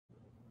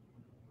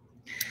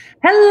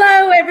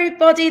Hello,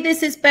 everybody.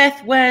 This is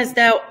Beth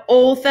Worsdell,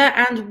 author,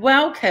 and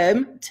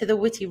welcome to the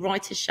Witty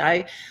Writers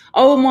Show.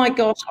 Oh my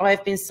gosh,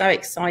 I've been so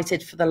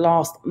excited for the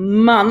last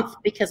month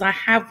because I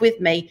have with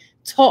me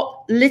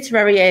top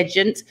literary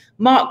agent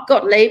Mark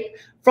Gottlieb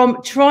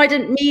from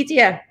Trident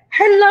Media.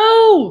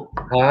 Hello.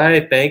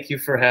 Hi, thank you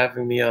for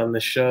having me on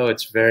the show.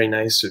 It's very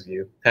nice of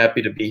you.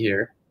 Happy to be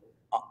here.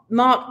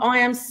 Mark, I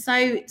am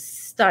so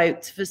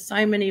stoked for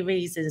so many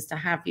reasons to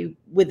have you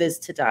with us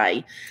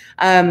today.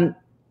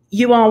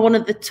 You are one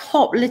of the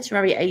top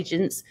literary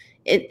agents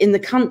in the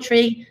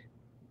country,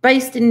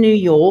 based in New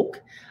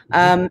York.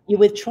 You're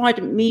with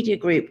Trident Media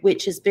Group,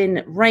 which has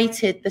been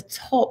rated the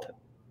top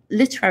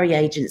literary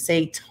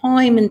agency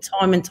time and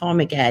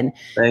time again.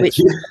 Thank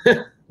you.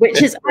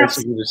 Which is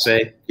absolutely to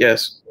say.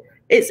 Yes.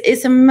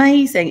 It's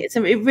amazing. It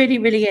really,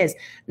 really is.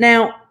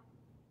 Now,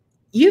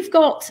 you've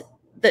got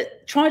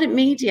that Trident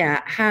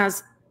Media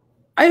has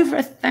over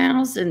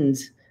 1,000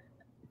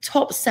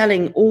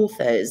 top-selling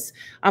authors.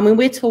 I mean,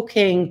 we're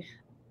talking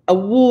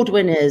award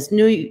winners,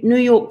 New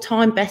York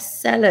Times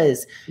bestsellers.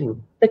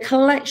 The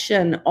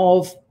collection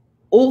of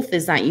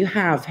authors that you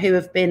have who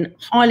have been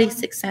highly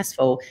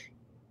successful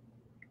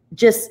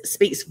just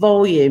speaks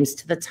volumes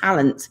to the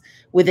talent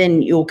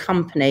within your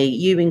company,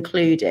 you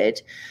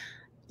included.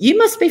 You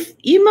must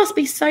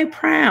be so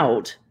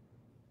proud.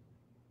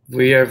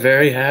 We are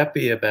very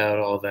happy about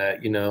all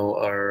that. You know,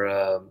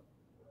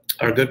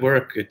 our good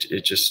work.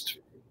 It just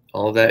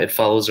all that, it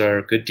follows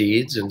our good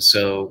deeds. And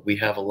so we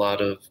have a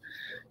lot of,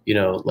 you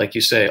know, like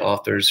you say,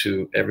 authors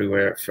who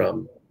everywhere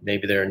from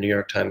maybe they're a New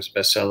York Times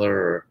bestseller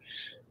or,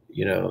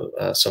 you know,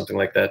 something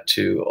like that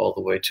to all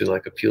the way to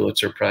like a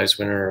Pulitzer Prize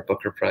winner or a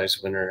Booker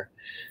Prize winner,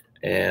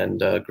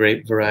 and a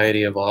great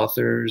variety of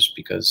authors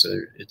because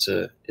it's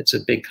a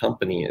big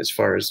company as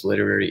far as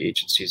literary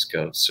agencies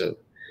go. So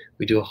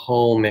we do a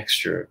whole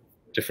mixture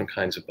of different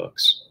kinds of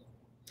books.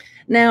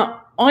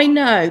 Now, I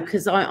know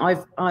because I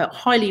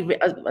highly,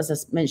 as I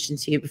mentioned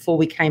to you before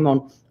we came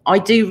on, I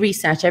do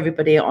research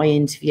everybody I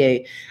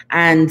interview,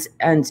 and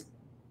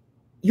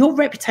your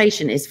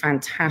reputation is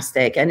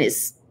fantastic and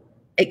it's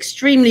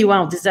extremely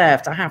well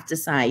deserved, I have to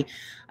say.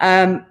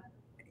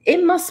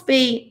 It must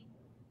be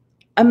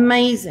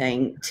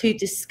amazing to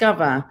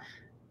discover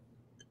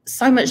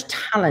so much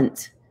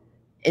talent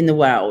in the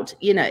world,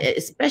 you know,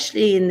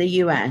 especially in the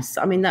US.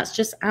 I mean, that's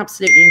just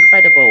absolutely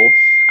incredible.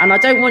 And I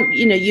don't want,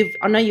 you know,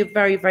 I know you're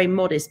very, very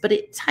modest, but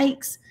it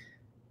takes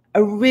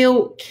a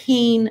real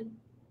keen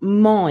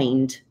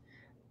mind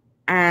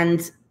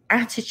and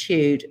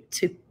attitude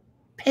to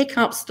pick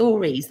up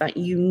stories that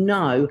you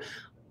know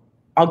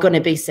are going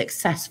to be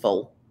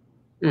successful.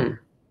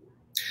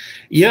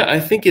 Yeah, I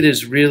think it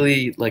is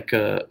really like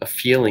a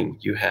feeling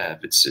you have.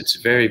 It's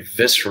very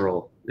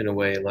visceral in a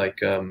way.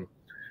 Like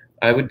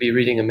I would be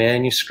reading a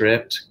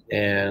manuscript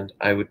and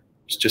I would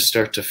just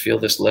start to feel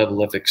this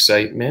level of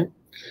excitement.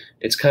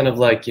 It's kind of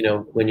like, you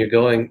know, when you're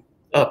going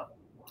up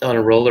on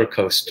a roller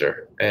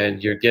coaster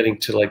and you're getting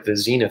to like the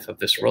zenith of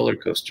this roller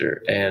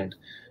coaster. And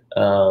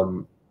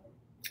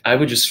I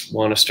would just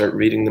want to start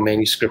reading the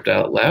manuscript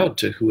out loud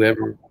to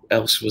whoever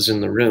else was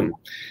in the room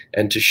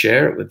and to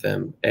share it with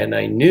them. And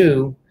I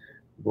knew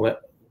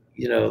what,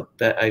 you know,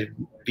 that I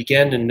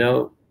began to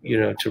know, you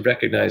know, to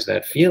recognize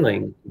that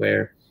feeling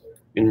where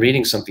in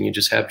reading something, you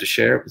just have to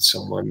share it with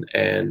someone.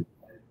 And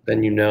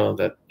then you know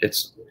that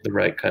it's the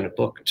right kind of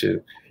book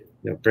to,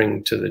 you know,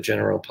 bring to the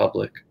general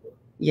public.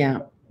 Yeah.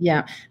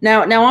 Yeah.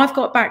 Now I've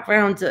got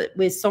background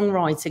with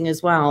songwriting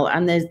as well.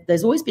 And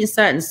there's always been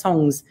certain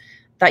songs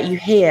that you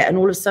hear and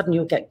all of a sudden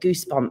you'll get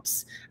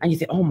goosebumps and you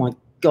think, oh my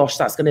gosh,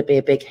 that's going to be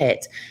a big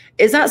hit.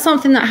 Is that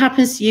something that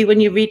happens to you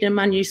when you're reading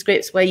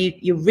manuscripts where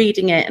you're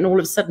reading it and all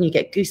of a sudden you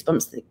get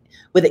goosebumps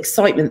with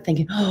excitement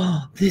thinking,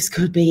 oh, this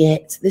could be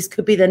it. This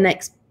could be the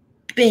next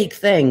big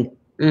thing.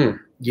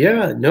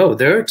 Yeah, no,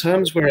 there are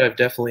times where I've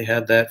definitely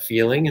had that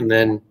feeling. And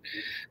then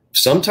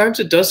sometimes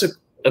it does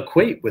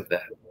equate with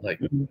that. Like,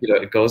 you know,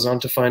 it goes on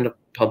to find a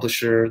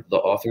publisher, the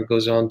author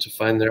goes on to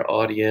find their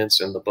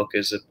audience, and the book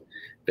is a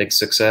big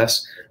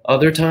success.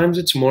 Other times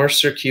it's more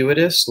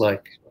circuitous.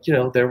 Like, you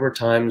know, there were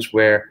times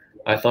where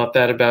I thought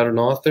that about an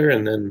author,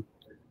 and then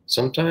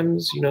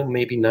sometimes, you know,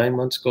 maybe 9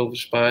 months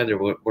goes by, there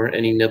weren't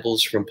any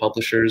nibbles from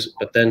publishers,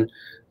 but then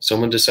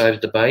someone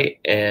decided to bite,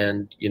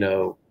 and, you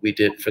know, we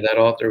did, for that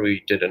author,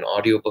 we did an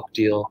audiobook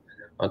deal.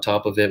 On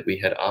top of it, we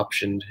had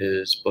optioned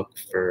his book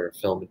for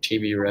film and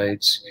TV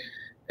rights.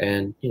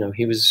 And, you know,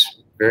 he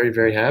was very,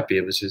 very happy.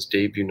 It was his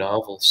debut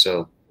novel.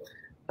 So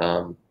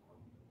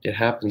it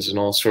happens in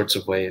all sorts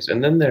of ways.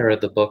 And then there are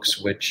the books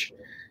which,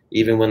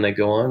 even when they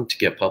go on to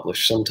get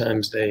published,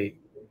 sometimes they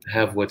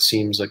have what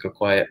seems like a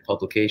quiet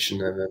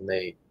publication and then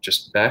they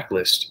just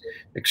backlist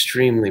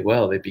extremely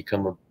well. They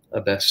become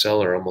a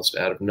bestseller almost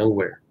out of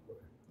nowhere.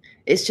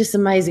 It's just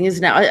amazing,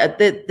 isn't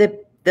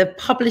it? The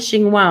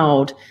publishing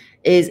world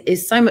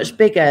is so much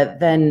bigger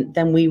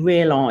than we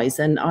realize.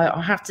 And I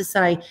have to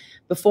say,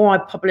 before I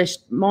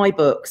published my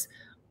books,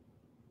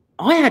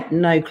 I had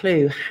no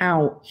clue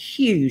how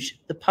huge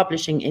the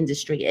publishing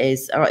industry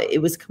is.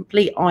 It was a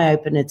complete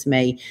eye-opener to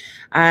me.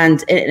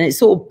 And it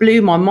sort of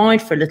blew my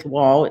mind for a little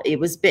while. It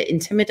was a bit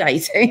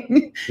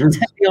intimidating,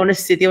 to be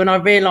honest with you. And I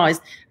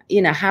realized,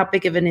 you know, how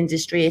big of an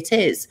industry it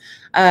is.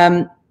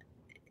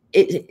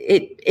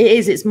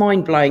 It's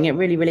mind-blowing. It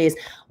really, really is.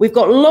 We've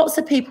got lots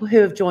of people who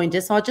have joined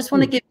us. I just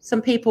want to give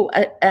some people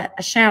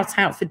a shout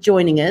out for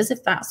joining us,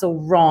 if that's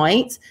all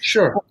right.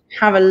 Sure.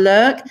 Have a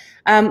look.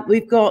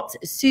 We've got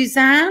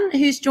Suzanne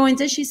who's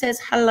joined us. She says,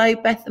 hello,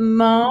 Beth and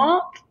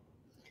Mark.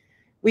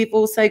 We've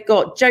also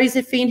got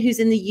Josephine who's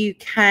in the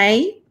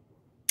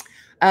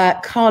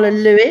UK. Carla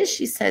Lewis,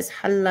 she says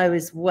hello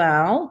as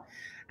well.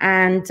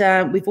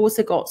 And we've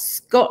also got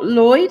Scott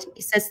Lloyd.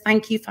 He says,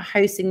 thank you for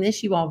hosting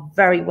this. You are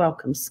very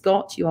welcome,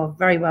 Scott. You are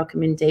very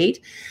welcome indeed.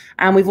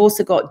 And we've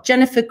also got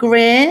Jennifer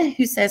Greer,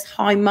 who says,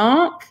 hi,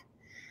 Mark.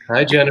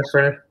 Hi,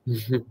 Jennifer.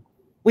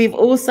 We've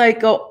also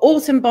got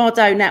Autumn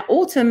Bardot. Now,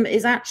 Autumn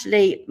is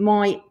actually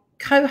my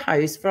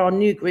co-host for our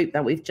new group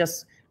that we've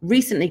just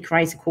recently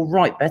created called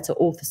Write Better,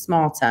 Author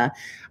Smarter.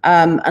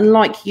 And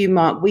like you,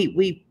 Mark,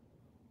 we've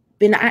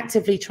been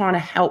actively trying to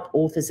help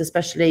authors,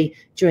 especially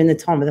during the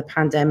time of the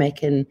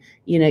pandemic, and,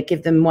 you know,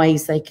 give them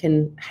ways they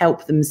can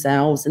help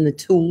themselves and the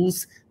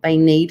tools they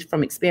need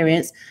from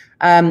experience.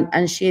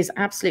 And she is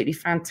absolutely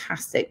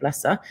fantastic,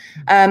 bless her.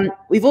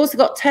 We've also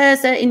got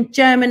Terza in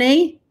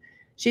Germany.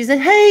 She said,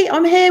 hey,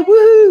 I'm here,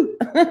 woo!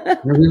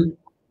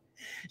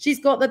 She's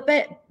got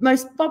the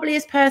most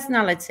bubbliest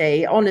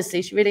personality.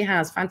 Honestly, she really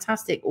has.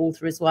 Fantastic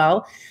author as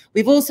well.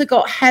 We've also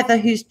got Heather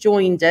who's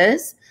joined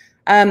us.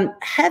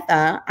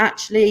 Heather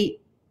actually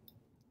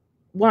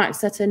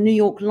works at a New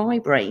York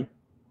library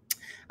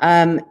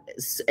in,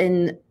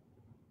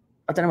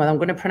 I don't know whether I'm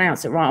going to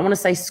pronounce it right. I want to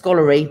say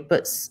Scolary,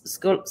 but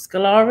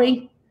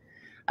Scolari.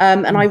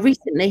 And I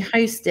recently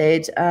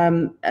hosted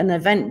an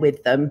event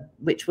with them,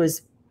 which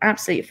was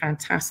absolutely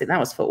fantastic. That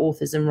was for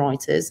authors and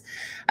writers.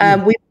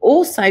 We've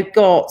also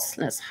got,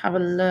 let's have a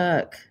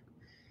look.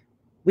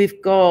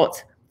 We've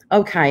got,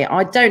 okay,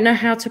 I don't know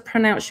how to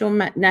pronounce your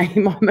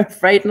name, I'm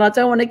afraid, and I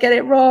don't want to get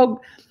it wrong.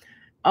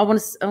 I want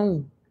to,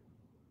 oh,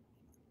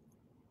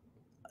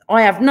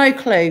 I have no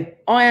clue.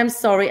 I am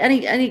sorry.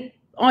 Any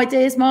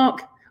ideas,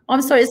 Mark?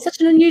 I'm sorry, it's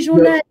such an unusual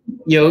name.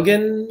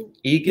 Yogan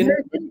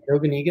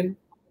Egan.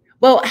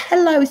 Well,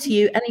 hello to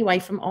you anyway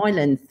from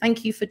Ireland.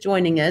 Thank you for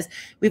joining us.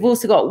 We've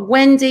also got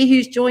Wendy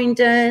who's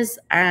joined us,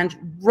 and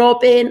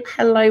Robin.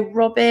 Hello,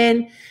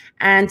 Robin.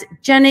 And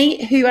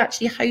Jenny, who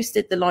actually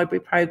hosted the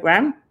library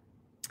program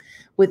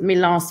with me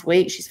last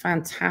week. She's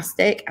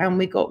fantastic. And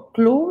we got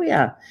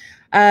Gloria.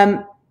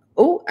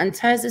 Oh, and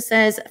Terza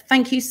says,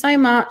 thank you so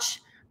much.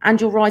 And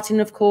your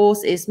writing, of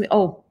course, is me.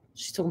 Oh,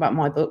 she's talking about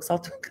my books.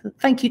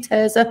 Thank you,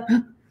 Terza.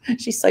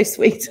 She's so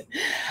sweet.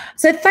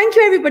 So thank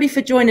you, everybody,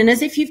 for joining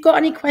us. If you've got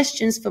any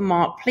questions for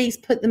Mark, please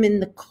put them in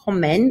the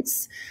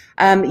comments.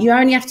 You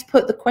only have to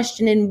put the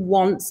question in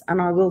once,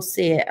 and I will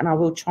see it, and I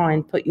will try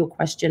and put your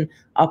question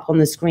up on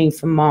the screen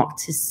for Mark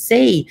to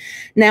see.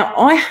 Now,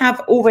 I have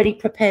already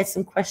prepared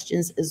some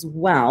questions as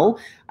well,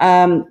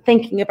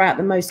 thinking about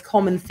the most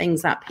common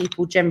things that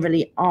people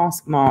generally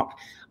ask Mark.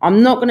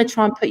 I'm not going to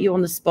try and put you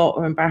on the spot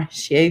or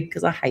embarrass you,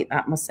 because I hate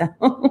that myself.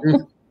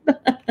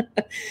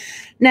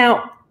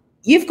 Now,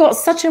 you've got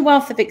such a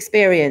wealth of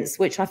experience,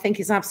 which I think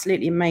is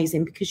absolutely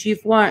amazing, because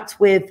you've worked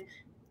with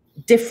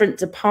different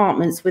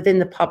departments within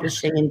the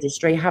publishing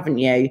industry, haven't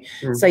you?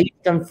 So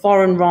you've done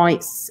foreign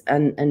rights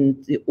and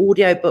the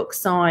audiobook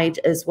side,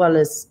 as well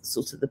as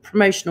sort of the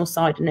promotional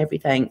side and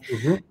everything.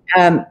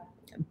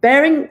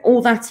 Bearing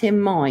all that in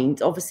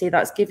mind, obviously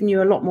that's given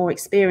you a lot more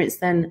experience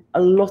than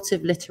a lot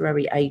of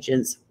literary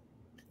agents.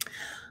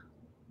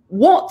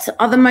 What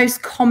are the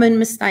most common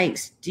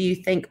mistakes do you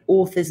think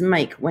authors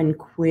make when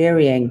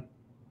querying?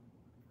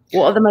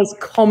 What are the most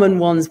common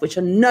ones which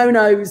are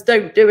no-nos,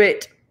 don't do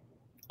it?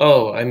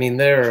 Oh, I mean,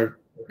 I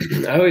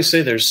always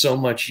say there's so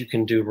much you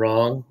can do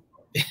wrong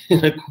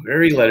in a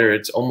query letter.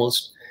 It's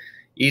almost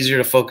easier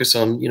to focus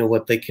on, you know,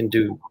 what they can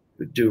do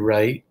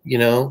right, you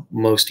know,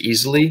 most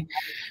easily.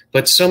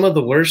 But some of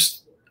the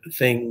worst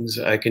things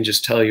I can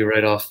just tell you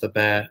right off the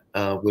bat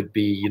would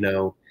be, you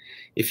know,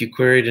 if you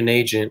queried an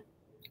agent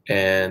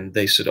and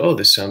they said, oh,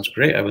 this sounds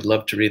great, I would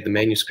love to read the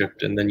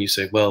manuscript. And then you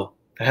say, well,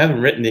 I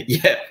haven't written it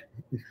yet.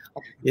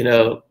 You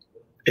know,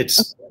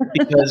 it's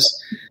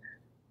because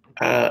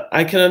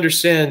I can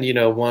understand, you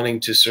know, wanting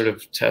to sort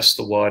of test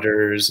the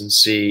waters and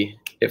see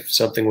if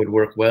something would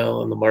work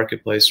well in the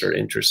marketplace or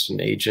interest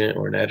an agent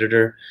or an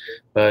editor.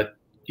 But,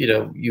 you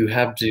know, you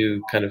have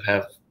to kind of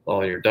have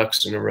all your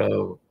ducks in a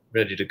row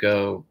ready to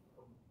go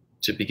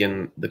to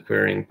begin the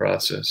querying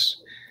process.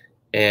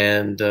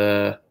 And,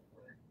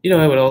 you know,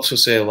 I would also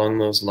say along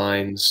those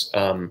lines,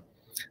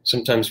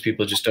 sometimes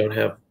people just don't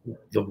have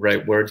the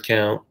right word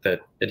count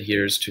that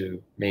adheres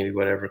to maybe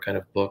whatever kind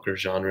of book or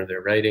genre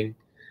they're writing.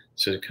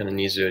 So it kind of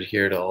needs to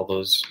adhere to all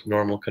those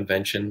normal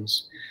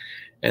conventions.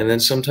 And then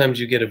sometimes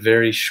you get a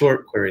very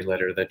short query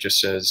letter that just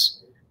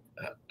says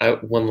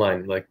one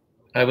line, like,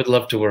 I would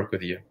love to work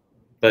with you.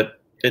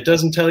 But it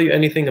doesn't tell you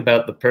anything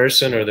about the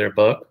person or their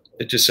book.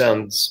 It just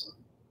sounds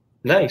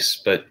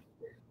nice, but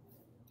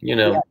you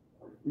know. Yeah,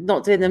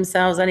 not doing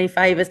themselves any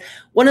favors.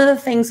 One of the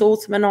things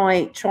Autumn and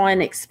I try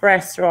and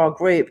express through our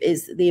group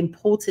is the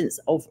importance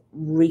of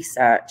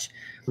research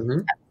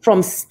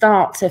from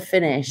start to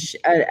finish.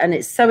 And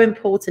it's so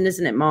important,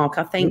 isn't it, Mark?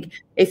 I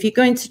think if you're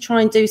going to try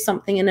and do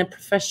something in a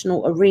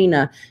professional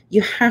arena,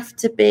 you have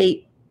to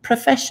be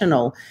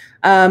professional.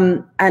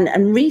 And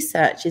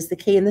research is the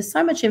key. And there's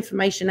so much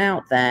information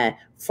out there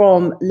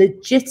from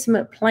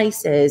legitimate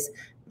places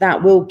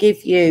that will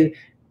give you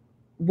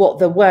what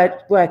the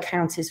word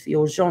count is for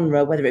your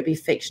genre, whether it be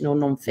fiction or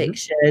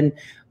non-fiction,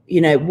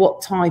 you know,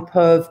 what type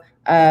of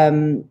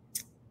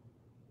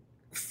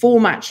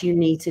format you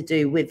need to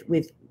do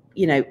with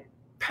you know,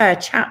 per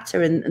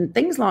chapter and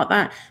things like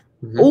that.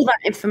 All that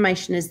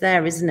information is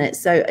there, isn't it?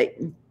 So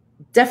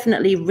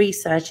definitely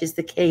research is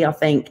the key, I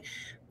think,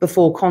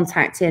 before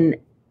contacting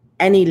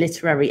any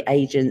literary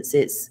agents.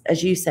 It's,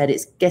 as you said,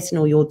 it's getting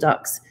all your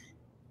ducks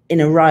in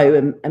a row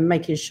and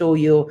making sure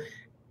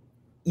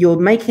you're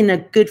making a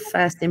good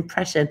first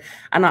impression.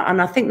 And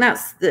I think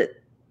that's the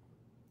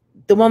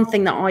one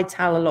thing that I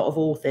tell a lot of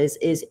authors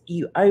is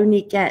you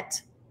only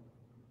get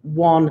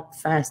one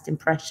first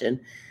impression,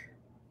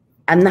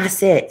 and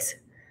that's it,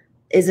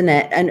 isn't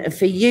it? And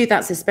for you,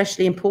 that's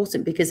especially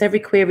important because every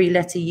query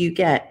letter you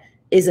get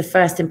is a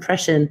first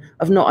impression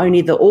of not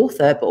only the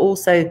author, but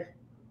also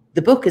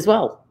the book as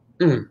well.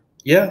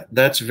 Yeah,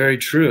 that's very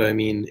true. I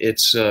mean,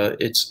 it's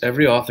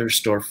every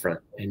author's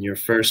storefront and your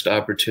first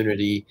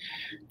opportunity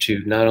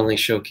to not only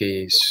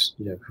showcase,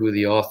 you know, who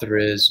the author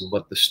is and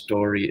what the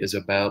story is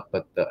about,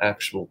 but the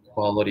actual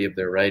quality of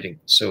their writing.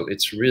 So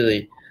it's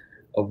really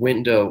a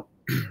window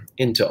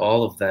into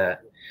all of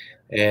that.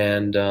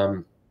 And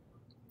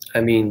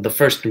I mean, the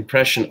first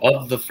impression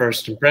of the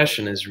first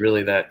impression is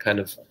really that kind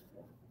of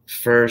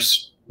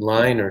first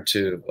line or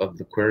two of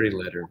the query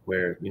letter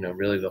where, you know,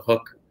 really the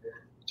hook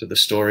to the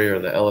story or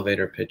the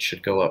elevator pitch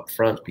should go up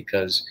front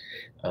because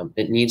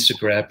it needs to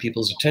grab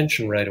people's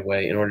attention right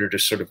away in order to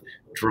sort of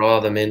draw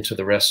them into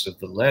the rest of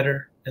the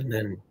letter and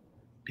then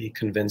be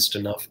convinced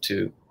enough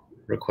to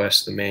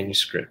request the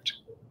manuscript.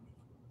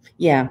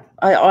 Yeah,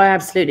 I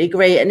absolutely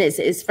agree. And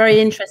it's very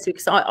interesting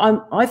because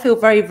I feel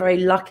very, very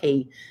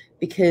lucky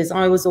because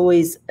I was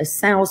always a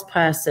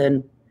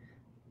salesperson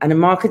and a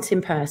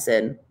marketing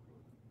person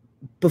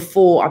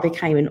before I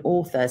became an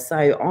author.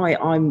 So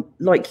I'm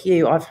like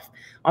you,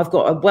 I've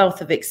got a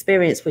wealth of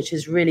experience, which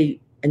has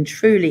really and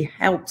truly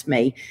helped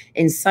me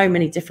in so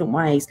many different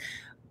ways.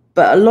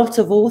 But a lot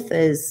of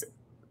authors,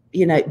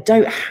 you know,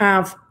 don't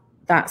have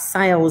that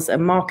sales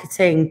and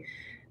marketing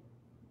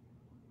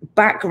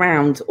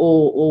background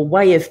or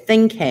way of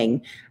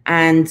thinking.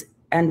 And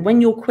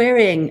when you're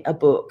querying a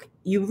book,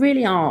 you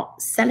really are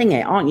selling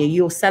it, aren't you?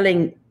 You're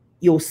selling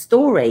your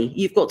story.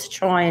 You've got to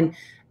try and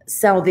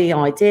sell the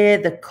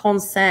idea, the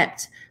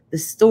concept, the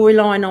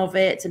storyline of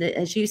it. And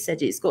as you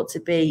said, it's got to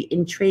be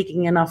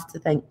intriguing enough to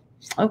think,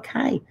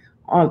 okay,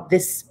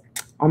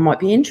 I might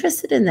be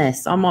interested in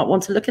this. I might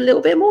want to look a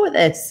little bit more at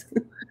this.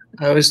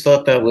 I always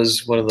thought that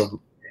was one of the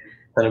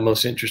kind of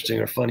most interesting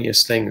or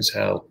funniest things,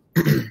 how,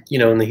 you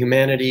know, in the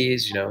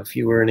humanities, you know, if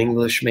you were an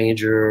English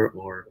major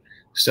or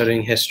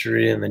studying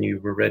history and then you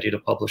were ready to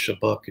publish a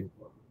book and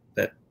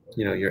that,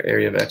 you know, your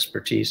area of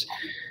expertise,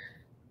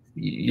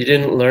 you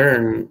didn't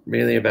learn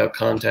really about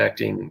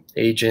contacting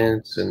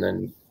agents and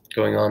then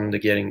going on to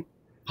getting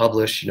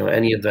published, you know,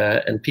 any of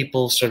that. And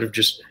people sort of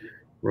just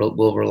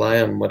will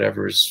rely on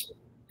whatever is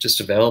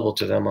just available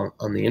to them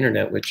on the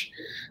internet, which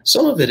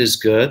some of it is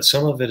good,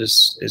 some of it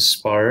is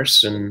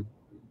sparse, and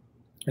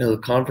you know,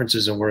 the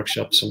conferences and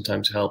workshops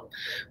sometimes help.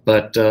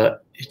 But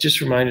it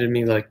just reminded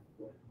me, like,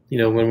 you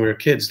know, when we were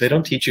kids, they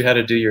don't teach you how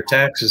to do your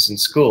taxes in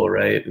school,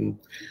 right? And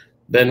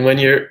then when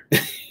you're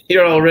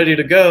you're all ready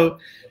to go,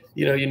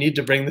 you know, you need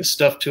to bring this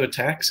stuff to a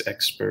tax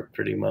expert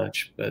pretty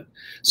much. But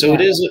so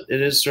yeah,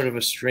 it is sort of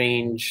a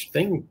strange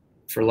thing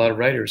for a lot of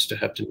writers to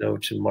have to know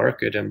to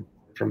market and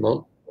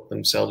promote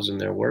themselves and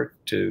their work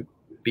to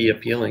be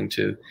appealing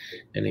to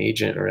an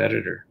agent or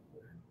editor.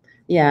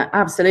 Yeah,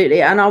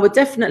 absolutely. And I would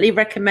definitely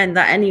recommend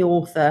that any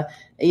author,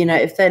 you know,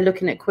 if they're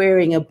looking at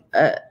querying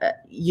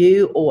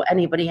you or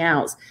anybody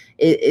else,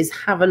 is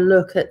have a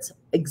look at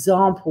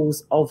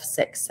examples of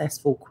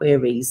successful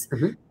queries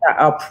that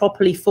are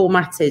properly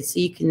formatted so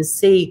you can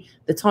see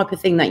the type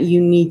of thing that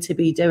you need to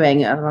be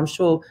doing. And I'm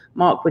sure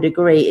Mark would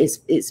agree,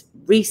 it's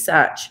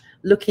research,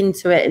 look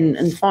into it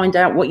and find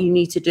out what you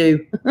need to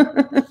do.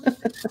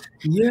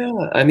 Yeah,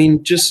 I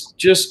mean, just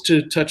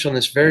to touch on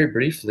this very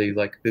briefly,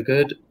 like the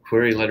good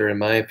query letter, in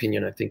my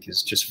opinion, I think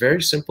is just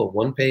very simple.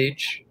 One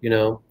page, you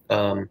know,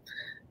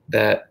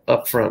 that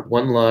upfront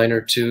one line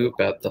or two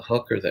about the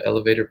hook or the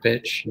elevator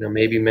pitch, you know,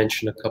 maybe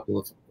mention a couple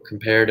of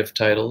comparative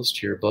titles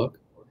to your book,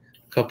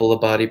 a couple of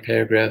body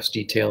paragraphs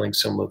detailing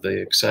some of the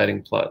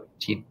exciting plot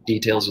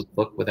details of the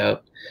book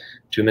without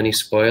too many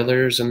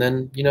spoilers, and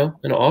then, you know,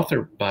 an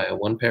author bio,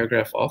 one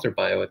paragraph author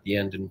bio at the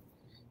end, and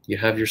you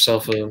have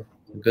yourself a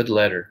good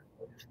letter.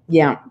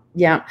 Yeah,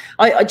 yeah.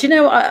 Do you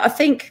know, I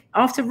think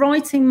after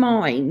writing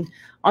mine,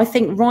 I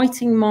think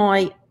writing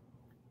my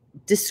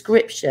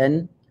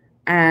description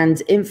and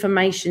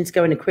information to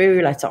go in a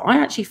query letter, I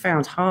actually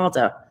found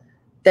harder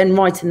than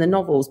writing the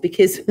novels,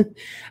 because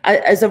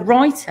as a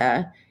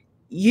writer,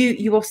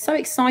 you are so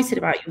excited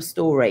about your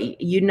story.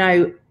 You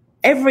know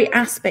every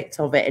aspect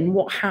of it and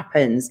what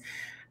happens.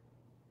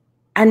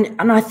 And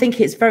I think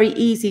it's very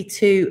easy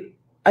to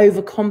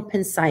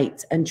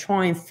overcompensate and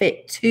try and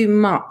fit too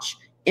much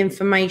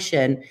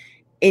information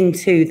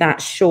into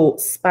that short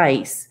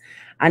space.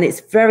 And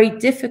it's very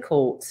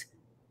difficult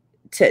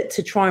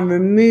to try and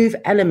remove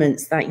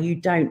elements that you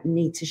don't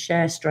need to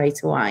share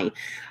straight away.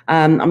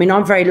 I mean,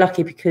 I'm very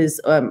lucky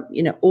because,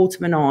 you know,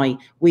 Autumn and I,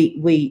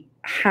 we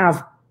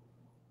have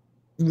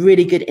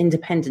really good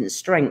independent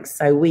strengths,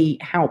 so we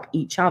help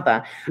each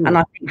other. And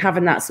I think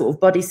having that sort of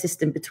buddy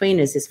system between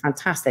us is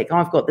fantastic.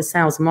 I've got the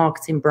sales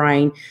marketing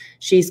brain,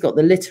 she's got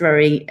the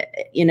literary,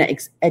 you know,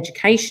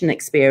 education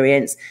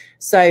experience,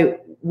 so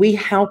we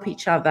help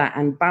each other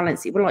and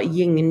balance it. We're like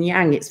yin and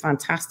yang. It's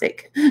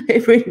fantastic.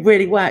 It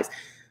really works.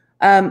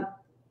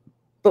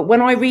 But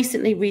when I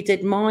recently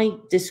redid my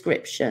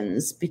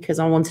descriptions, because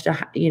I wanted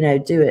to, you know,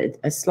 do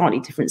a slightly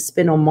different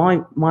spin on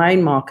my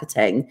own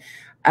marketing,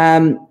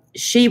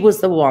 she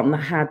was the one that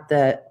had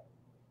the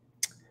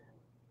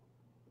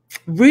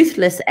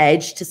ruthless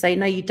edge to say,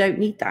 no, you don't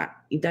need that.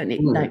 You don't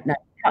need, no,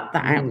 cut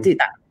that out, do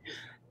that.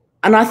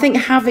 And I think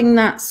having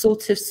that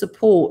sort of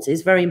support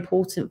is very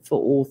important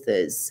for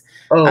authors.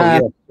 Oh, yeah,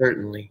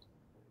 certainly.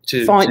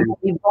 To find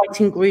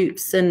writing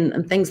groups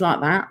and things like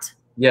that.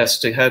 Yes,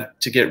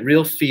 to get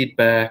real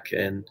feedback,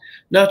 and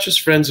not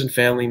just friends and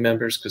family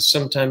members, because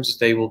sometimes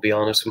they will be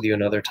honest with you,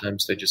 and other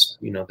times they just,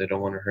 you know, they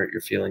don't want to hurt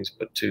your feelings.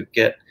 But to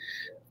get,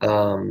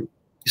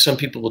 some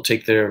people will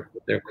take their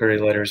query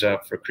letters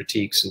out for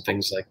critiques and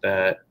things like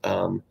that.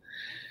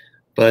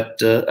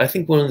 But I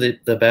think one of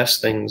the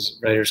best things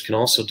writers can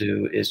also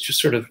do is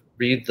just sort of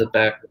read the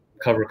back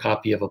cover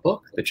copy of a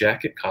book, the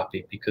jacket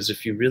copy, because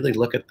if you really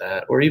look at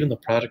that, or even the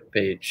product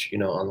page, you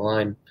know,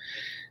 online,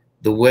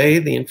 the way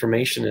the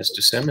information is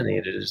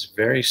disseminated is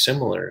very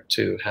similar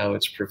to how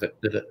it's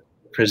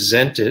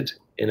presented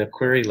in a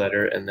query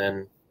letter, and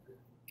then,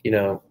 you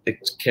know,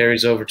 it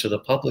carries over to the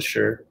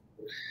publisher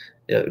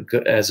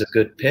as a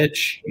good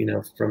pitch, you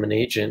know, from an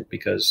agent,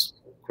 because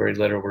query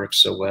letter works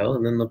so well,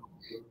 and then the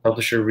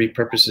publisher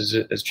repurposes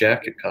it as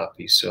jacket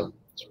copy. So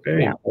it's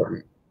very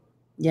important.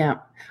 Yeah,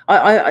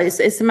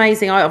 it's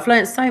amazing. I've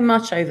learned so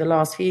much over the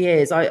last few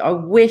years. I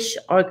wish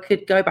I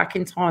could go back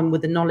in time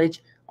with the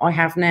knowledge I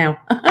have now.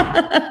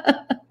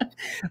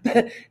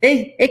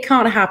 It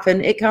can't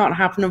happen. It can't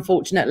happen,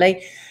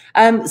 unfortunately.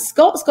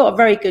 Scott's got a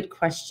very good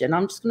question.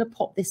 I'm just going to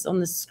pop this on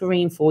the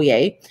screen for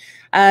you.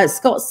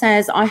 Scott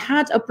says, I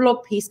had a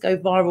blog piece go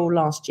viral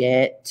last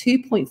year,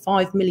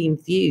 2.5 million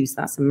views.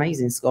 That's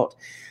amazing, Scott.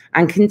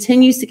 And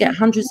continues to get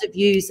hundreds of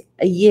views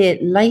a year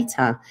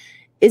later.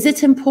 Is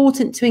it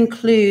important to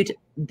include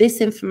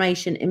this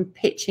information in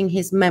pitching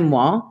his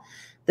memoir?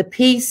 The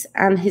piece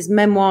and his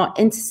memoir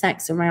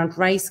intersects around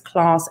race,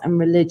 class, and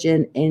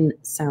religion in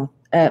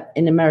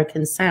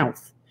American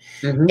South.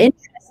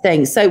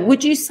 Interesting. So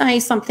would you say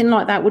something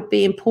like that would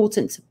be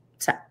important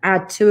to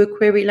add to a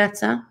query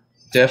letter?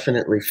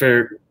 Definitely.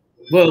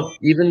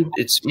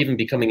 It's even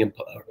becoming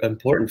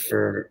important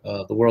for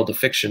the world of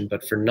fiction,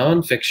 but for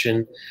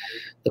nonfiction,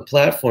 the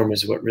platform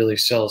is what really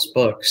sells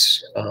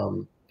books.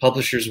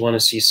 Publishers want to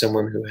see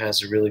someone who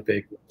has a really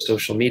big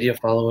social media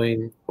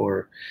following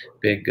or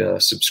big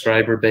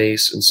subscriber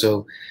base. And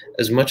so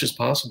as much as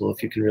possible,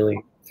 if you can really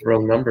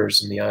throw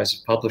numbers in the eyes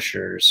of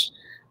publishers,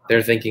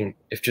 they're thinking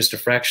if just a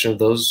fraction of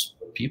those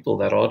people,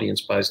 that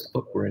audience, buys the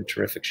book, we're in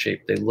terrific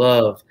shape. They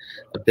love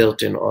a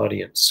built-in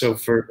audience. So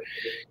for,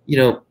 you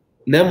know,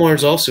 memoir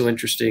is also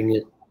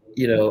interesting,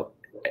 you know,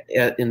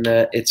 in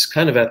that it's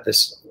kind of at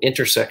this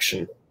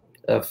intersection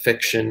of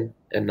fiction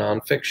and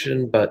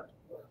nonfiction, but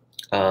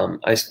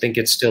I think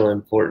it's still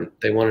important.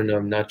 They want to know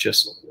not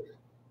just,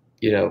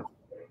 you know,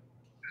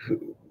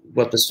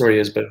 what the story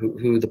is, but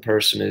who the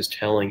person is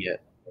telling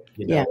it,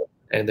 you know,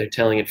 and they're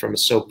telling it from a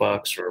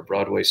soapbox or a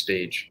Broadway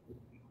stage.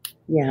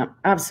 Yeah,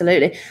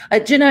 absolutely.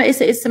 Do you know,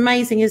 it's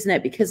amazing, isn't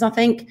it? Because I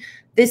think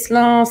this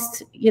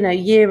last, you know,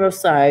 year or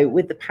so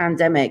with the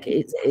pandemic,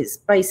 it's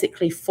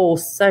basically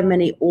forced so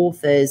many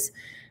authors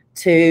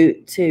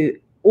to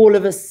all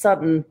of a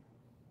sudden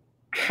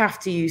have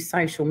to use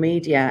social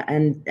media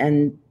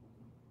and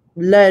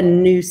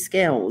learn new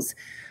skills.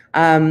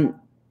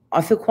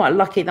 I feel quite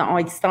lucky that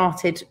I'd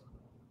started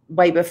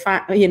way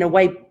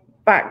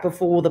back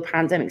before the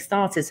pandemic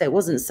started, so it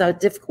wasn't so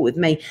difficult with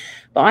me.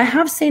 But I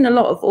have seen a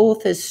lot of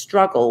authors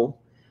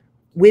struggle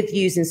with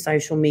using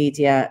social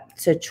media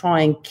to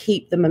try and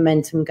keep the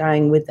momentum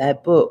going with their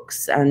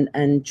books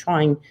and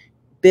try and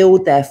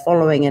build their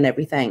following and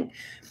everything.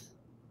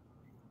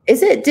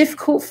 Is it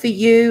difficult for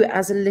you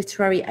as a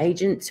literary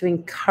agent to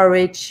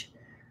encourage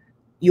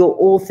your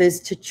authors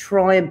to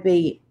try and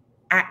be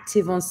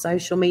active on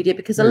social media?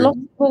 Because a lot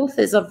of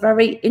authors are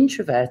very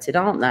introverted,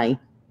 aren't they?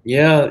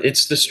 Yeah,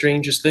 it's the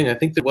strangest thing. I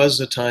think there was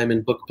a time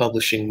in book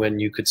publishing when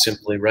you could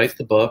simply write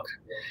the book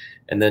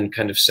and then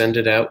kind of send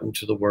it out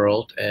into the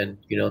world, and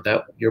you know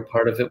that your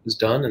part of it was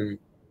done, and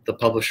the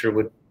publisher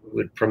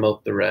would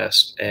promote the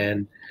rest.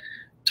 And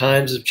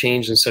times have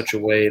changed in such a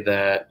way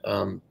that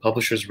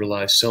publishers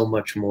rely so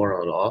much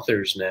more on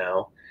authors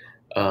now.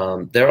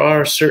 There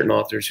are certain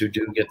authors who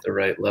do get the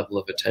right level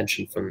of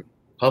attention from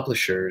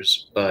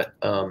publishers, but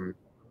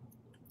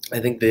I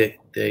think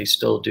they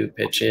still do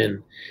pitch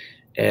in.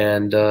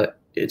 And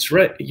it's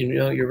right, you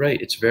know, you're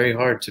right. It's very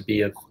hard to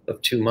be of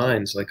two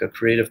minds, like a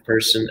creative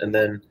person, and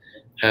then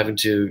having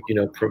to, you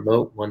know,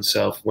 promote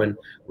oneself when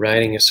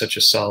writing is such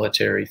a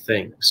solitary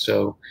thing.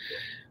 So,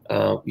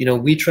 you know,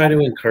 we try to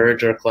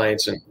encourage our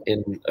clients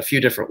in a few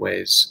different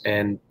ways,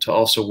 and to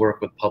also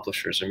work with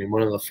publishers. I mean,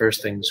 one of the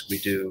first things we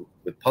do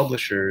with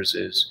publishers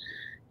is,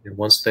 you know,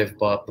 once they've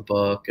bought the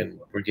book and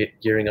we're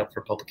gearing up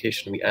for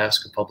publication, we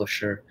ask a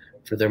publisher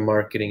for their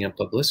marketing and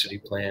publicity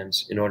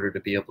plans in order to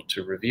be able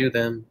to review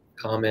them,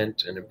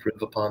 comment, and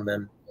improve upon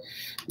them,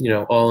 you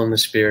know, all in the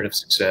spirit of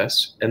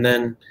success. And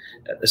then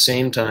at the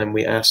same time,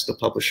 we ask the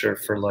publisher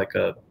for like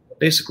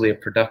basically a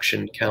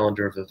production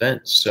calendar of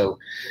events. So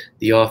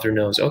the author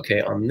knows,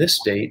 okay, on this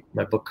date,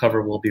 my book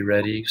cover will be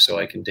ready so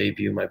I can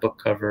debut my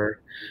book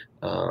cover.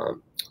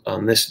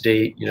 On this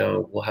date, you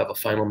know, we'll have a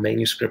final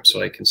manuscript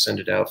so I can send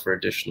it out for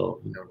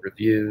additional, you know,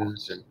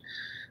 reviews. And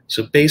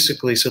so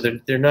basically, so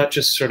they're not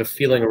just sort of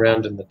feeling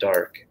around in the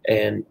dark.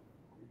 And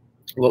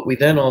what we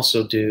then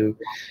also do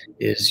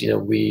is, you know,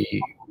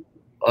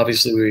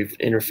 obviously we've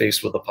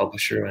interfaced with a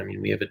publisher. I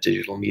mean, we have a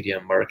digital media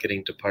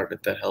marketing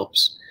department that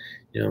helps,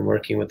 you know,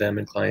 working with them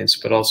and clients,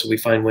 but also we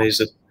find ways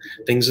that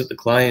things that the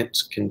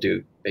clients can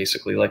do,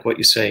 basically, like what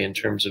you say in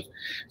terms of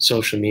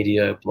social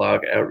media,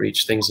 blog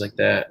outreach, things like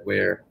that,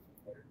 where,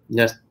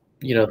 you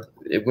know,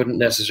 it wouldn't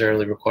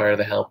necessarily require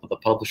the help of the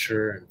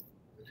publisher, and,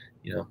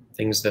 you know,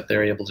 things that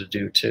they're able to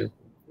do too.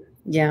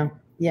 Yeah.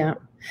 Yeah.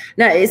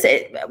 No,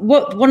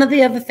 one of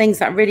the other things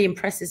that really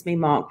impresses me,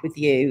 Mark, with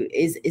you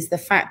is the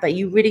fact that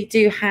you really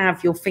do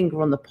have your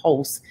finger on the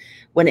pulse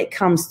when it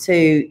comes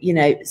to, you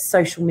know,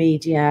 social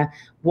media,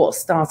 what's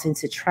starting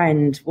to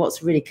trend,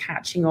 what's really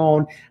catching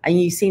on,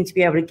 and you seem to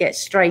be able to get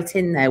straight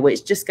in there,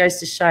 which just goes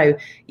to show,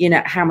 you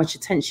know, how much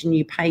attention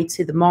you pay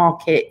to the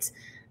market,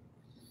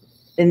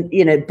 and,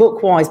 you know,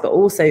 book wise, but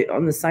also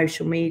on the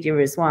social media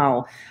as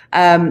well.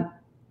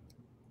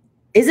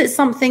 Is it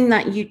something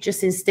that you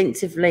just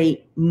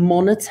instinctively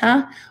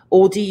monitor,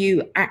 or do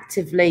you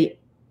actively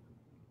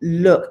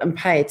look and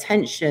pay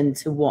attention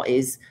to what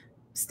is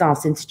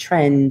starting to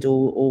trend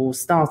or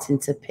starting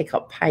to pick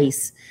up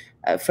pace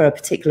for a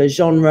particular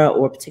genre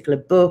or a particular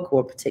book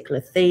or a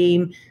particular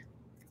theme?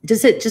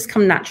 Does it just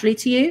come naturally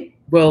to you?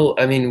 Well,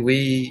 I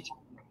mean,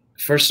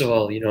 first of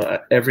all, you know,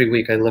 every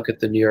week I look at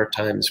the New York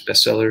Times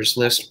bestsellers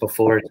list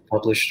before it's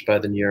published by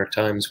the New York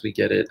Times. We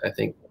get it, I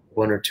think,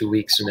 1 or 2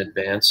 weeks in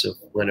advance of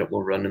when it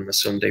will run in the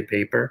Sunday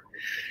paper.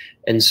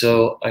 And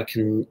so I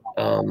can,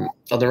 on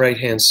the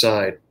right-hand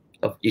side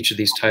of each of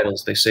these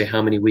titles, they say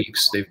how many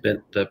weeks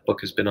the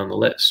book has been on the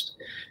list.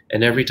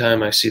 And every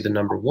time I see the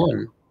number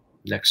 1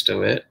 next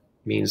to it,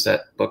 means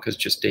that book has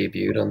just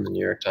debuted on the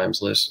New York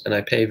Times list. And I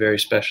pay very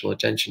special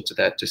attention to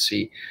that to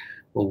see,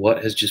 well,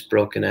 what has just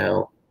broken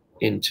out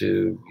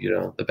into, you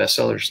know, the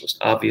bestsellers list.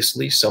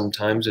 Obviously,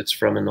 sometimes it's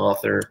from an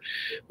author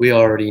we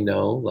already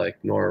know, like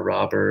Nora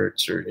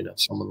Roberts or, you know,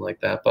 someone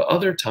like that. But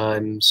other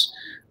times,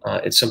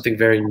 it's something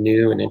very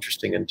new and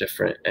interesting and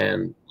different,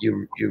 and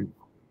you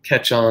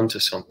catch on to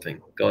something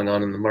going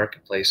on in the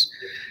marketplace.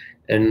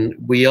 And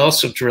we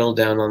also drill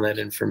down on that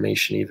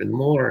information even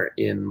more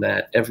in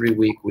that every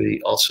week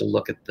we also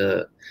look at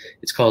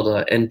it's called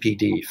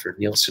NPD, for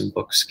Nielsen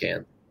Book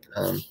Scan.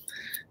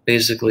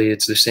 Basically,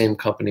 it's the same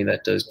company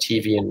that does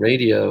TV and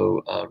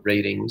radio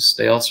ratings.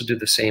 They also do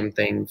the same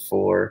thing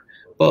for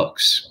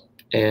books.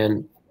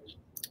 And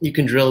you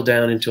can drill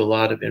down into a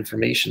lot of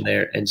information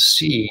there and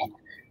see,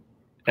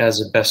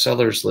 as a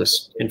bestsellers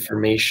list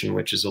information,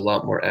 which is a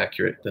lot more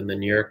accurate than the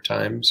New York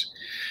Times.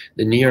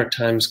 The New York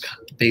Times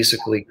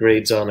basically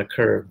grades on a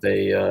curve.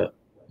 They,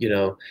 you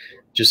know,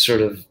 just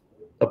sort of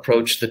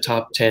approach the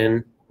top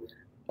 10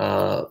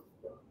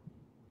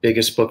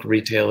 biggest book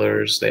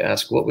retailers. They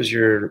ask, what was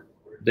your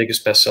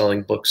biggest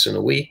best-selling books in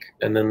a week?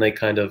 And then they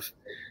kind of,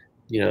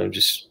 you know,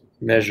 just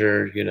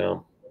measure, you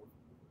know,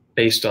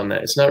 based on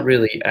that. It's not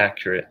really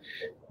accurate.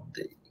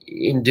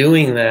 In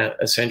doing that,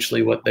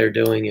 essentially what they're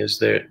doing is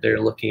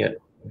they're looking at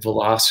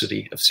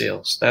velocity of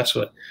sales. That's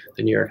what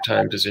the New York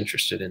Times is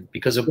interested in,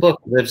 because a book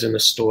lives in a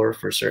store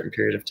for a certain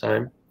period of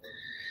time.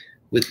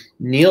 With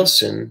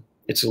Nielsen,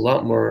 it's a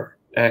lot more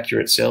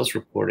accurate sales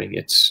reporting.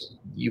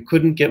 You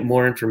couldn't get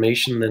more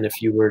information than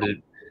if you were to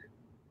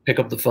pick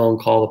up the phone,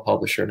 call the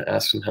publisher, and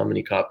ask them how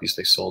many copies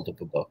they sold of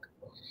the book.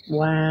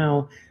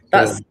 Wow.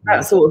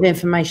 That sort of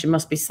information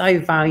must be so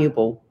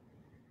valuable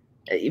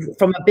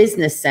from a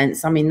business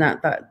sense. I mean,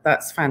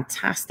 that's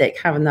fantastic,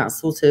 having that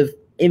sort of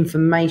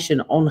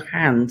information on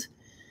hand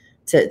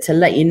to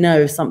let you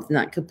know something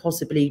that could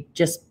possibly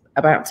just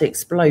about to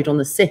explode on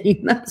the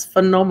scene. That's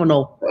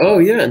phenomenal. Oh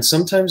yeah, and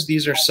sometimes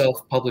these are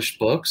self-published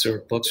books or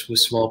books with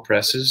small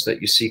presses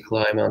that you see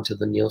climb onto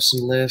the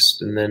Nielsen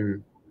list, and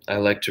then I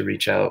like to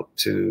reach out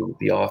to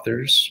the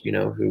authors, you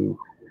know, who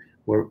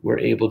were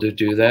able to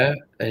do that.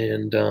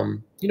 And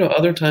you know,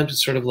 other times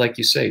it's sort of like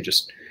you say,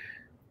 just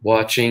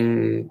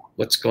watching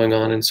what's going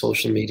on in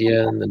social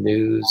media and the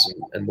news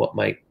and what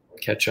might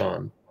catch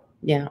on.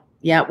 Yeah.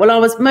 Yeah, well, I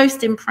was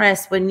most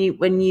impressed when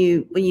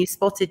you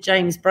spotted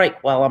James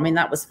Breakwell. I mean,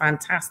 that was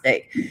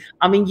fantastic.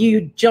 I mean,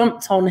 you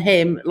jumped on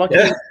him like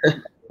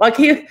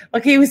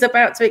he was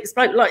about to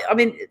explode. Like, I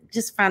mean,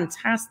 just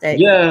fantastic.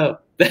 Yeah.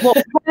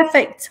 What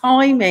perfect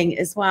timing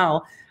as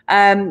well.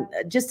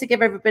 Just to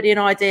give everybody an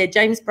idea,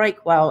 James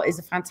Breakwell is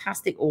a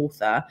fantastic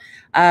author,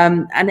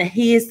 and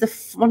he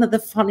is one of the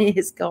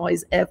funniest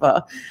guys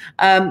ever.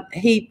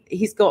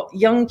 He's got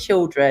young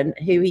children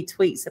who he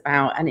tweets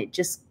about, and it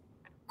just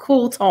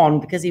caught on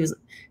because there was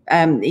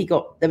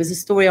a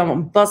story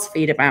on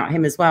BuzzFeed about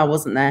him as well,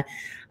 wasn't there?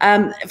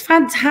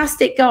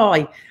 Fantastic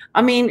guy.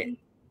 I mean,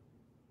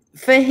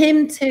 for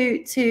him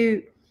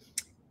to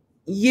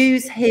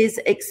use his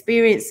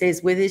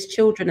experiences with his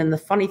children and the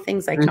funny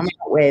things they come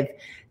out with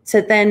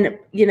to then,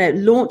 you know,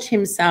 launch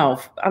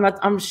himself. And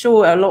I'm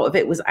sure a lot of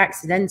it was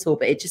accidental,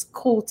 but it just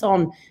caught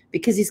on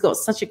because he's got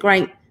such a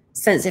great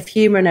sense of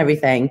humor and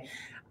everything.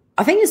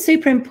 I think it's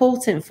super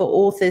important for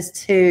authors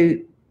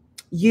to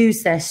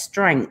use their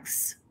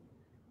strengths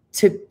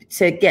to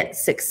get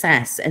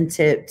success and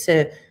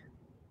to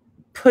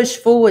push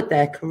forward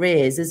their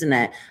careers, isn't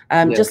it?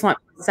 Just like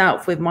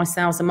myself with my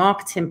sales and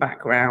marketing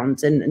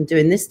background and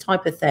doing this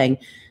type of thing,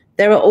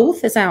 there are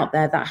authors out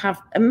there that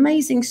have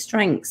amazing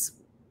strengths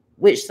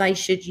which they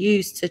should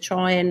use to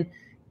try and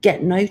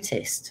get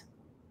noticed.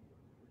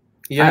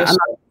 Yes.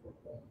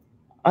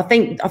 I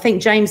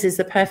think James is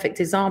the perfect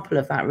example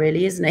of that,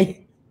 really, isn't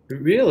he?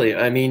 Really,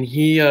 I mean,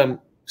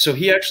 so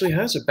he actually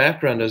has a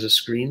background as a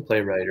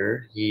screenplay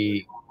writer.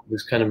 He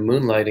was kind of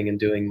moonlighting and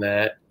doing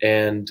that.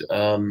 And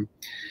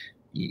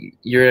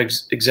you're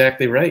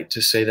exactly right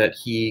to say that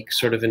he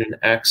sort of in an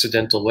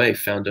accidental way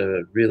found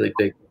a really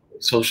big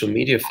social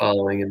media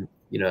following. And,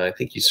 you know, I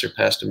think he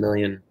surpassed 1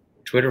 million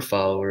Twitter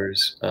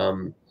followers.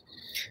 What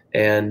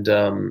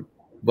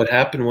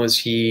happened was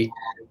he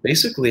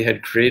basically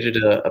had created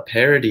a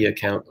parody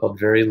account called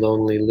Very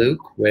Lonely Luke,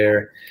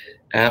 where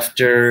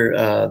after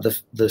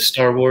the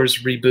Star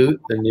Wars reboot,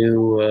 the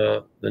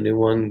new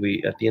one,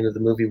 at the end of the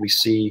movie we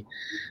see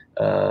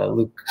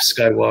Luke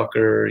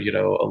Skywalker, you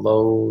know,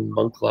 alone,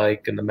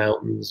 monk-like in the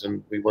mountains,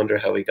 and we wonder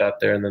how he got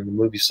there, and then the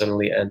movie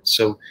suddenly ends.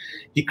 So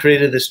he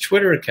created this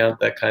Twitter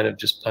account that kind of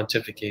just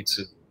pontificates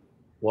of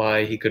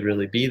why he could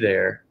really be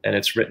there, and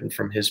it's written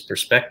from his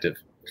perspective.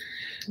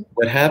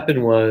 What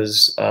happened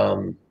was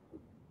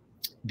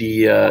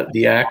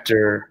the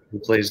actor who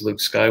plays Luke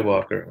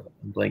Skywalker,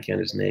 I'm blanking on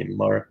his name,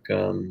 Mark.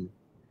 Don't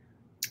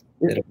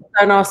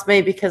ask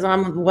me because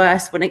I'm the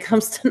worst when it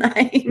comes to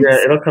names.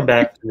 Yeah, it'll come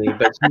back to me.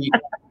 But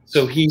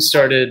he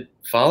started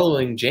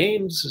following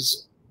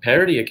James's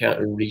parody account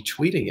and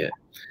retweeting it.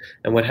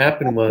 And what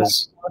happened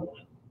was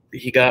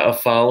he got a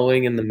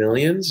following in the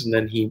millions, and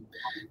then he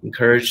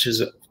encouraged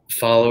his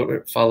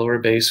follower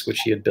base, which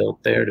he had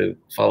built there, to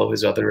follow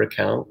his other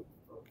account.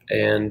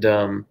 And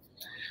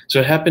so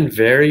it happened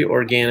very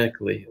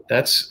organically.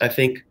 That's, I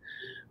think,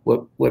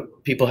 what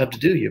people have to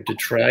do. You have to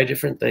try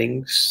different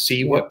things,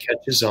 see what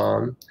catches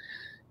on.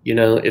 You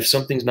know, if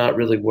something's not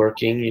really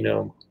working, you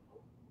know,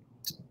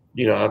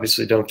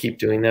 obviously don't keep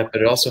doing that,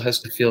 but it also has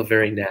to feel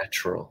very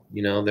natural.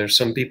 You know, there's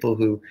some people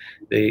who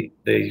they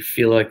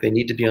feel like they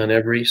need to be on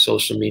every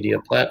social media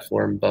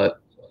platform,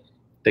 but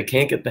they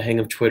can't get the hang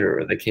of Twitter,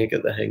 or they can't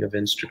get the hang of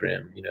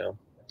Instagram, you know.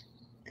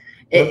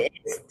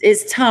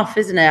 It's tough,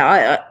 isn't it?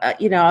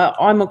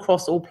 I'm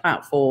across all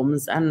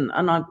platforms and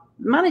I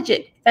manage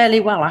it fairly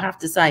well, I have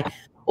to say.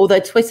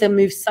 Although Twitter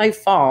moves so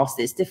fast,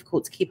 it's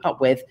difficult to keep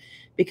up with,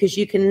 because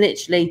you can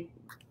literally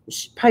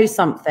post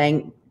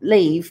something,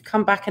 leave,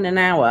 come back in an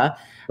hour.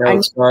 Well,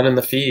 it's not in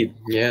the feed.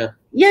 Yeah.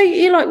 Yeah,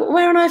 you're like,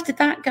 where on earth did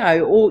that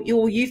go? Or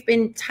you've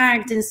been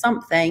tagged in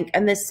something,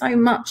 and there's so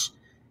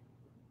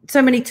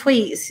many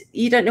tweets,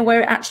 you don't know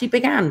where it actually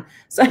began.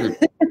 So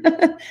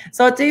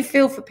so I do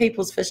feel for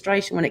people's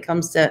frustration when it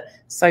comes to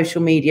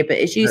social media. But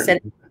as you said,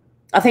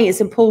 I think it's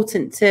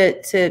important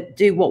to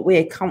do what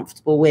we're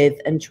comfortable with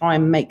and try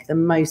and make the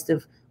most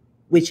of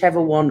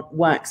whichever one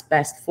works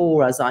best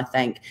for us, I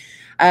think.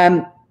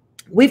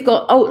 We've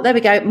got, oh, there we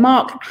go,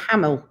 Mark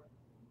Hamill.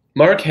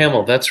 Mark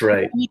Hamill, that's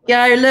right. There you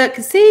go, look,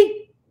 see?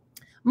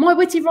 My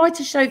Witty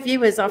Writers Show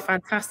viewers are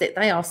fantastic.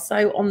 They are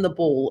so on the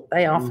ball.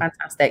 They are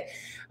fantastic.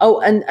 Oh,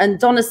 and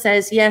Donna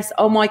says, yes,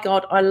 oh my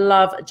God, I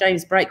love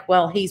James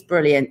Breakwell. He's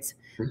brilliant.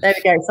 There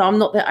we go. So I'm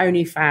not the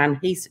only fan.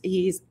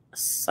 He's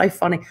so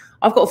funny.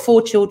 I've got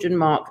 4 children,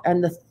 Mark,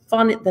 and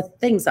the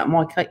things that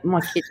my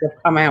kids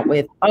have come out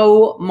with,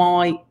 oh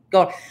my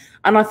God.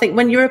 And I think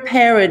when you're a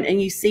parent and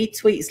you see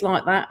tweets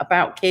like that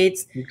about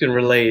kids, you can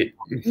relate.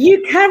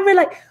 You can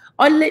relate.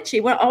 I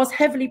literally, when I was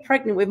heavily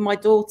pregnant with my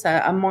daughter,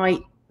 and my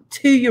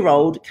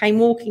 2-year-old came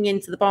walking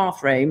into the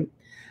bathroom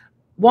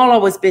while I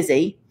was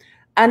busy,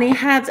 and he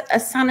had a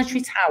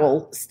sanitary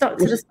towel stuck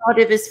to the side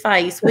of his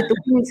face with the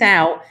wings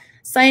out,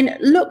 saying,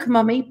 "Look,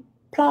 mummy,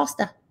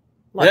 plaster."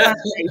 Like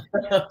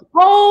that.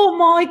 Oh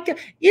my God.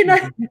 You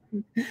know,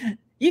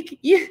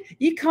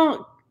 you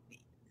can't,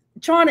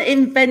 trying to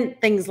invent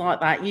things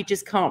like that, you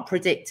just can't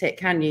predict it,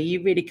 can you?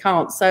 You really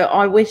can't. So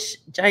I wish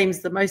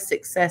James the most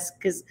success,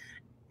 because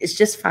it's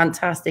just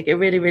fantastic. It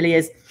really, really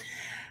is.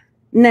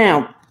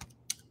 Now,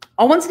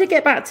 I wanted to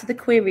get back to the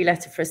query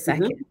letter for a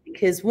second,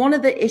 because one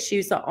of the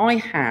issues that I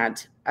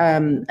had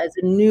as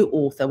a new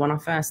author when I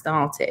first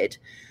started,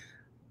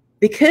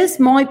 because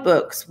my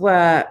books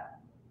were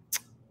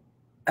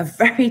a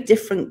very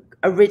different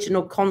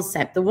original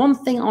concept, the one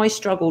thing I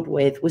struggled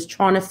with was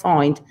trying to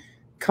find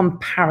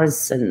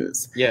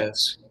comparisons.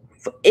 Yes.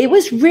 It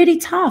was really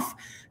tough.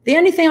 The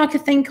only thing I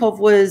could think of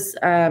was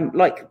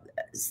like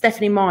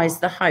Stephanie Meyer's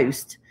The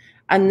Host,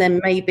 and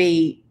then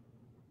maybe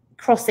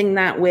crossing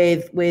that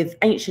with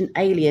Ancient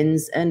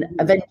Aliens and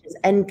Avengers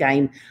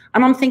Endgame.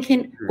 And I'm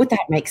thinking, would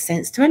that make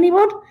sense to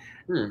anyone?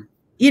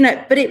 You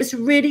know, but it was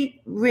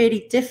really,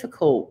 really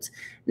difficult.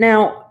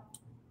 Now,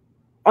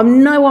 I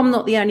know I'm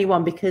not the only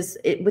one, because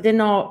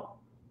within our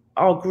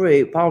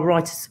group, our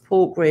writer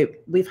support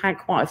group, we've had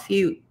quite a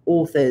few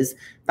authors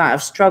that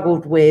have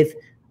struggled with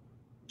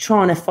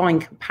trying to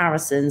find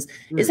comparisons.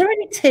 Is there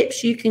any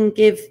tips you can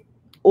give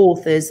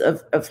authors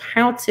of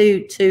how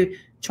to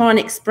try and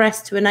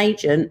express to an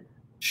agent?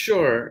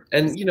 Sure.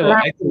 And, you know,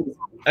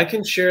 I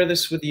can share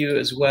this with you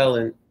as well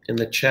in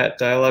the chat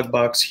dialog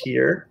box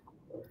here.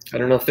 I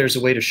don't know if there's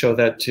a way to show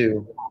that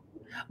too.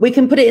 We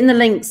can put it in the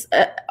links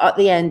at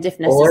the end if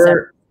necessary.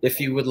 Or if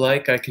you would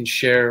like, I can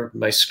share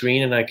my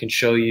screen and I can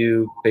show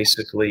you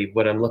basically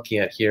what I'm looking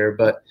at here.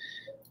 But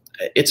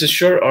it's a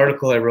short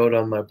article I wrote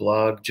on my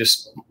blog,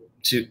 just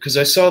because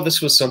I saw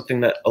this was something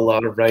that a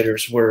lot of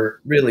writers were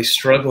really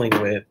struggling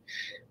with.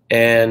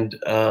 And,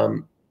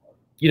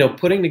 you know,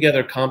 putting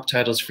together comp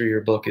titles for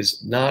your book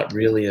is not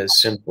really as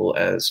simple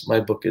as my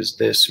book is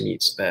this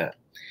meets that.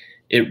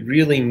 It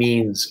really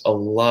means a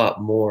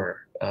lot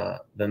more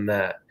than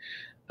that.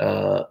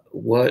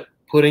 What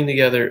putting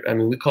together, I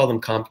mean, we call them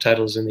comp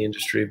titles in the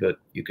industry, but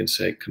you can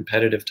say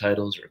competitive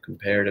titles or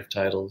comparative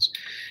titles.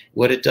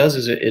 What it does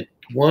is it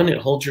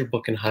holds your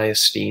book in high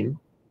esteem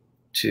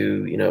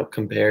to, you know,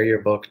 compare your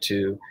book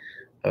to,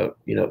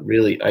 you know,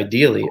 really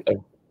ideally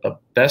a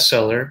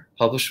bestseller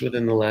published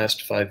within the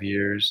last 5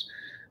 years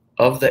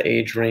of the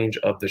age range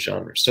of the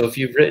genre. So if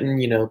you've written,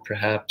 you know,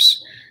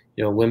 perhaps,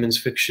 you know, women's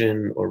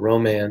fiction or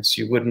romance,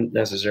 you wouldn't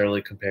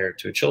necessarily compare it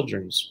to a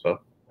children's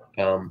book.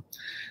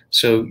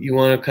 So you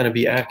want to kind of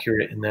be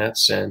accurate in that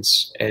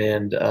sense.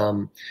 And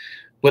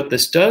what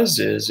this does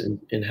is,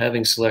 in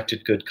having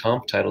selected good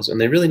comp titles,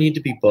 and they really need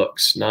to be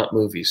books, not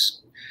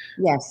movies.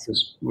 Yes.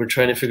 We're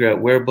trying to figure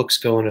out where books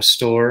go in a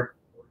store,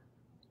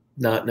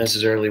 not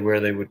necessarily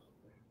where they would,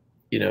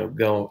 you know,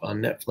 go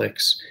on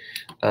Netflix.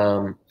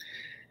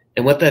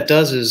 And what that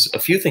does is a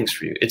few things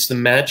for you. It's the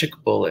magic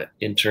bullet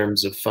in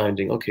terms of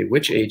finding, okay,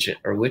 which agent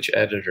or which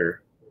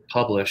editor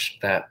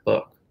published that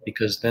book,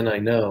 because then I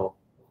know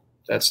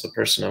that's the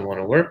person I want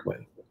to work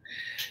with.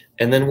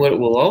 And then what it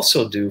will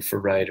also do for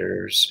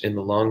writers in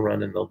the long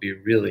run, and they'll be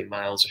really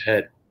miles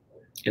ahead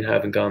in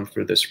having gone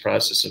through this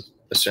process of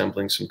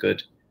assembling some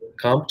good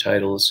comp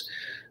titles,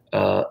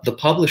 the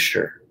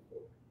publisher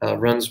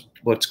runs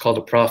what's called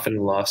a profit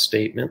and loss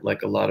statement,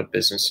 like a lot of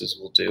businesses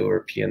will do, or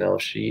a P&L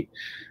sheet,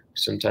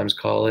 sometimes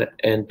call it.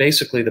 And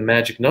basically the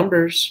magic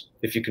numbers,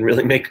 if you can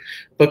really make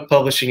book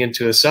publishing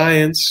into a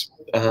science,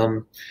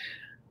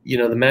 you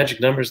know, the magic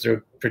numbers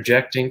they're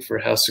projecting for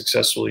how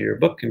successful your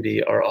book can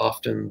be are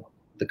often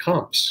the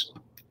comps.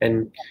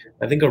 And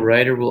I think a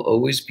writer will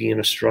always be in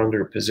a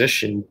stronger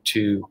position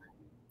to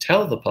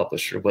tell the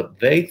publisher what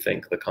they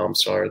think the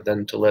comps are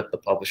than to let the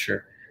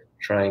publisher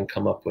try and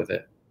come up with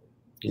it.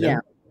 You know?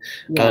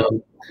 Yeah.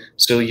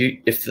 So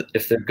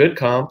if they're good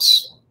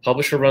comps,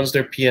 publisher runs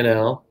their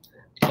P&L,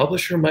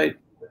 publisher might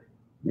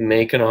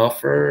make an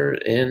offer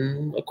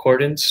in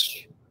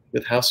accordance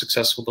with how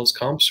successful those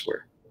comps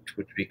were, which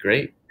would be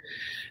great.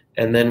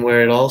 And then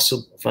where it also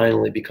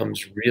finally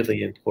becomes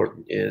really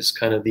important is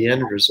kind of the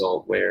end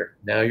result, where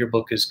now your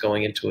book is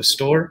going into a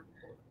store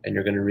and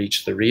you're going to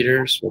reach the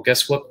readers. Well,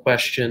 guess what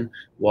question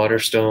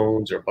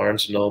Waterstones or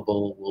Barnes &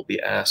 Noble will be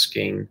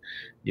asking,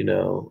 you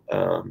know,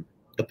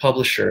 the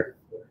publisher,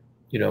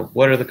 you know,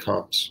 what are the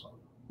comps?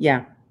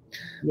 Yeah.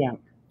 Yeah.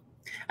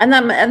 And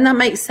that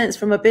makes sense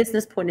from a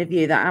business point of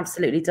view. That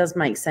absolutely does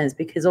make sense,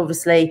 because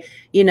obviously,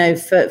 you know,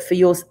 for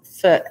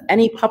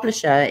any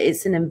publisher,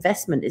 it's an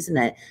investment, isn't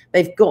it?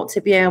 They've got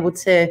to be able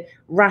to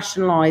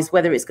rationalize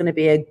whether it's going to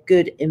be a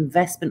good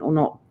investment or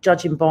not,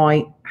 judging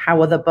by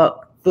how other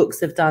books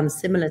have done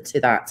similar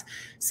to that.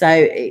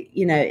 So,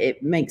 you know,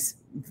 it makes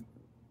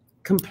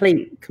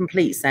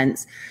complete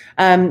sense.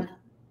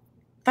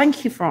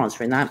 Thank you for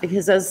answering that,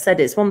 because as I said,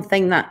 it's one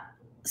thing that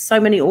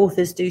so many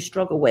authors do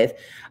struggle with.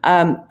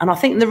 And I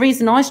think the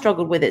reason I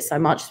struggled with it so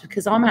much is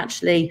because I'm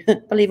actually,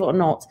 believe it or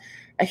not,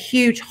 a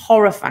huge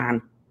horror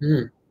fan.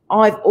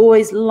 I've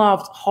always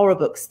loved horror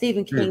books,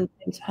 Stephen King,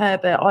 James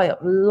Herbert. I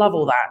love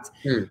all that.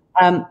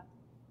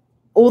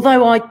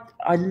 Although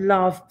I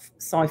love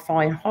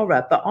sci-fi and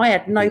horror, but I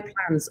had no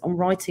plans on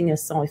writing a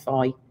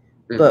sci-fi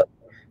book.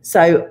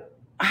 So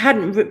I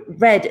hadn't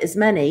read as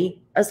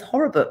many as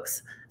horror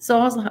books. So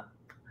I was like,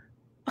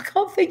 I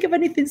can't think of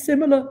anything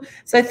similar.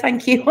 So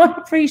thank you. I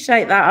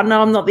appreciate that. I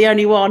know I'm not the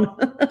only one.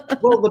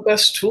 Well, the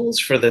best tools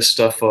for this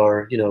stuff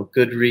are, you know,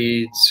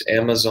 Goodreads,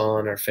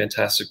 Amazon are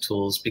fantastic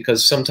tools,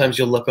 because sometimes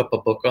you'll look up a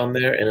book on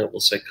there and it will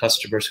say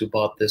customers who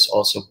bought this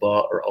also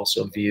bought or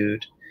also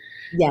viewed.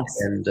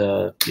 Yes. And,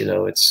 you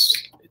know,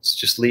 it's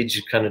just leads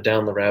you kind of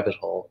down the rabbit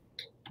hole.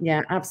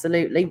 Yeah,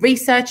 absolutely.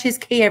 Research is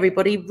key,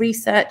 everybody.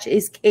 Research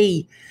is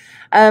key.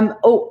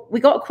 Oh,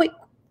 we got a quick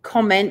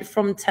comment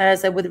from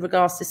Terza with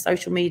regards to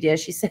social media.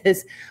 She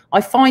says, I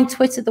find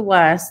Twitter the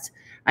worst,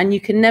 and you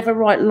can never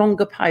write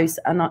longer posts,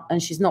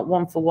 and she's not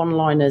one for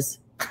one-liners.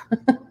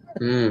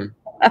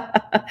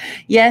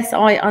 Yes,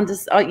 I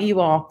understand. You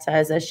are,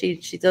 Terza.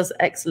 She does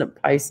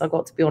excellent posts, I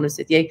got to be honest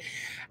with you.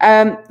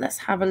 Let's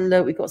have a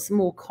look. We've got some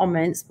more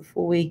comments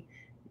before we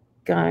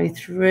go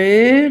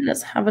through.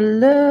 Let's have a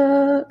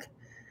look.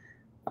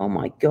 Oh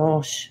my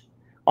gosh.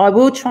 I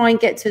will try and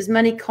get to as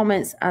many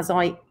comments as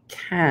I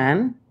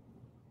can.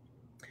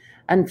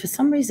 And for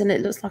some reason, it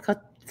looks like I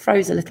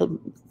froze a little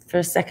for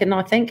a second,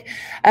 I think.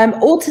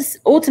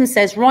 Autumn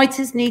says,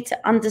 writers need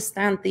to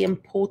understand the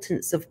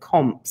importance of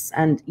comps.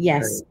 And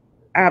yes,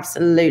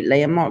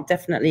 absolutely. And Mark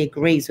definitely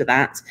agrees with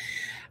that.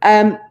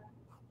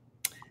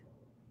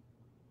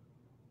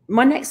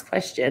 My next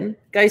question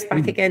goes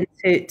back again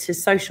to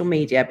social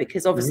media,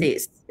 because obviously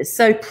it's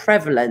so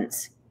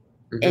prevalent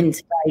in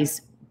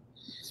today's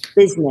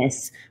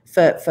business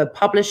for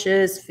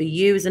publishers, for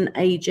you as an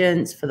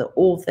agent, for the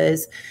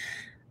authors.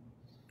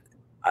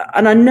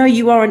 And I know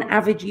you are an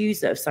avid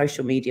user of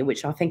social media,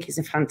 which I think is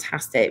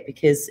fantastic,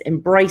 because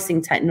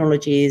embracing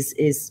technology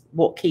is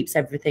what keeps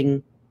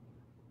everything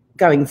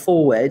going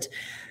forward.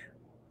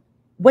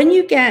 When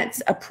you get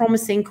a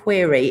promising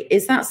query,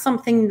 is that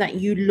something that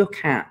you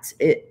look at?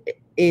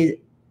 Is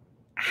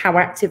how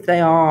active they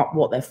are,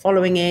 what their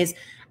following is,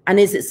 and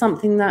is it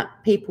something that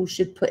people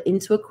should put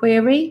into a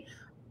query,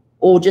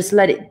 or just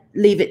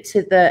leave it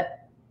to the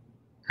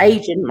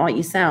agent like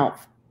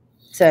yourself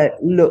to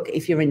look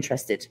if you're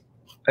interested?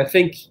 I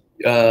think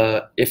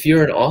if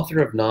you're an author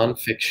of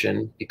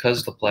nonfiction,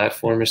 because the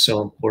platform is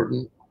so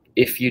important,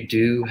 if you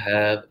do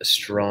have a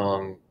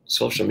strong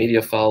social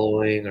media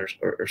following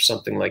or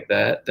something like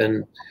that,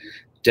 then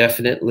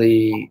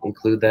definitely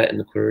include that in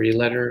the query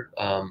letter.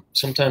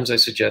 Sometimes I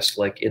suggest,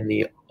 like in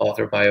the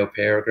author bio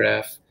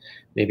paragraph,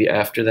 maybe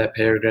after that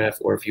paragraph,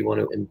 or if you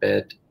want to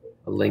embed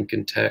a link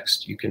in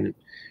text, you can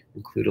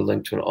include a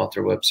link to an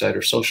author website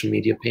or social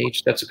media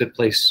page. That's a good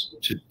place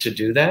to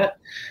do that.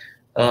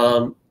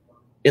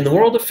 In the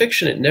world of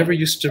fiction, it never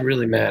used to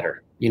really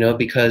matter, you know,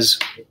 because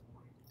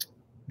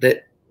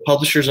the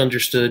publishers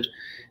understood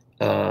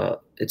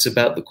it's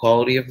about the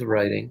quality of the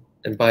writing,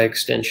 and by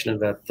extension of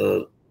that,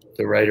 the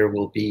writer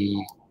will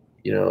be,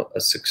 you know, a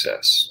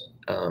success.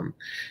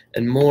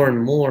 And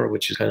more,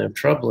 which is kind of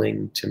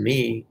troubling to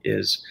me,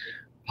 is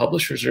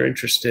publishers are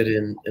interested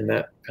in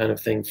that kind of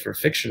thing for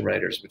fiction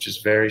writers, which is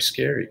very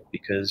scary,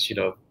 because, you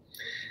know,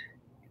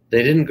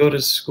 they didn't go to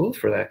school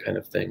for that kind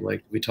of thing,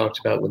 like we talked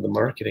about with the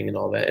marketing and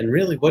all that. And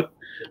really, what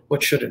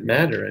should it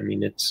matter? I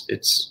mean, it's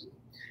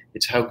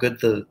how good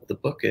the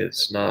book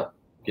is, not,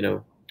 you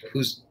know,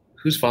 who's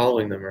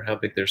following them or how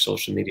big their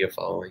social media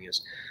following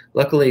is.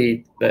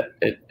 Luckily, that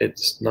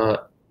it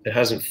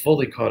hasn't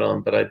fully caught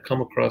on, but I've come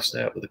across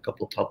that with a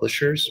couple of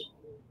publishers.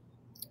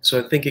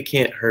 So I think it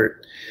can't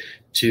hurt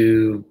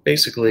to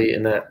basically,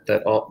 in that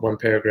one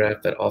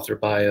paragraph, that author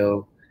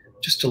bio,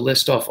 just to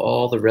list off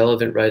all the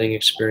relevant writing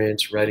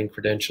experience, writing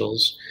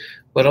credentials,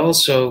 but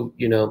also,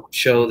 you know,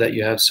 show that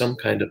you have some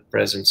kind of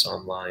presence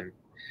online.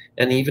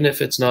 And even if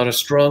it's not a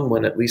strong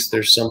one, at least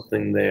there's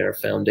something there,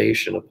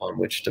 foundation upon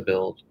which to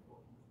build.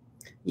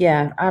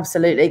 Yeah,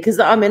 absolutely. Because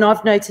I mean,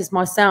 I've noticed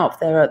myself,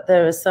 there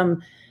are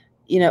some,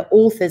 you know,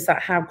 authors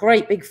that have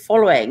great big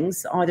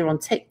followings, either on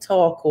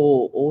TikTok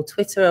or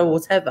Twitter or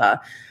whatever,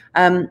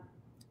 but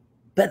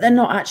they're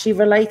not actually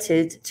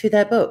related to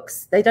their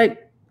books. They don't.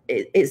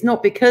 It's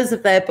not because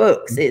of their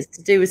books. It's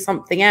to do with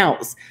something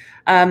else,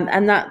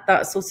 and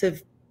that sort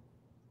of,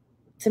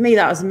 to me,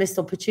 that was a missed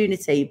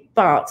opportunity.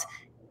 But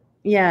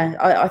yeah,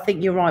 I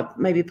think you're right.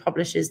 Maybe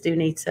publishers do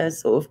need to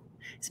sort of.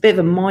 It's a bit of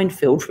a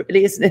minefield,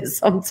 really, isn't it?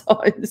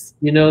 Sometimes.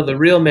 You know, the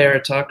real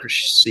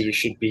meritocracy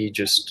should be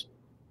just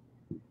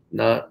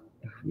not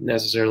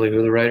necessarily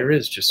who the writer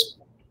is, just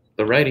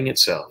the writing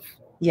itself.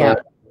 Yeah.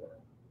 But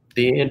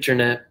the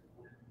internet,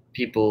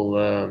 people,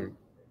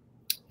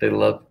 they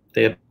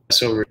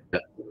obsess over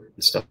and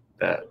stuff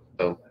like that.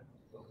 So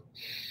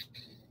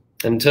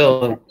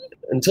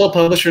until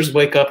publishers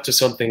wake up to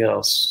something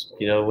else,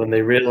 you know, when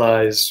they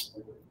realize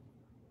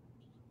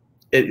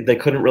they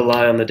couldn't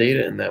rely on the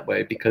data in that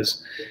way,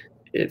 because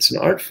it's an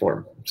art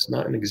form. It's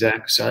not an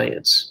exact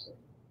science.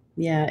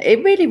 Yeah,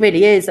 it really,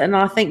 really is. And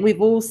I think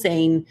we've all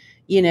seen,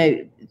 you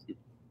know,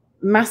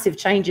 massive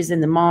changes in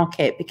the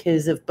market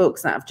because of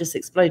books that have just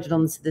exploded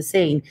onto the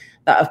scene,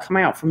 that have come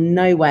out from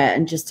nowhere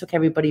and just took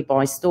everybody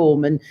by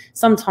storm. And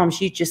sometimes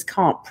you just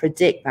can't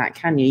predict that,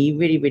 can you? You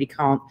really, really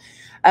can't.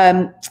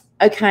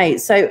 Okay,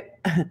 so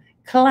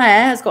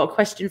Claire has got a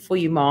question for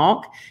you,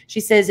 Mark. She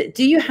says,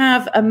 do you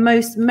have a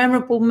most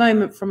memorable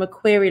moment from a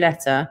query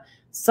letter,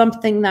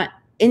 something that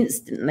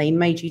instantly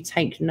made you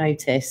take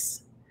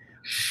notice?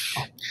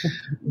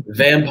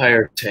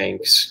 Vampire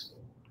tanks.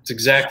 It's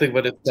exactly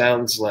what it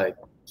sounds like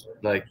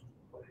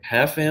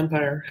half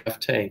vampire, half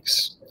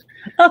tanks.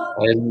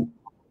 And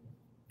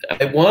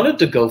I wanted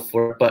to go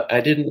for it, but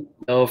I didn't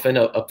know if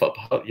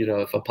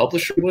if a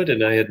publisher would,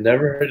 and I had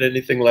never heard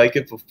anything like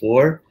it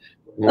before.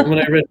 When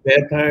I read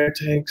vampire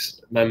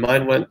tanks, my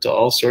mind went to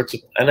all sorts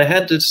of, and I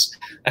had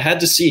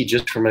to see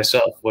just for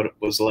myself what it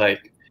was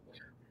like.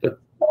 But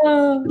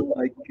oh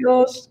my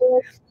gosh!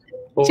 Do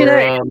you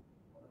know,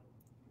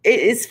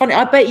 it's funny.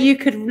 I bet you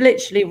could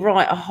literally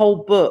write a whole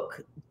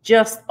book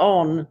just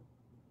on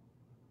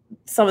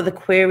some of the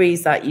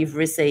queries that you've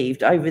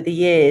received over the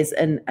years,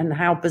 and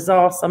how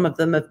bizarre some of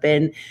them have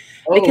been.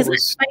 Because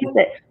let's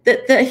face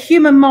it, the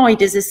human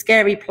mind is a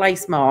scary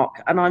place,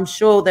 Mark, and I'm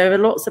sure there are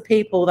lots of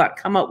people that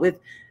come up with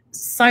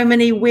so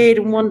many weird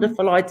and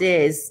wonderful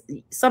ideas.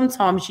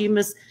 Sometimes you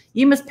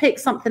must pick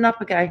something up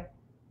and go,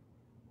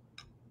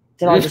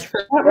 did I just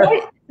read that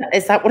right?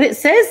 Is that what it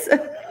says?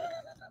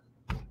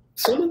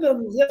 Some of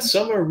them, yes,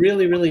 some are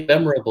really, really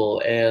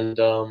memorable. And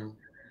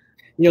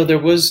there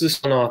was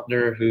this one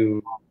author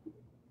who,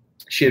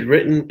 she had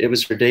written, it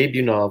was her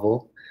debut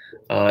novel.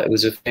 It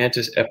was a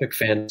epic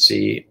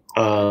fantasy.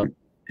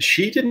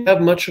 She didn't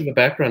have much of a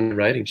background in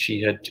writing.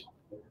 She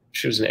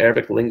was an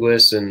Arabic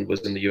linguist and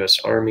was in the U.S.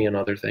 Army and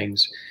other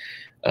things.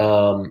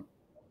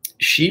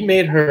 She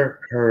made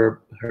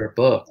her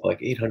book like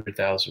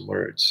 800,000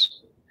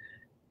 words,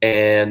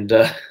 and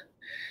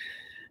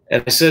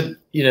I said,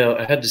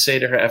 I had to say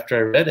to her after I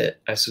read it,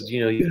 I said,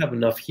 you have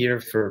enough here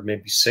for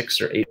maybe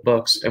 6 or 8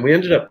 books. And we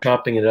ended up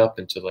chopping it up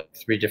into like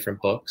 3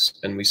 different books,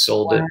 and we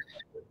sold it.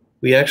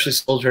 We actually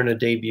sold her in a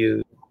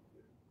debut,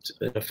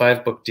 in a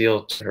 5-book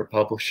deal to her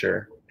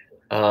publisher.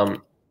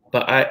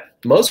 But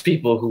most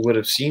people who would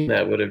have seen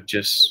that would have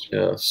just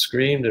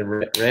screamed and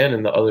ran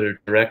in the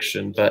other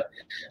direction. But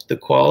the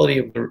quality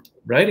of the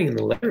writing in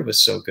the letter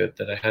was so good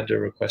that I had to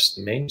request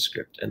the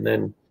manuscript. And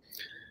then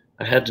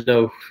I had to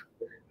know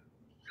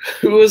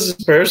who was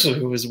this person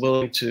who was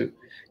willing to,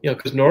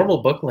 because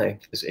normal book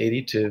length is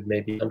 80 to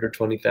maybe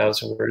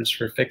 120,000 words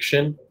for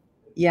fiction.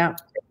 Yeah.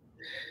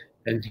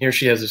 And here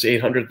she has this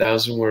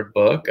 800,000 word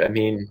book. I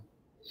mean,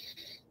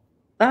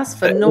 that's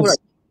phenomenal.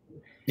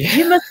 Yeah.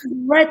 You must have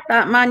read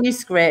that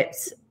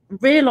manuscript,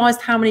 realized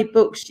how many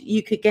books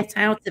you could get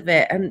out of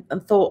it, and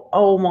thought,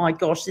 oh my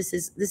gosh, this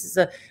is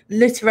a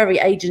literary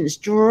agent's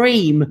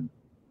dream.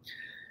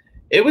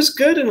 It was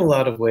good in a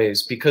lot of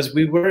ways because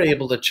we were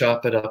able to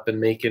chop it up and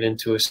make it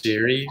into a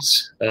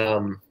series.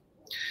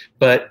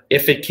 But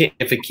if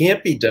it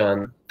can't be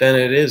done, then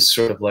it is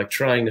sort of like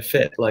trying to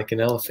fit like an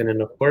elephant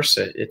in a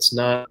corset. It's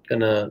not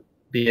gonna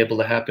be able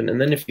to happen.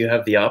 And then if you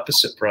have the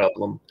opposite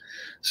problem,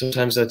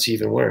 sometimes that's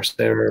even worse.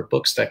 There are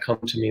books that come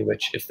to me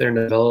which, if they're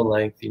novella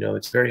length,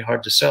 it's very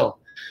hard to sell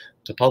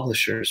to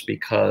publishers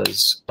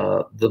because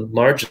the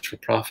margins for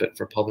profit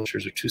for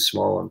publishers are too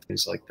small on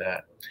things like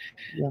that.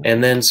 Yeah.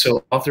 And then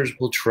so authors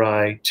will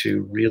try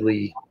to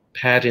really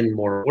pad in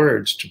more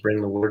words to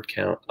bring the word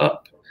count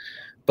up.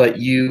 But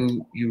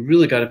you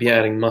really got to be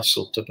adding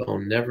muscle to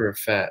bone, never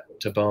fat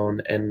to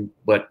bone. And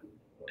what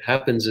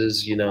happens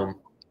is,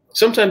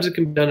 sometimes it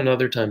can be done and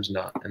other times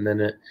not. And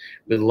then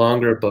with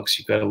longer books,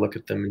 you've got to look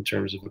at them in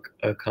terms of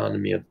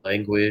economy of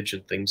language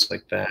and things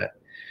like that.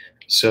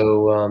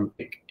 So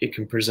it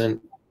can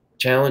present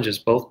challenges,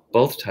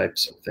 both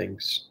types of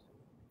things.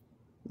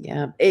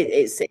 Yeah,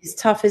 it's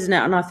tough, isn't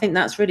it? And I think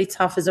that's really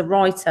tough as a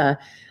writer,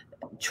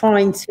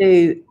 trying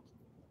to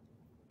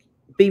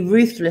be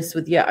ruthless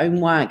with your own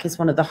work is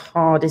one of the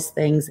hardest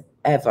things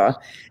ever,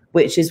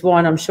 which is why,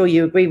 and I'm sure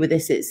you agree with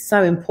this, it's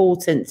so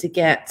important to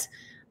get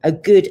a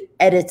good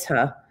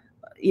editor.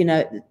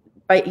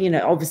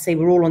 Obviously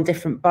we're all on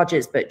different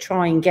budgets, but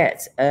try and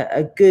get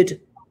a good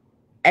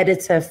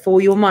editor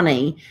for your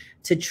money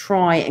to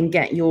try and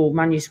get your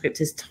manuscript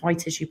as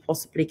tight as you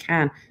possibly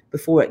can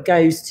before it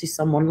goes to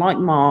someone like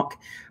Mark,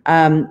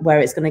 where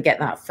it's going to get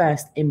that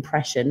first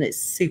impression. It's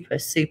super,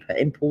 super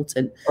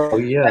important. Oh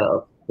yeah,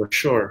 for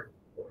sure.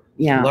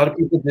 Yeah, a lot of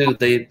people do.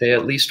 They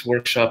at least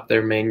workshop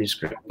their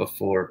manuscript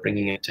before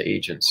bringing it to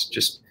agents.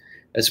 Just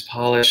as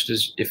polished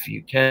as, if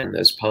you can,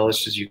 as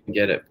polished as you can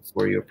get it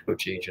before you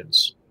approach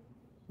agents.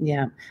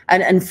 Yeah,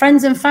 and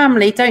friends and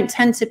family don't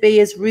tend to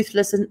be as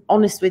ruthless and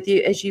honest with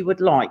you as you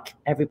would like,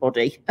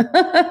 everybody.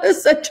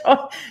 So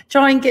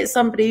try and get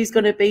somebody who's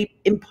going to be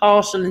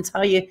impartial and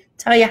tell you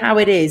how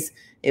it is.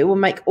 It will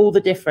make all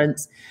the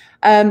difference.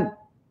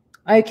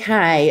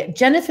 Okay,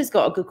 Jennifer's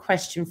got a good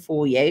question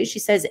for you. She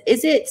says,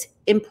 is it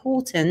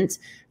important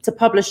to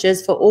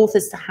publishers for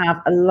authors to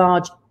have a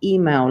large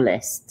email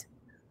list?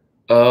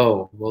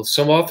 Oh, well,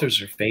 some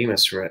authors are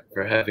famous for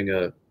having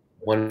a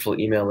wonderful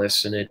email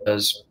lists, and it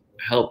does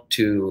help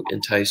to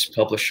entice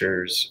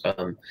publishers.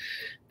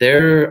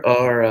 There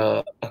are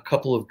a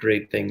couple of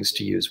great things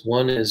to use.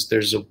 One is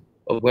there's a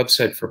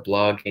website for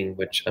blogging,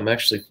 which I'm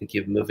actually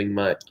thinking of moving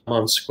I'm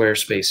on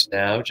Squarespace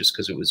now just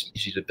because it was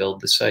easy to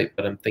build the site,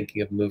 but I'm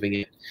thinking of moving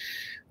it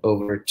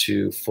over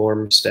to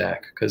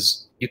FormStack,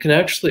 because you can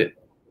actually,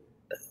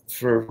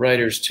 for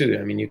writers too,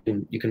 I mean, you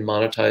can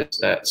monetize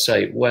that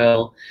site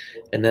well,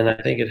 and then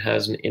I think it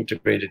has an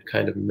integrated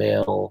kind of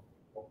mail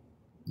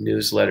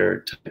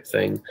newsletter type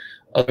thing.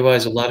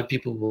 Otherwise, a lot of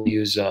people will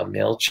use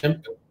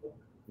MailChimp.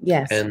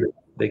 Yes. And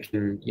they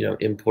can,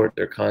 import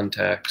their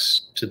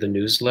contacts to the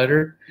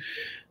newsletter.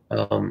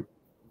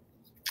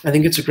 I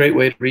think it's a great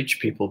way to reach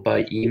people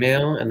by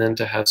email, and then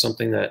to have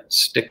something that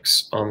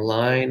sticks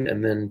online,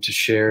 and then to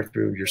share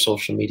through your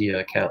social media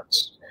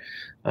accounts.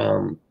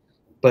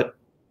 But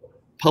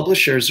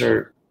publishers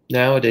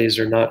nowadays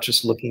are not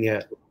just looking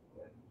at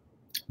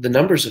the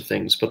numbers of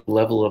things, but the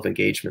level of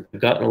engagement.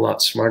 They've gotten a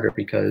lot smarter,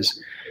 because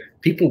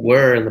people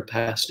were in the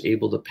past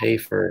able to pay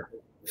for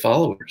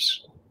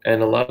followers,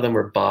 and a lot of them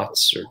were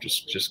bots or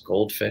just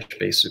goldfish,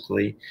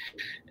 basically.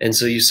 And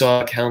so you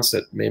saw accounts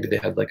that maybe they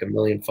had like 1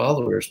 million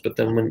followers, but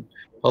then when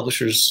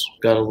publishers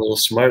got a little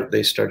smart,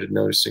 they started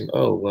noticing,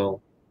 oh,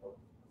 well,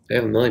 they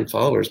have 1 million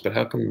followers, but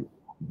how come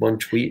one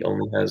tweet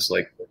only has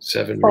like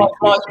 7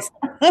 retweets?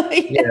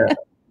 Yeah.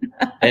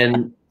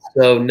 And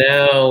so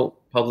now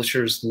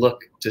publishers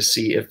look to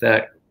see if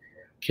that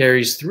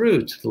carries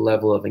through to the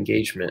level of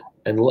engagement.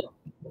 And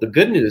the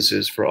good news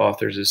is for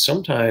authors is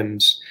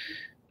sometimes,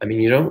 I mean,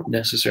 you don't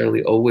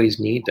necessarily always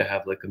need to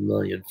have like 1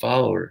 million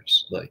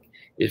followers. Like,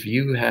 if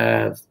you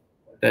have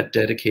that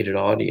dedicated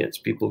audience,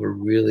 people who are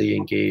really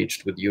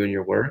engaged with you and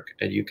your work,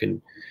 and you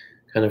can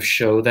kind of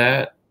show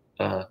that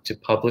to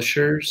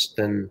publishers,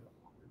 then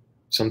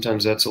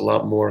sometimes that's a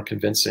lot more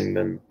convincing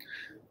than,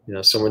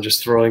 someone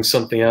just throwing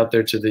something out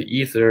there to the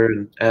ether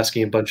and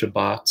asking a bunch of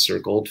bots or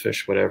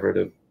goldfish,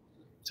 whatever,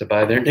 to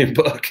buy their new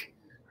book.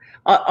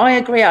 I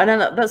agree. I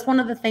know that's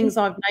one of the things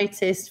I've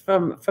noticed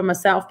from a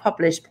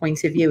self-published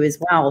point of view as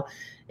well,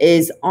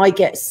 is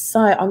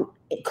I'm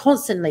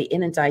constantly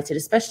inundated,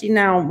 especially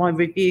now my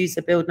reviews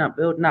are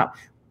building up.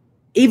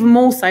 Even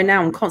more so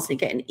now, I'm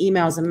constantly getting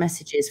emails and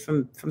messages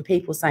from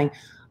people saying,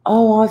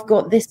 oh, I've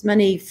got this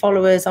many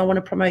followers, I want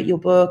to promote your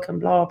book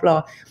and blah,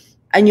 blah.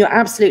 And you're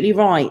absolutely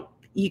right.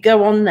 You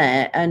go on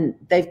there and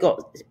they've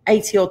got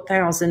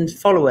 80,000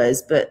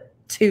 followers, but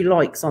 2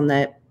 likes on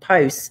their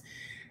posts.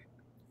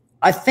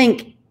 I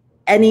think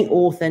any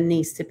author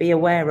needs to be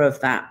aware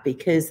of that,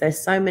 because there's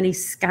so many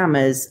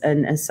scammers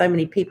and so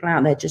many people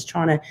out there just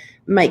trying to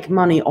make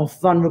money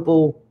off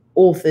vulnerable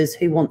authors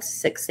who want to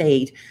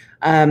succeed.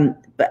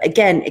 But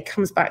again, it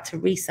comes back to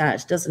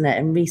research, doesn't it?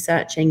 And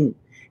researching,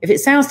 if it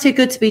sounds too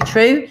good to be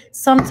true,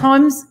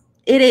 sometimes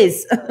it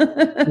is.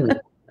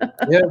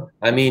 Yeah,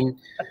 I mean,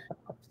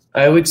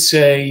 I would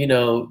say,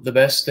 the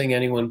best thing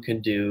anyone can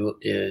do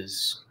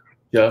is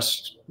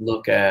just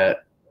look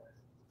at,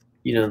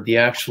 the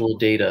actual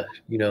data,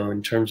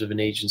 in terms of an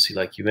agency.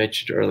 Like you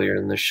mentioned earlier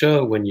in the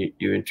show, when you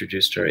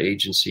introduced our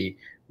agency,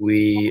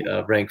 we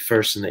rank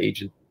first in the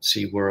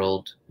agency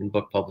world in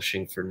book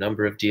publishing for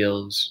number of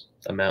deals,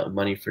 amount of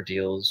money for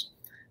deals,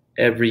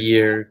 every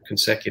year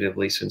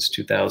consecutively since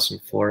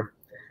 2004.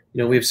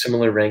 We have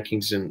similar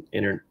rankings in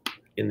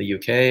the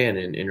UK and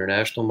in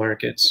international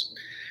markets.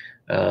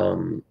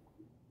 That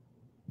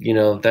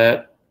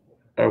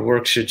our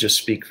work should just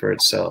speak for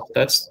itself.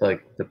 That's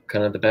like the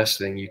kind of the best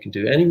thing you can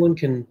do. Anyone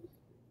can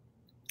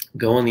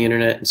go on the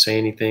internet and say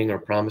anything or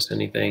promise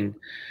anything,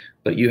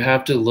 but you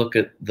have to look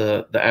at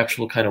the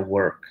actual kind of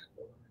work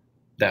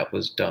that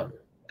was done.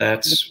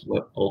 That's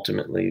what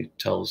ultimately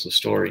tells the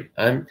story.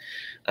 I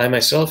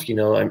myself,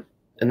 and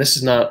this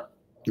is not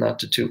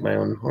to toot my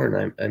own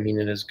horn, I mean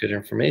it as good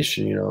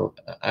information.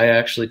 I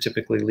actually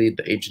typically lead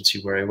the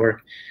agency where I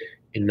work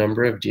in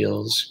number of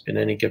deals in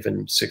any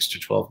given 6 to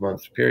 12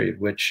 month period,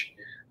 which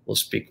will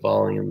speak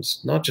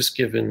volumes, not just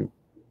given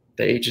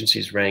the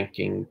agency's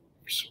rankings,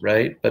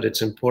 right? But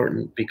it's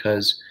important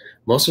because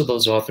most of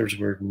those authors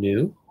were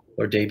new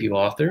or debut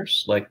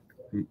authors. Like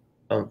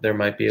there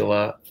might be a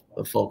lot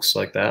of folks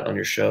like that on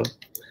your show,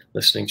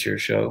 listening to your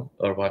show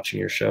or watching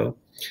your show.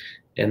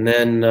 And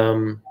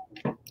then,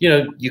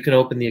 you can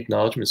open the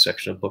acknowledgement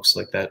section of books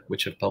like that,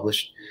 which have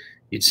published.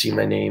 You'd see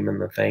my name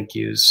and the thank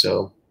yous.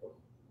 So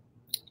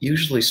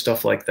usually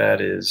stuff like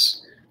that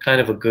is kind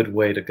of a good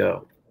way to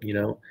go.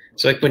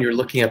 It's like when you're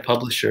looking at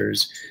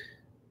publishers,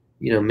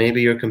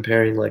 maybe you're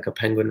comparing like a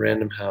Penguin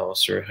Random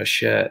House or a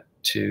Hachette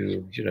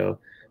to,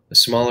 a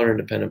smaller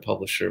independent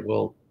publisher.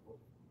 Well,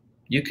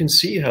 you can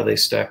see how they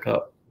stack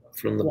up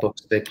from the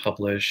books they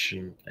publish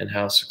and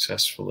how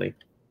successfully,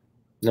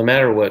 no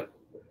matter what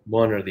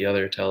one or the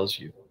other tells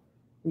you.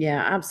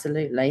 Yeah,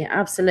 absolutely.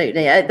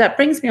 Absolutely. That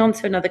brings me on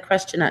to another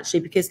question,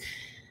 actually, because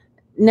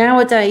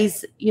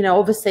nowadays,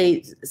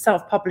 obviously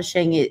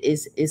self-publishing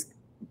is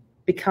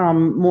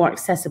become more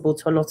accessible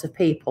to a lot of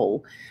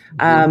people.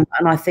 And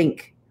I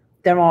think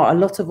there are a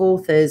lot of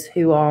authors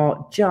who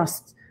are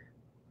just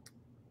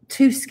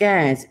too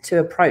scared to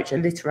approach a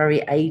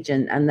literary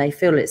agent, and they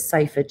feel it's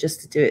safer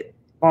just to do it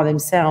by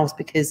themselves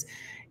because,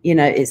 you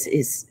know,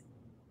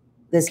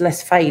 there's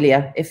less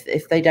failure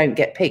if they don't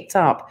get picked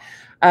up.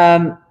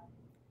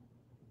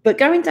 But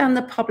going down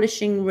the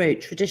publishing route,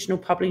 traditional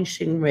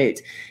publishing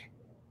route,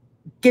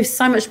 gives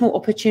so much more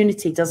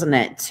opportunity, doesn't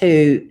it,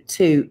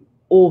 to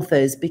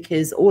authors,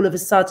 because all of a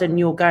sudden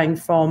you're going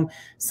from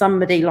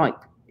somebody like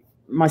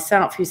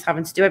myself who's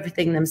having to do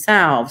everything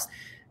themselves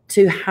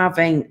to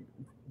having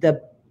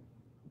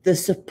the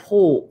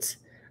support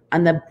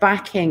and the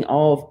backing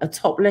of a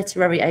top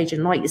literary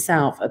agent like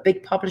yourself, a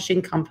big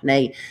publishing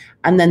company,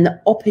 and then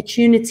the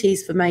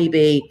opportunities for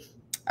maybe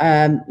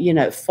you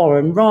know,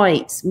 foreign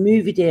rights,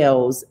 movie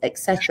deals,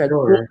 etc.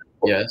 Sure.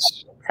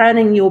 Yes.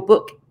 Turning your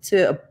book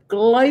to a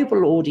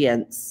global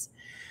audience.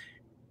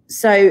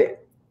 So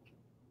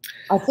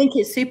I think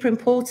it's super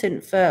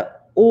important for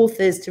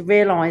authors to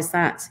realize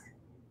that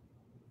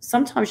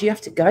sometimes you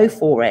have to go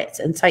for it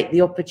and take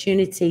the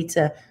opportunity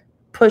to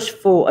push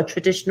for a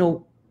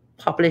traditional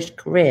published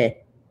career.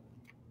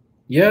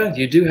 Yeah,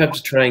 you do have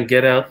to try and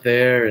get out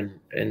there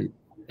and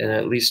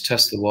at least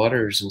test the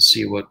waters and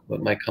see what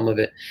might come of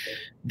it.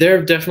 There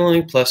are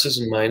definitely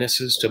pluses and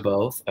minuses to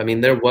both. I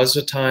mean, there was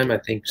a time, I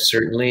think,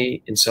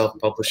 certainly in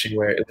self-publishing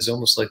where it was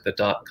almost like the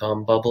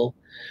dot-com bubble.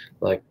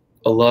 Like,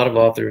 a lot of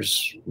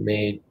authors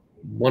made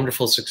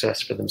wonderful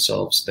success for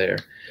themselves there.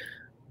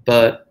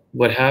 But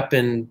what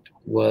happened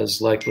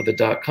was, like with the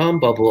dot-com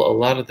bubble, a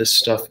lot of this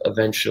stuff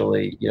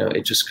eventually, you know,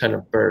 it just kind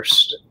of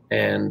burst.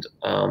 And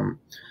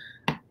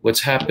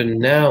what's happened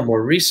now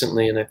more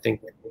recently, and I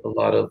think a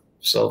lot of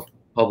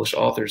self-published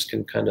authors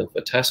can kind of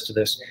attest to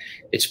this,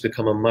 it's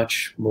become a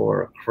much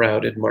more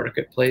crowded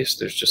marketplace.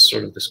 There's just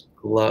sort of this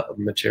glut of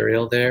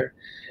material there.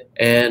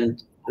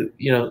 And,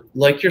 you know,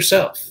 like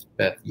yourself,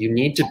 Beth, you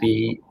need to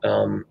be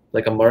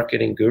like a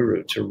marketing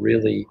guru to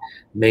really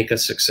make a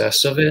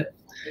success of it.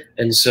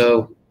 And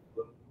so,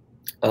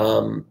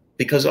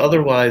 because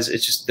otherwise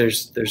it's just,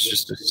 there's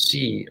just a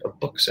sea of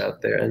books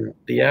out there, and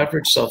the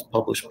average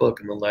self-published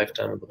book in the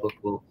lifetime of the book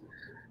will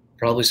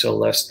probably sell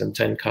less than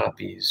 10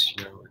 copies,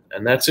 you know.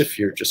 And that's if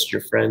you're just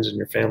your friends and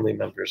your family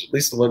members, at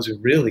least the ones who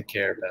really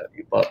care about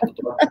you, bought the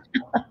book.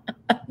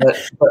 but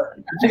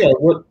you know,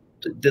 what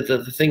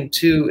the thing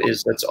too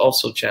is that's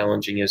also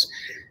challenging is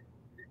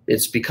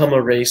it's become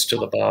a race to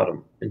the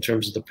bottom in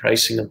terms of the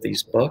pricing of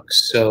these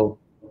books. So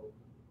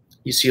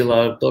you see a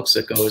lot of books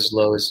that go as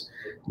low as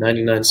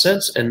 99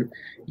 cents, and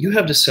you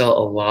have to sell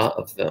a lot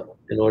of them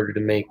in order to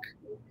make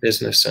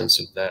business sense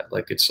of that.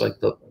 Like, it's like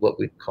what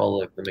we call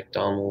like the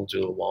McDonald's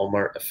or the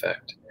Walmart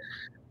effect.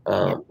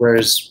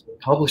 Whereas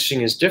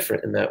publishing is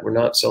different in that we're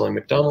not selling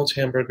McDonald's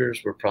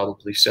hamburgers, we're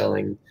probably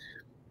selling,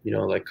 you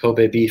know, like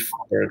Kobe beef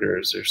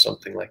burgers or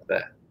something like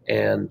that.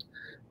 And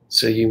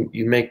so you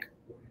make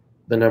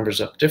the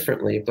numbers up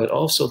differently, but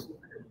also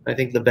I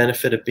think the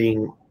benefit of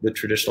being with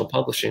traditional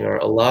publishing are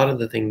a lot of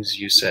the things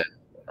you said.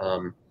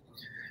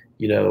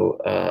 You know,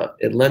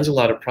 it lends a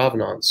lot of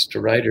provenance to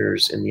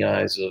writers in the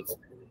eyes of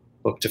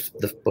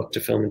the book to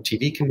film and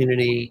TV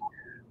community,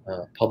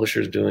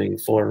 publishers doing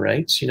foreign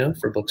rights, you know,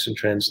 for books in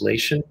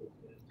translation.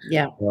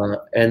 Yeah.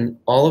 And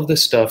all of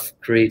this stuff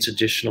creates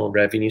additional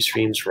revenue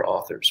streams for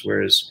authors.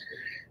 Whereas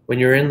when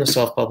you're in the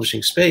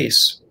self-publishing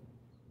space,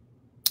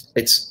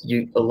 there's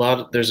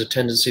a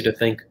tendency to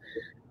think,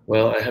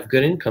 well, I have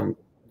good income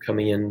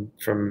coming in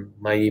from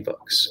my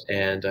ebooks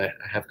and I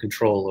have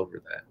control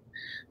over that.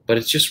 But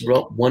it's just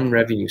one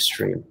revenue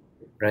stream,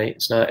 right?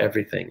 It's not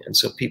everything. And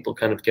so people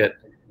kind of get,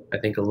 I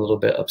think, a little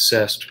bit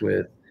obsessed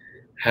with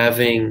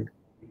having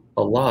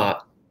a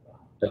lot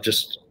of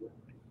just,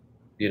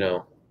 you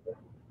know,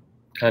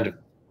 kind of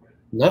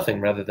nothing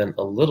rather than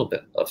a little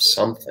bit of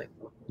something,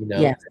 you know?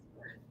 Yeah.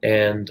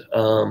 And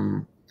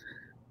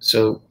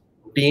so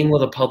being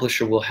with a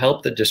publisher will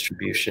help the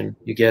distribution.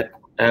 You get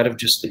out of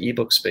just the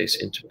ebook space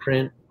into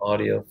print,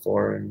 audio,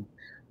 foreign,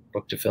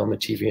 book to film and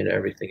TV and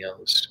everything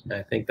else. And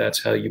I think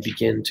that's how you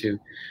begin to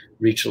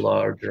reach a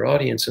larger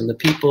audience. And the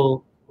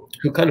people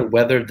who kind of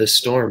weathered the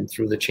storm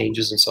through the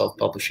changes in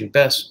self-publishing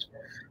best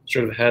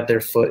sort of had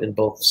their foot in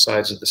both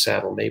sides of the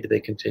saddle. Maybe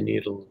they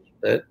continued a little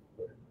bit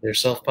their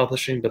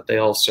self-publishing, but they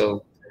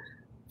also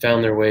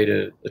found their way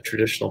to a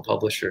traditional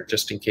publisher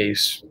just in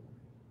case,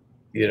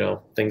 you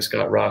know, things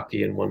got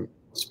rocky in one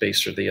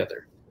space or the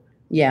other.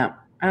 Yeah,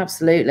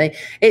 absolutely.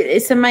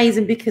 It's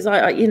amazing because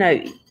you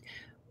know,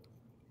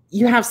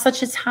 you have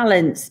such a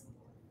talent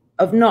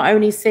of not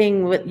only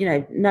seeing what, you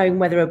know, knowing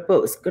whether a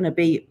book's going to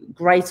be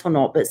great or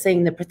not, but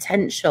seeing the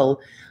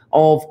potential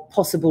of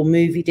possible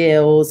movie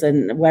deals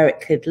and where it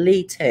could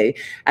lead to.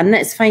 And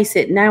let's face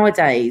it,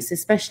 nowadays,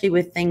 especially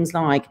with things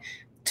like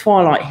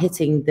Twilight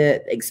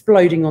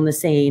exploding on the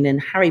scene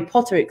and Harry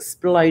Potter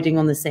exploding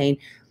on the scene,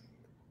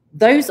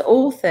 those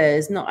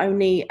authors not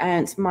only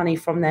earned money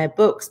from their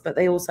books, but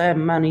they also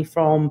earn money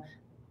from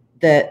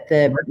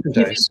the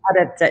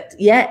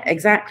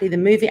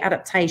movie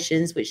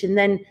adaptations, which, and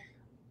then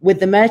with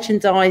the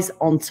merchandise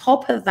on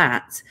top of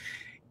that,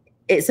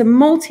 it's a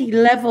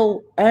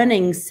multi-level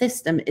earning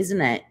system,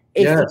 isn't it?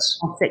 if you Yes.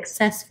 are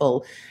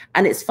successful.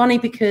 And it's funny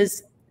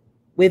because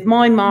with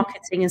my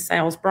marketing and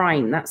sales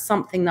brain, that's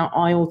something that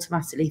I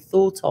automatically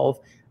thought of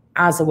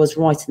as I was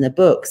writing the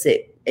books.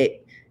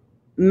 It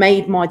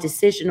made my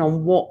decision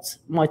on what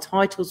my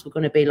titles were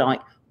going to be like,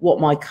 what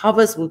my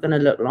covers were going to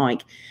look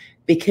like,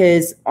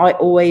 because I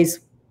always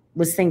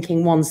was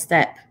thinking one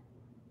step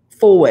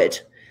forward.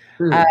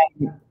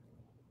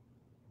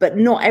 But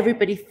not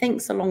everybody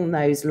thinks along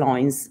those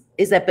lines,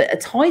 is there? But a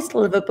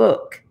title of a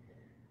book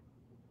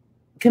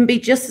can be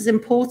just as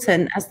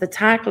important as the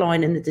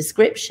tagline and the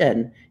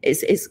description.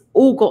 It's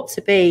all got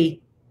to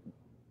be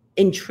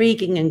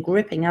intriguing and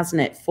gripping,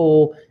 hasn't it,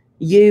 for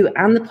you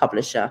and the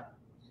publisher?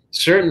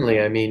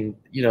 Certainly. I mean,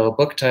 you know, a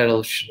book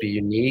title should be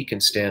unique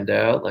and stand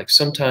out. Like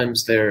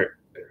sometimes their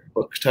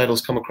book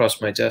titles come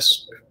across my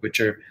desk, which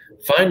are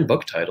fine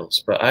book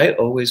titles, but I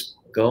always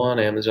go on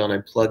Amazon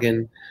and plug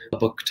in a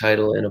book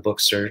title in a book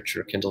search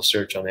or Kindle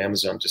search on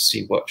Amazon to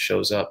see what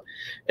shows up.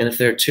 And if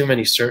there are too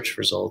many search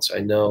results, I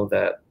know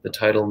that the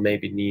title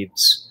maybe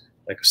needs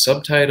like a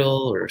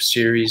subtitle or a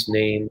series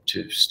name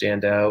to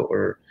stand out.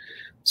 Or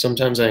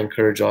sometimes I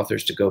encourage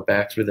authors to go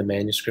back through the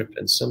manuscript,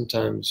 and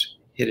sometimes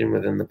hidden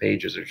within the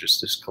pages are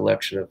just this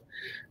collection of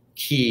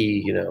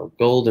key, you know,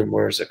 golden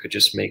words that could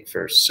just make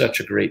for such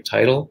a great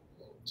title.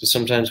 So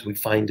sometimes we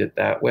find it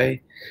that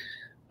way.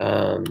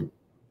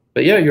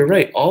 But yeah, you're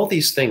right. All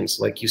these things,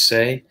 like you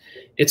say,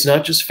 it's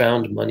not just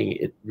found money.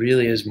 It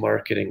really is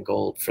marketing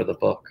gold for the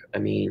book. I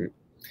mean,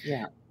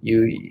 yeah,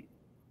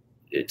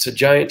 it's a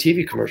giant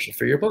TV commercial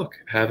for your book.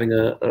 Having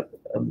a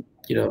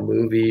you know,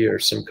 movie or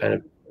some kind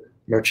of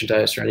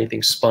merchandise or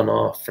anything spun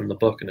off from the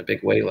book in a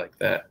big way like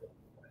that.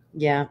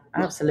 Yeah,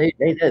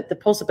 absolutely. The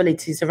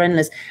possibilities are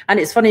endless. And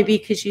it's funny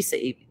because you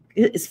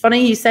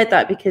said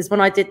that, because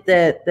when I did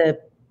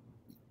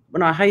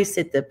when I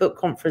hosted the book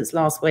conference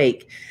last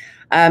week,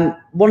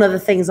 one of the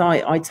things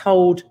I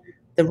told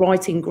the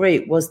writing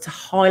group was to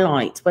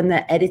highlight, when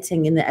they're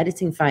editing, in the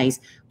editing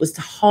phase, was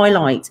to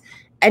highlight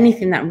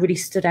anything that really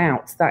stood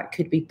out that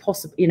could be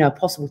possible, you know, a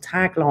possible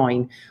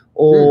tagline,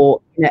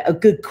 or you know, a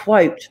good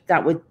quote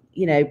that would,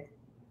 you know,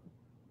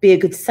 be a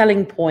good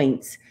selling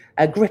point,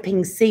 a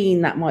gripping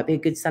scene that might be a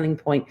good selling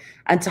point,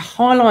 and to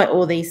highlight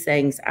all these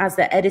things as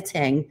they're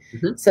editing,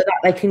 so that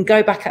they can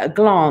go back at a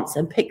glance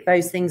and pick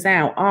those things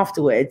out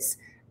afterwards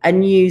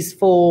and use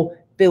for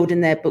building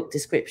their book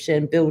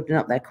description, building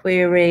up their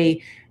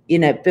query, you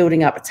know,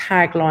 building up a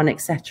tagline,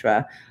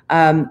 etc.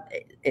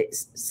 It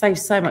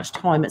saves so much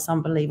time. It's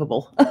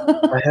unbelievable.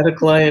 I had a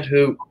client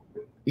who,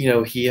 you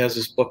know, he has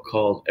this book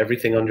called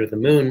Everything Under the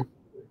Moon,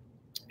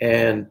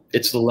 and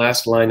it's the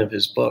last line of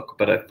his book,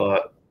 but I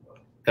thought,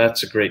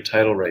 that's a great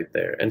title right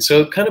there. And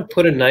so it kind of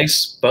put a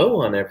nice bow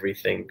on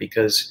everything,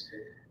 because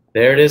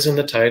there it is in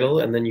the title,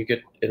 and then you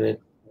get in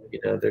it, you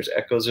know, there's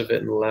echoes of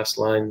it in the last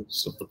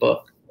lines of the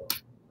book.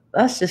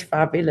 That's just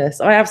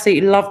fabulous. I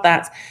absolutely love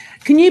that.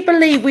 Can you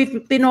believe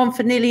we've been on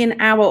for nearly an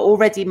hour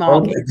already,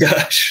 Mark? Oh my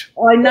gosh.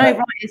 I know,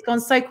 right? It's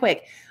gone so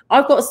quick.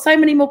 I've got so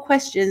many more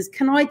questions.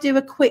 Can I do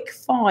a quick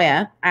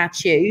fire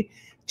at you,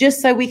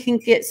 just so we can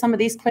get some of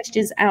these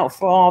questions out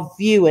for our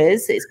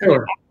viewers? It's been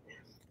Sure.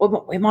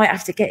 We might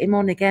have to get him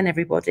on again,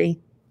 everybody.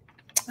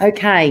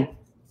 Okay.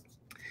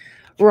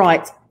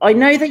 Right. I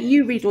know that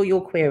you read all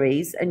your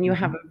queries and you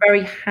have a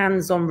very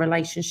hands-on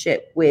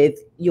relationship with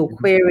your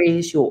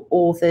queries, your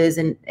authors,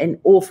 and in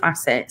all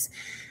facets.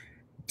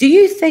 Do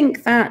you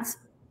think that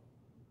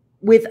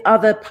with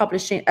other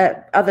publishing,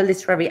 other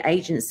literary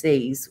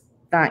agencies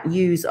that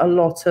use a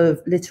lot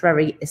of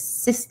literary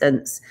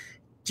assistance,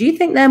 do you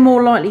think they're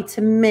more likely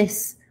to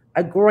miss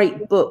a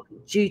great book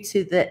due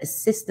to the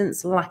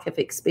assistant's lack of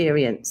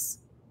experience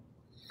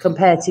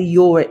compared to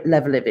your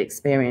level of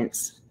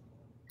experience?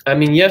 I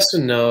mean, yes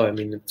and no. I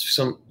mean,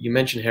 you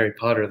mentioned Harry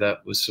Potter,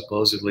 that was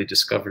supposedly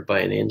discovered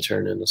by an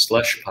intern in a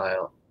slush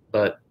pile.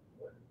 But,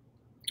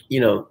 you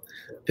know,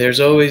 there's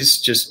always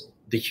just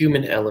the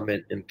human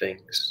element in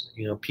things.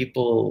 You know,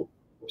 people,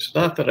 it's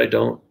not that I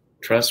don't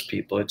trust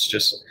people. It's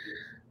just,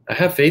 I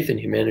have faith in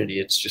humanity.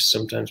 It's just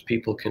sometimes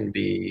people can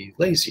be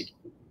lazy,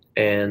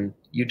 and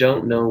you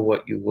don't know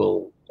what you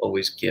will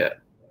always get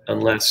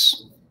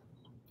unless,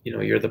 you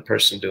know, you're the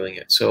person doing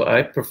it. So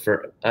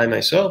I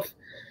myself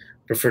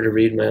prefer to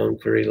read my own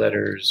query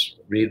letters,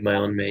 read my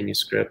own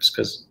manuscripts,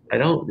 because I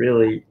don't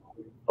really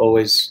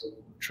always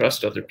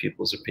trust other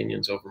people's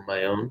opinions over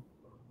my own.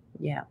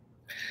 Yeah.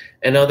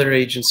 And other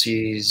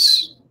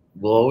agencies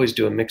will always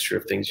do a mixture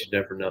of things. You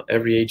never know.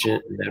 Every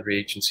agent and every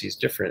agency is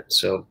different.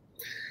 So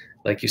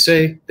like you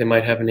say, they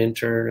might have an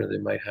intern, or they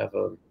might have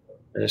an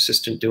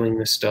assistant doing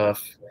this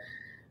stuff.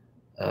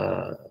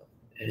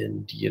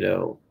 And, you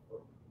know,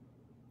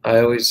 I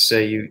always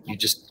say you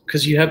just,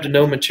 because you have to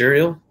know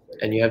material,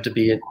 and you have to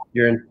be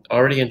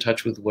already in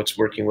touch with what's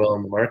working well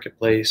in the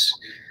marketplace.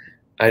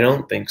 I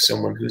don't think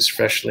someone who's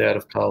freshly out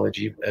of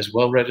college, as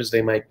well read as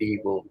they might be,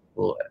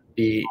 will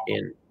be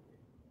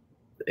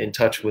in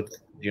touch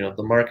with, you know,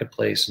 the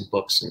marketplace and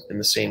books in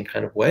the same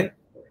kind of way.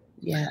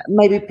 Yeah,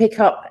 maybe pick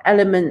up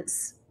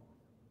elements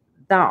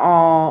that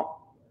are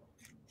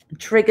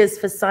triggers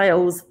for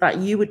sales that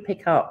you would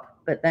pick up,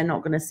 but they're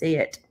not going to see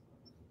it.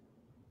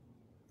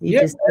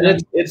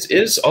 And it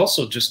is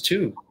also just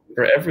too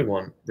for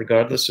everyone,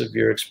 regardless of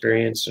your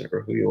experience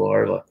or who you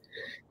are, like,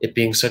 it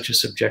being such a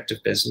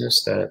subjective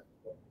business that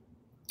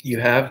you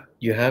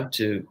have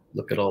to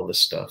look at all this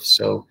stuff.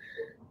 So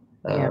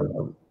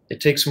it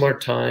takes more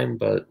time,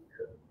 but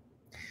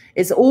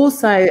it's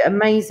also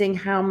amazing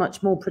how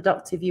much more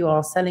productive you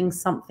are selling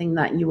something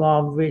that you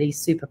are really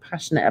super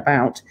passionate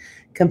about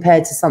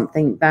compared to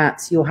something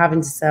that you're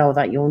having to sell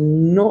that you're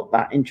not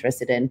that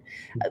interested in.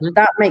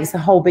 That makes a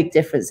whole big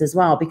difference as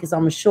well, because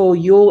I'm sure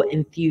your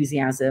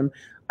enthusiasm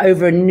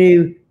over a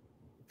new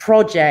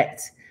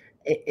project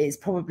is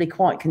probably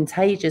quite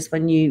contagious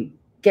when you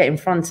get in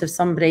front of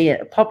somebody at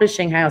a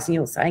publishing house and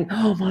you're saying,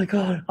 oh my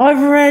God,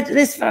 I've read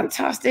this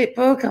fantastic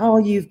book. Oh,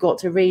 you've got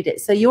to read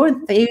it. So your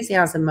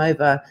enthusiasm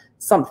over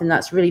something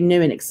that's really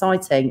new and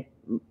exciting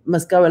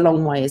must go a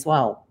long way as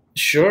well.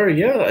 Sure,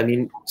 yeah. I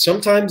mean,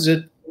 sometimes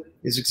it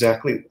is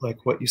exactly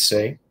like what you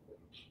say.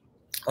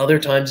 Other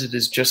times it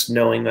is just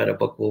knowing that a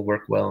book will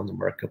work well in the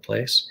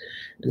marketplace.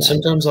 And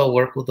sometimes I'll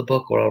work with a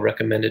book or I'll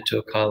recommend it to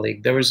a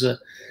colleague. There was a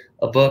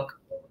book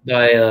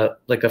by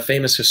like a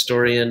famous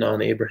historian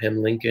on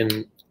Abraham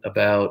Lincoln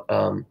about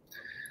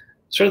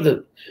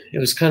it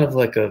was kind of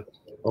like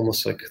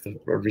almost like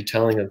a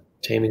retelling of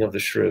Taming of the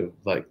Shrew.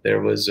 Like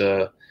there was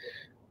the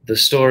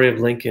story of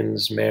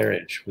Lincoln's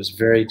marriage was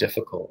very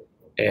difficult.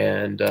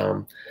 And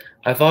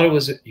I thought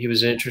he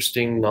was an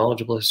interesting,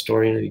 knowledgeable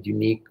historian, a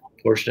unique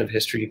portion of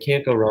history. You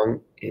can't go wrong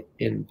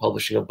in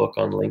publishing a book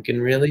on Lincoln,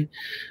 really.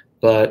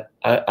 But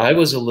I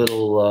was a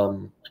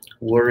little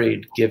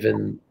worried,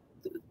 given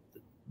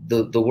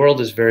the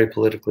world is very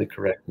politically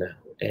correct now,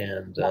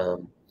 and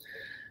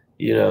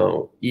you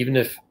know, even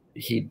if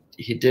he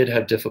did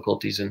have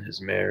difficulties in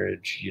his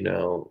marriage, you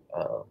know,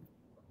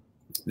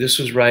 this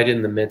was right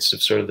in the midst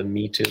of sort of the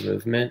Me Too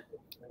movement,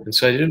 and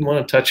so I didn't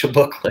want to touch a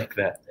book like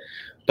that.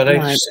 But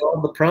I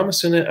saw the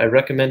promise in it. I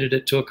recommended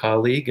it to a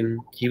colleague,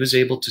 and he was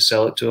able to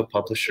sell it to a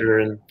publisher,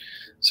 and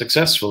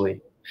successfully.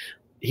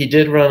 He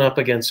did run up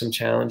against some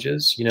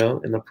challenges, you know,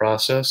 in the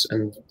process,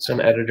 and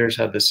some editors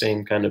had the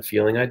same kind of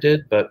feeling I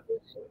did, but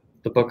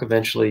the book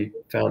eventually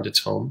found its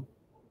home.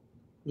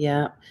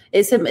 Yeah,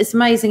 it's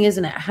amazing,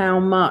 isn't it, how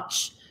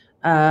much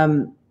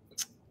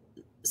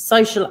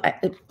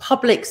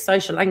public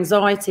social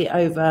anxiety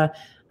over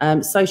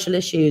social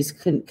issues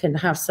can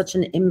have such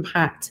an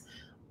impact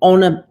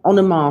on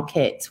a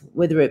market,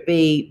 whether it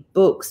be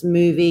books,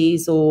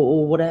 movies,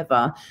 or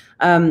whatever.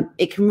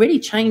 It can really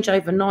change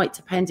overnight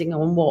depending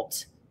on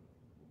what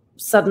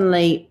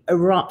suddenly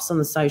erupts on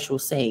the social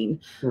scene.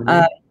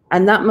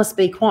 And that must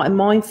be quite a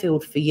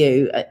minefield for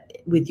you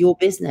with your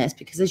business,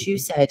 because as you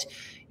said,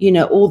 you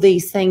know, all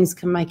these things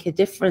can make a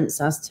difference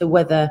as to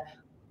whether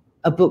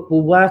a book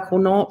will work or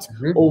not,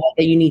 or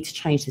whether you need to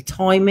change the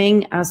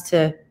timing as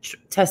to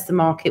test the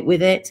market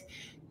with it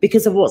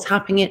because of what's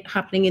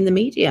happening in the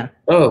media.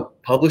 Oh,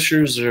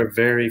 publishers are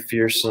very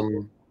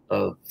fearsome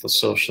of the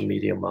social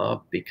media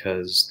mob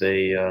because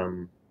they,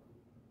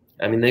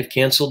 I mean, they've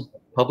canceled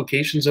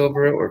publications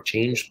over it or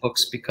changed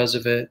books because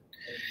of it.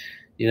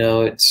 You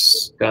know,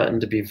 it's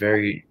gotten to be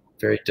very,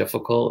 very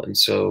difficult. And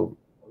so,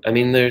 I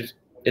mean,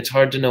 it's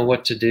hard to know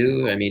what to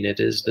do. I mean, it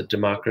is the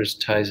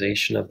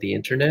democratization of the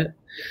internet,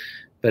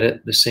 but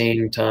at the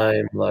same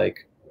time,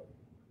 like,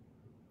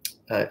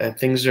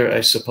 things are,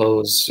 I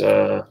suppose,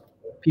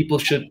 people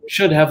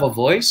should have a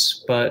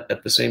voice, but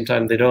at the same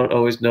time, they don't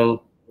always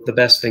know the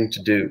best thing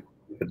to do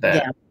with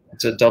that. Yeah.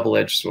 It's a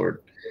double-edged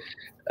sword.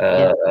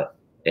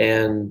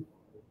 And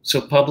so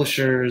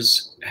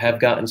publishers have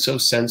gotten so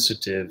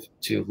sensitive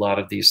to a lot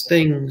of these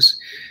things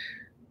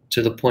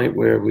to the point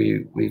where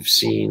we've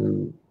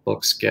seen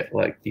books get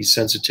like these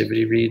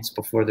sensitivity reads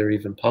before they're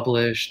even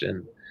published.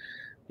 And,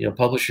 you know,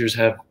 publishers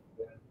have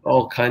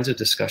all kinds of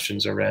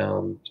discussions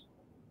around,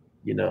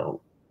 you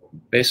know,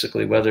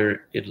 basically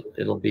whether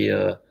it'll be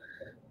the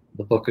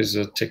book is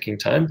a ticking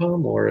time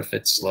bomb, or if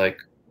it's like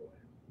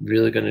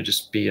really going to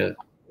just be a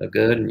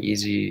good and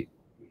easy,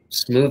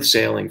 smooth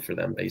sailing for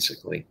them,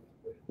 basically.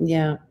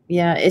 Yeah,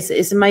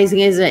 it's amazing,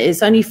 isn't it?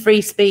 It's only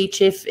free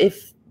speech if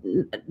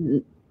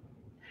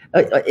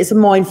it's a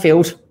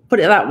minefield. Put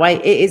it that way.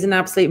 It is an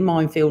absolute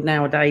minefield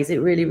nowadays. It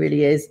really,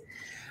 really is.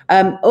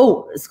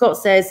 Oh, Scott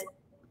says,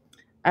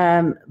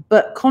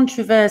 but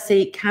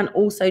controversy can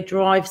also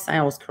drive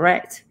sales,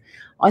 correct?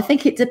 I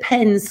think it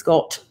depends,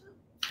 Scott.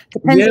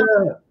 Depends on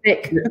the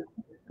topic.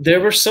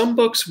 There were some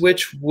books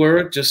which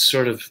were just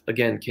sort of,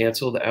 again,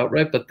 canceled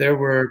outright, but there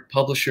were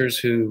publishers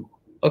who,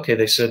 okay,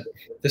 they said,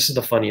 this is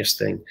the funniest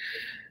thing.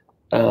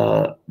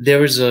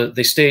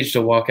 They staged a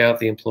walkout,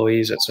 the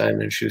employees at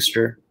Simon &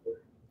 Schuster.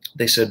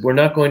 They said, we're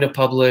not going to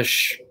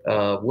publish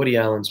Woody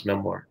Allen's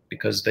memoir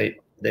because they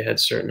had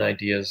certain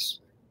ideas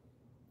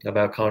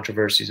about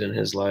controversies in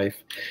his life.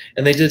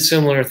 And they did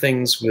similar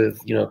things with,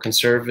 you know,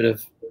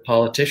 conservative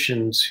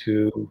politicians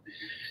who,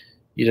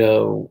 you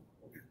know,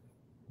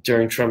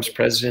 during Trump's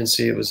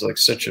presidency, it was like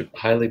such a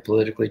highly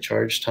politically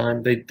charged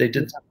time. They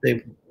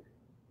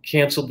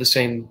canceled the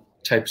same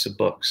types of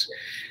books.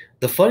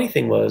 The funny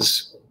thing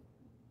was,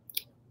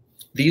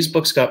 these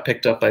books got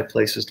picked up by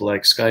places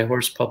like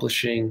Skyhorse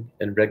Publishing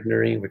and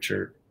Regnery, which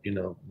are, you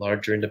know,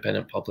 larger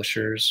independent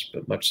publishers,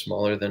 but much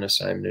smaller than a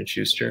Simon &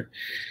 Schuster.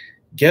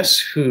 Guess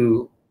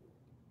who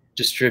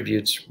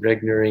distributes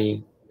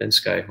Regnery and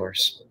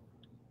Skyhorse?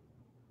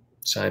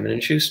 Simon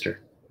 &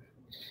 Schuster.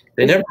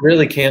 They never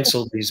really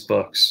canceled these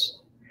books.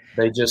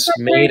 They just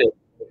made it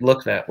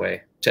look that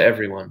way to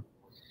everyone.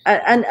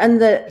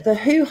 And the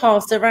hoo-ha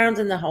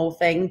surrounding the whole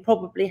thing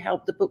probably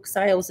helped the book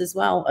sales as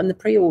well, and the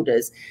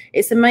pre-orders.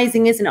 It's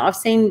amazing, isn't it? I've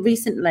seen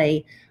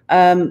recently,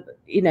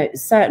 you know,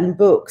 certain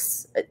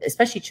books,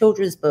 especially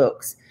children's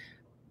books,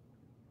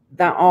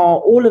 that are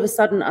all of a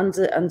sudden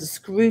under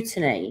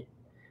scrutiny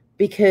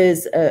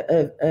because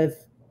of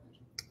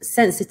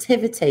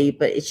sensitivity,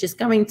 but it's just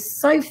going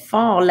so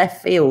far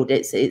left field.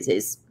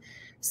 It's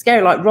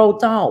scary, like Roald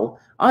Dahl.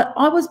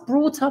 I was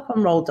brought up on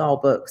Roald Dahl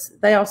books.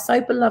 They are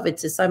so beloved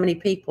to so many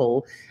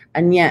people,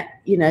 and yet,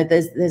 you know,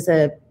 there's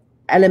a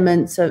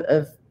element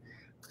of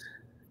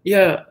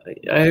Yeah,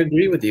 I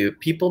agree with you.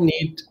 People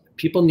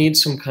need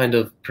some kind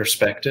of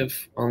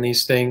perspective on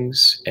these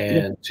things,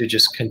 and to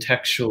just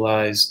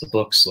contextualize the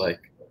books.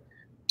 Like,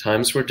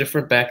 times were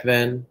different back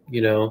then.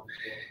 You know,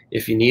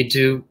 if you need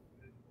to,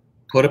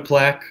 put a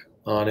plaque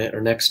on it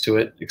or next to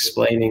it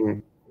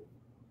explaining,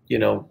 you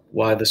know,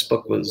 why this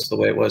book was the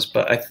way it was.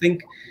 But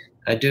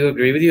I do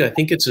agree with you. I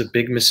think it's a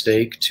big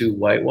mistake to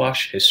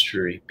whitewash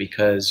history,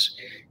 because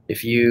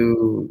if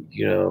you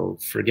know,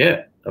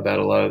 forget about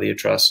a lot of the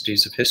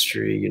atrocities of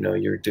history, you know,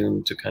 you're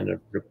doomed to kind of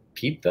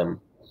repeat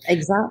them.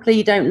 Exactly.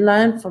 You don't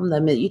learn from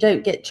them. You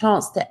don't get a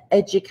chance to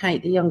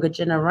educate the younger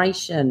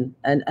generation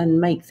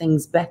and make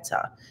things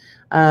better.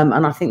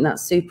 And I think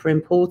that's super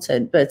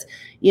important. But,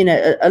 you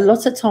know, a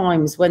lot of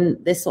times when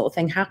this sort of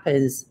thing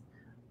happens,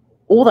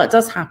 all that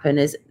does happen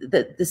is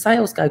that the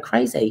sales go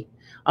crazy.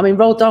 I mean,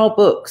 Roald Dahl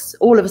books,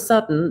 all of a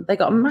sudden, they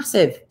got a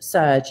massive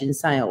surge in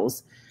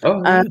sales.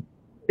 Oh, yeah.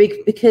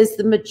 Because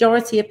the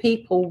majority of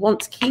people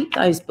want to keep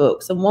those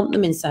books and want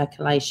them in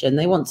circulation.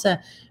 They want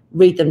to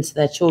read them to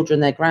their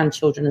children, their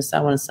grandchildren, and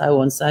so on and so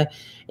on. So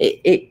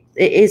it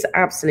is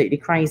absolutely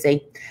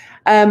crazy.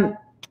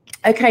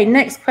 Okay,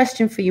 next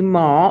question for you,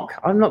 Mark.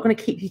 I'm not going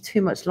to keep you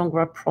too much longer,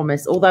 I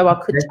promise, although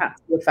I could chat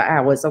to you for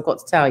hours, I've got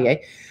to tell you.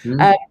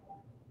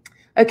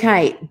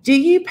 Okay, do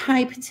you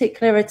pay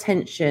particular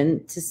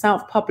attention to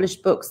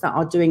self-published books that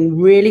are doing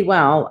really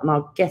well and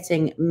are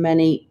getting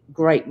many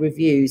great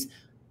reviews?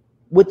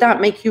 Would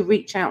that make you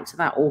reach out to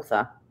that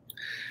author?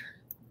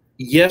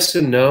 Yes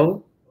and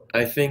no.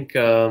 I think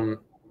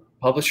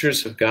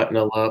publishers have gotten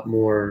a lot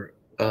more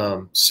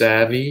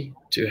savvy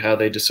to how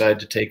they decide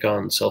to take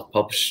on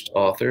self-published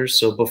authors.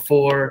 So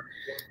before,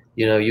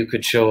 you know, you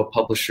could show a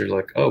publisher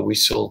like, oh, we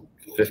sold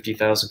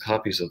 50,000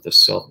 copies of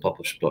this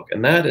self-published book,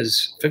 and that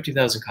is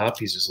 50,000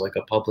 copies is like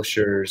a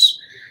publisher's,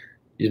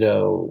 you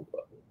know,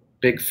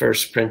 big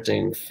first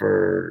printing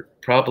for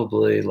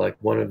probably like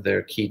one of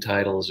their key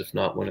titles, if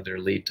not one of their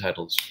lead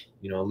titles.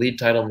 You know, a lead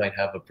title might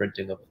have a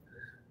printing of,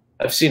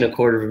 I've seen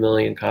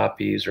 250,000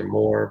 copies or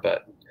more,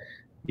 but,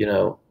 you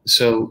know,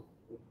 so,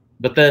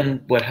 but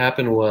then what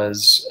happened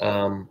was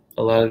a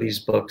lot of these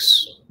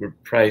books were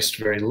priced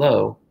very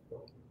low,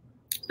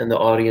 and the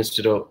audience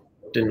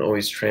didn't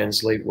always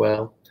translate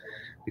well,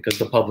 because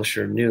the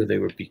publisher knew they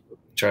would be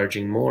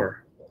charging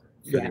more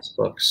for these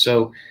books.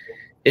 So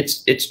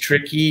it's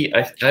tricky.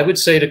 I would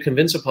say, to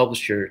convince a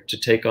publisher to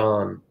take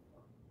on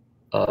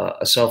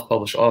a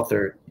self-published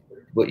author,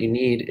 what you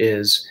need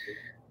is,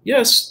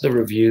 yes, the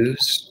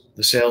reviews,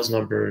 the sales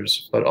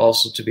numbers, but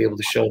also to be able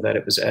to show that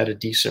it was at a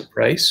decent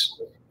price,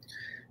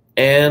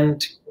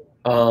 and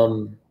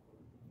to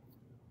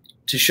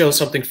show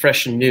something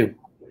fresh and new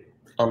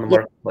on the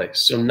marketplace.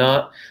 So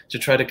not to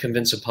try to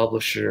convince a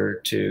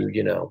publisher to,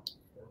 you know,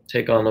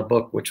 take on a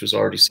book which was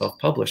already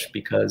self-published,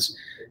 because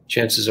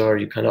chances are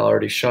you kind of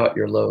already shot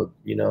your load.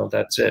 You know,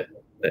 that's it.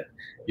 That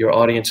your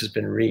audience has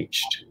been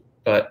reached.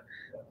 But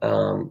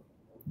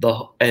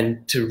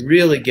and to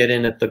really get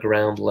in at the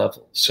ground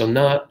level. So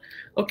not,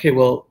 okay,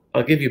 well,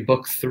 I'll give you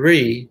book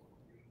 3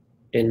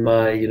 in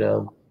my, you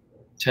know,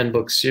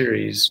 10-book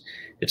series.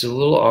 It's a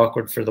little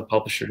awkward for the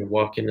publisher to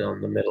walk in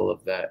on the middle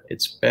of that.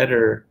 It's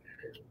better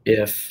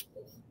if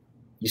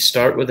you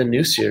start with a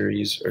new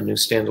series or new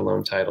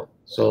standalone title,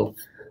 so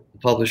the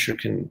publisher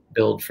can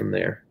build from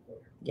there.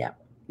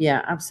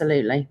 Yeah,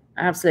 absolutely.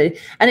 And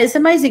it's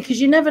amazing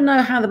because you never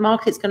know how the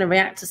market's going to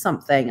react to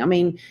something. I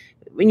mean,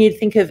 when you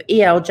think of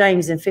E.L.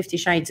 James in 50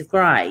 Shades of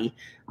Grey,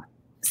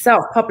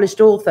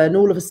 self-published author, and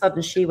all of a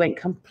sudden she went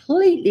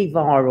completely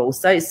viral.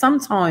 So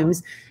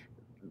sometimes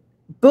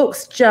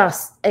books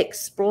just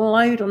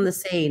explode on the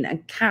scene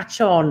and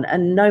catch on,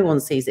 and no one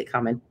sees it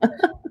coming.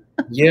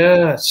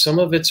 Yeah, some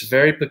of it's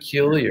very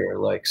peculiar.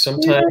 Like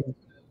sometimes,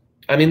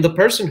 I mean, the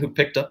person who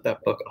picked up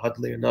that book,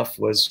 oddly enough,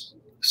 was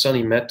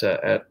Sunny Mehta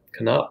at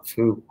Knopf,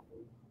 who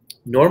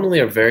normally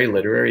a very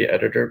literary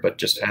editor, but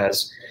just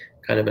has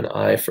kind of an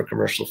eye for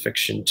commercial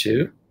fiction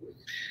too.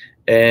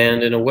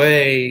 And in a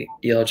way,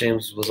 E.L.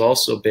 James was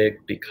also big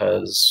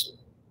because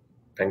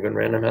Penguin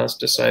Random House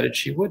decided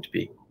she would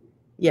be.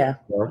 Yeah.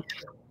 You know?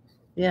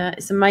 Yeah,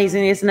 it's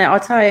amazing, isn't it? I'll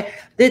tell you,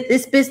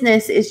 this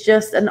business is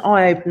just an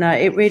eye-opener.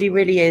 It really,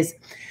 really is.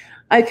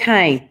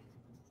 Okay.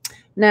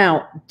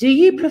 Now, do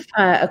you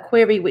prefer a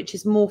query which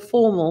is more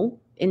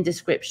formal in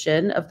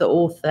description of the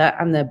author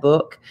and their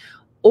book,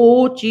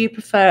 or do you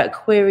prefer a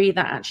query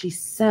that actually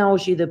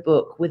sells you the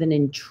book with an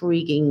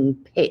intriguing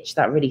pitch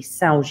that really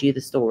sells you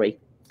the story?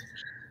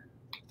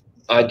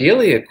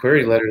 Ideally, a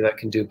query letter that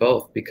can do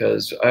both,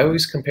 because I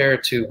always compare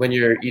it to when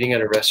you're eating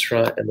at a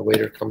restaurant and the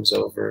waiter comes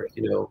over.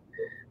 You know,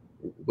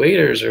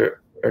 waiters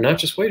are not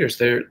just waiters;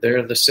 they're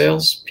the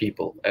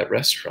salespeople at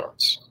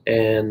restaurants,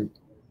 and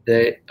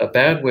a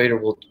bad waiter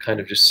will kind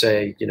of just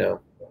say, you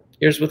know,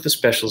 here's what the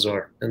specials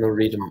are, and they'll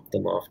read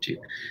them off to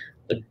you.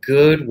 A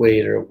good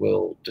waiter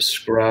will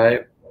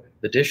describe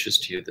the dishes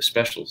to you, the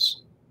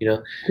specials. You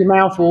know, your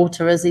mouth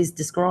water as he's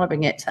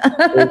describing it.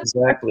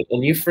 Exactly.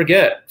 And you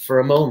forget for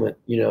a moment,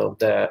 you know,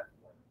 that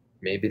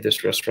maybe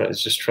this restaurant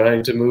is just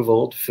trying to move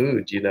old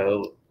food, you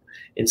know.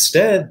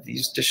 Instead,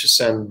 these dishes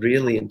sound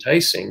really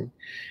enticing,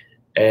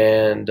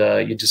 and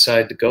you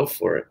decide to go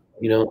for it,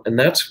 you know. And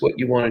that's what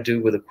you want to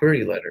do with a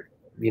query letter.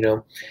 You know,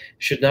 it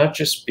should not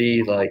just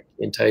be like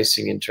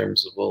enticing in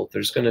terms of, well,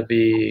 there's going to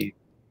be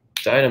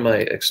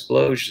dynamite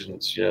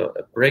explosions, you know,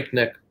 a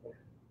breakneck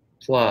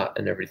plot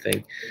and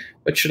everything,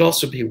 but should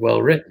also be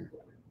well written,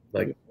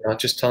 like not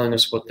just telling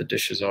us what the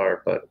dishes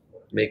are, but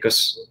make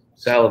us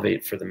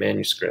salivate for the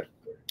manuscript.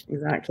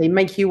 Exactly,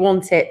 make you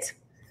want it.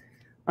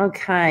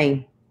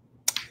 Okay,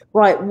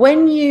 right.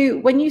 When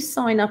you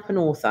sign up an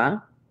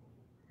author,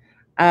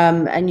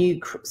 and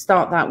you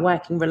start that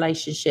working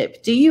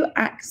relationship, do you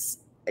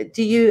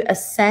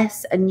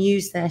assess and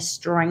use their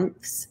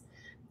strengths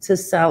to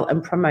sell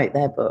and promote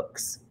their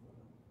books?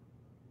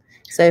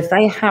 So if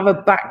they have a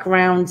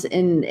background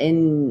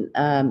in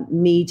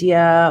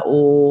media,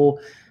 or,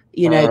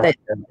 you know,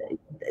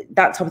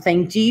 that type of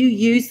thing, do you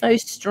use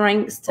those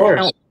strengths to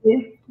help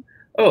you?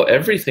 Oh,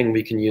 everything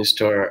we can use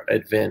to our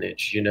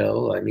advantage, you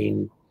know. I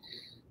mean,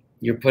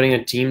 you're putting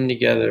a team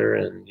together,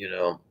 and, you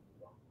know,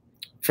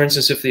 for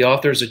instance, if the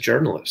author is a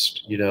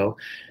journalist, you know,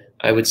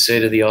 I would say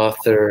to the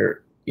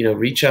author, you know,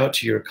 reach out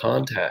to your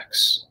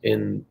contacts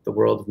in the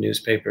world of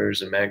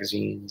newspapers and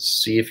magazines.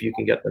 See if you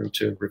can get them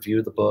to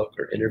review the book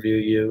or interview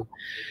you.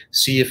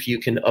 See if you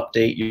can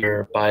update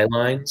your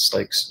bylines.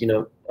 Like, you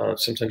know,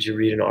 sometimes you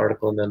read an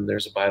article and then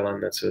there's a byline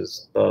that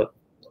says the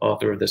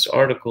author of this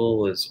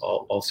article is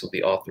also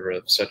the author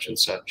of such and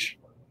such.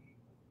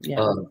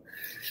 Yeah.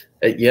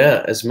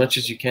 Yeah, as much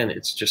as you can.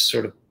 It's just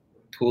sort of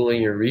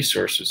pooling your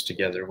resources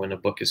together when a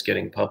book is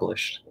getting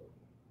published.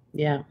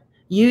 Yeah.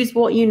 Use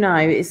what you know.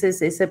 It's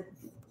a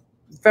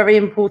very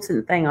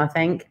important thing, I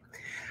think.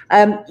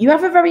 You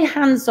have a very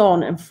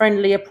hands-on and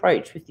friendly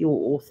approach with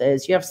your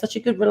authors. You have such a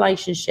good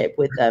relationship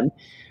with them.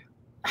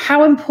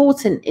 How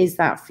important is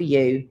that for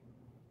you?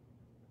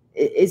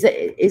 Is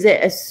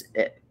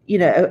it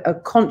a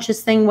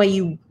conscious thing where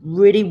you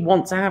really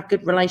want to have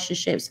good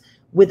relationships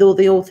with all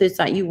the authors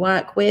that you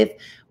work with,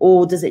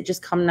 or does it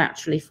just come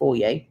naturally for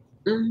you?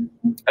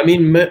 I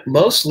mean,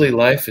 mostly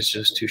life is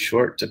just too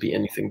short to be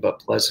anything but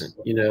pleasant,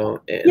 you know.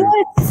 And,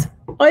 yes,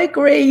 I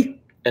agree.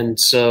 And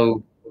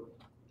so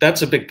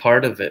that's a big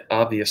part of it,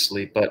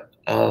 obviously. But,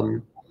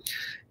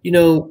 you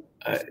know,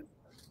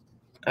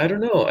 I don't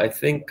know. I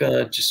think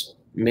just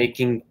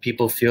making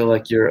people feel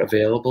like you're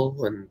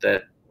available and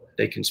that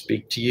they can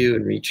speak to you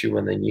and reach you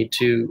when they need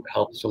to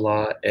helps a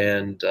lot.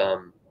 And I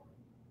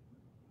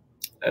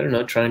don't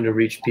know, trying to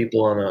reach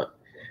people on a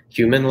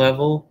human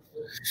level.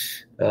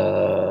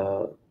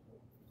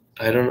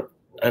 I don't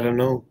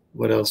know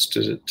what else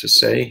to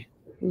say.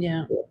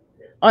 Yeah.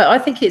 I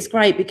think it's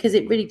great because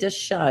it really does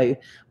show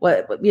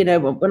what, you know,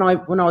 when I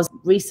was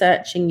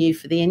researching you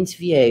for the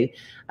interview,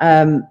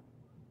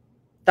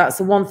 that's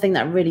the one thing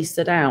that really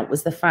stood out,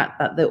 was the fact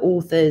that the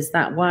authors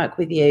that work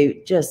with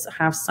you just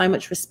have so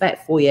much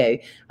respect for you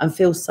and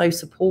feel so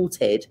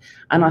supported.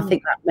 And I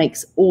think that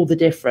makes all the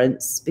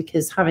difference,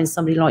 because having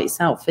somebody like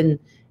yourself and,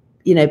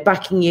 you know,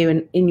 backing you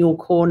and in your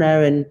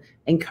corner and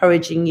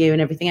encouraging you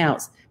and everything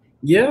else.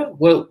 Yeah,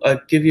 well,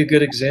 I'll give you a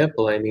good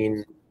example. I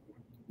mean,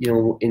 you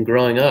know, in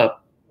growing up,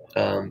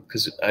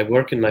 because I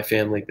work in my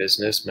family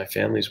business, my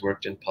family's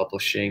worked in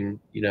publishing,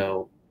 you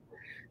know,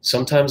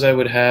 sometimes I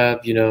would have,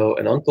 you know,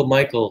 an Uncle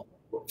Michael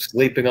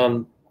sleeping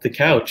on the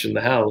couch in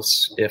the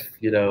house if,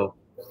 you know,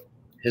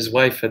 his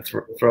wife had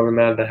thrown him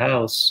out of the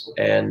house.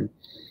 And,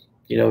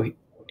 you know,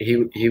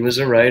 he was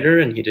a writer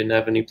and he didn't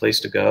have any place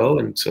to go.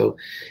 And so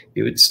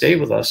he would stay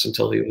with us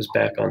until he was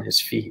back on his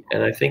feet.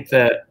 And I think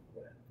that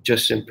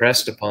just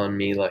impressed upon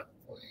me, like,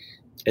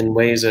 in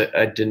ways that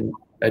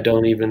I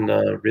don't even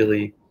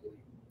really,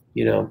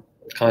 you know,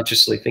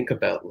 consciously think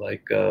about.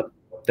 Like,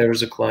 there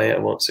was a client,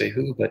 I won't say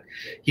who, but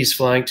he's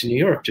flying to New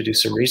York to do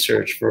some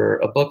research for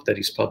a book that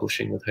he's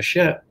publishing with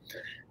Hachette.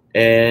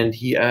 And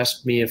he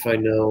asked me if I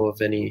know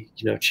of any,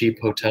 you know, cheap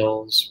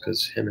hotels,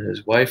 because him and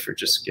his wife are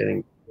just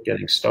getting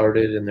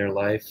started in their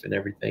life and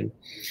everything.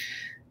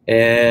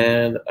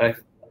 And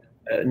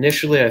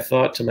initially I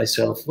thought to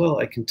myself, well,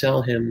 I can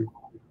tell him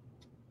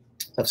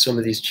of some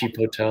of these cheap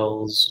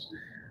hotels.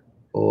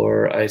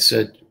 Or I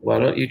said, why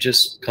don't you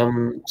just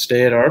come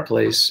stay at our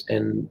place?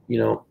 And, you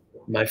know,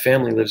 my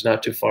family lives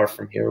not too far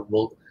from here.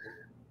 We'll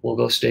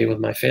go stay with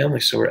my family,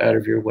 so we're out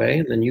of your way,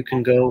 and then you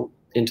can go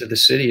into the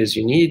city as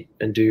you need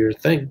and do your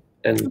thing.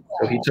 And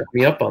so he took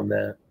me up on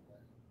that.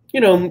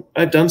 You know,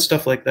 I've done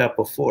stuff like that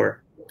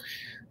before.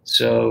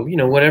 So, you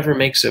know, whatever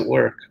makes it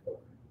work.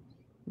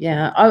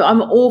 Yeah,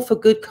 I'm all for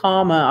good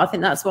karma. I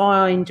think that's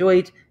why I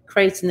enjoyed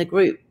creating the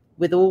group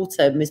with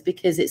Autumn, is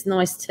because it's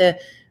nice to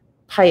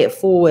pay it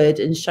forward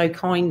and show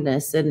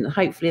kindness, and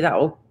hopefully that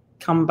will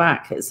come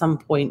back at some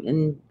point.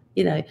 And,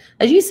 you know,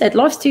 as you said,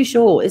 life's too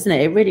short, isn't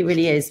it? It really,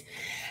 really is.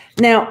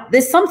 Now,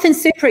 there's something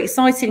super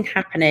exciting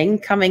happening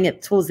coming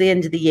towards the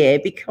end of the year,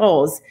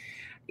 because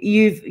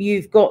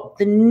you've got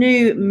the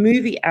new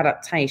movie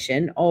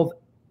adaptation of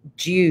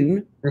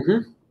June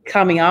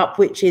coming up,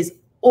 which is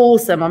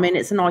awesome. I mean,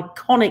 it's an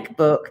iconic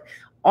book,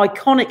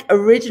 iconic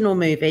original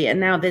movie, and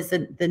now there's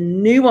the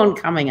new one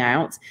coming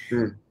out.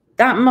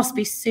 That must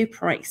be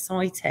super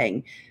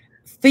exciting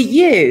for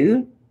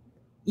you.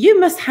 You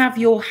must have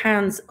your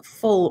hands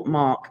full,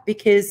 Mark,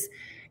 because,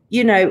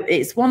 you know,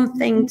 it's one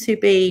thing to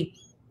be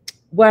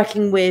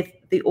working with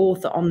the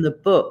author on the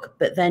book,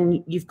 but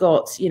then you've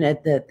got, you know,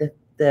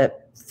 the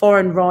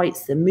foreign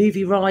rights, the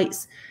movie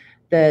rights,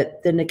 the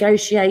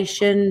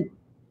negotiation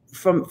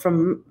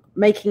from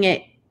making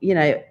it, you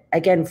know,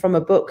 again, from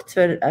a book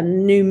to a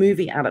new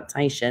movie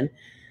adaptation.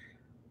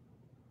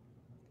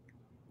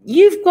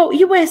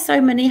 You wear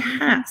so many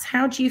hats.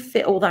 How do you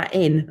fit all that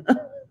in?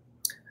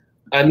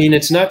 I mean,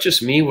 it's not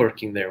just me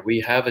working there.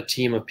 We have a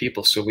team of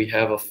people. So we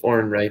have a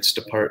foreign rights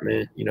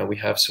department. You know, we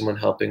have someone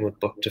helping with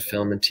book to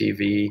film and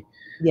TV.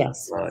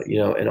 Yes. You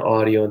know, and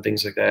audio and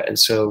things like that. And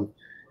so,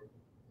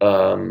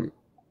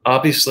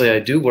 obviously, I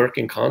do work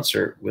in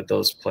concert with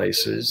those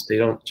places. They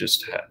don't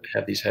just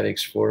have these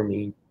headaches for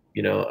me.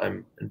 You know,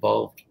 I'm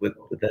involved with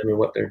them and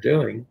what they're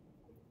doing,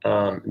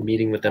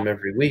 meeting with them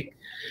every week.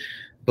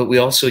 But we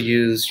also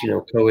use, you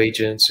know,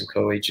 co-agents and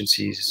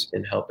co-agencies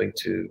in helping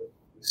to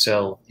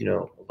sell, you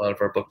know, a lot of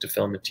our book to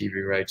film and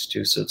TV rights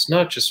too. So it's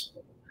not just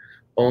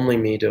only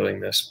me doing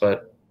this,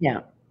 but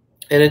yeah.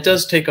 And it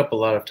does take up a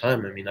lot of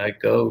time. I mean, I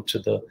go to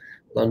the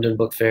London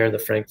Book Fair, the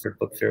Frankfurt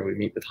Book Fair. We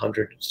meet with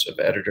hundreds of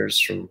editors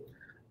from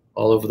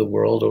all over the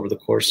world over the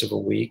course of a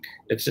week.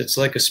 It's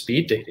like a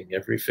speed dating.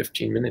 Every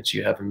 15 minutes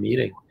you have a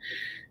meeting,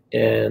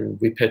 and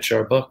we pitch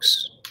our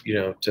books, you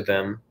know, to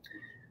them.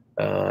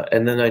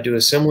 And then I do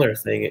a similar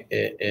thing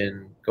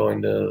in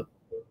going to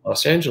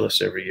Los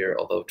Angeles every year,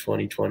 although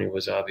 2020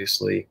 was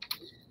obviously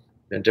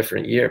a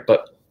different year.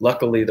 But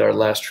luckily, our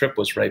last trip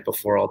was right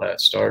before all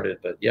that started.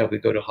 But yeah, we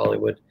go to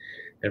Hollywood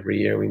every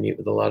year. We meet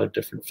with a lot of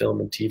different film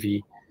and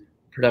TV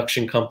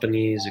production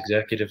companies,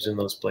 executives in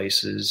those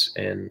places.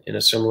 And in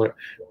a similar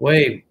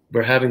way,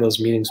 we're having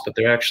those meetings, but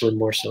they're actually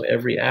more so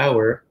every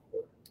hour,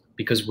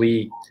 because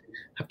we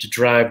have to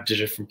drive to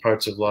different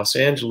parts of Los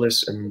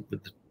Angeles, and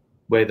with the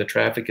way the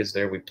traffic is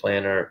there, we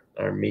plan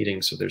our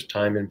meetings, so there's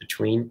time in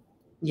between.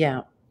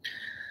 Yeah.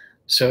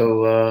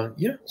 So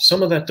yeah,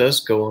 some of that does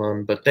go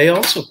on, but they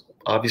also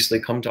obviously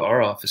come to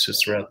our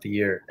offices throughout the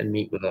year and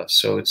meet with us.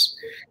 So it's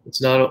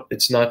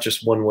not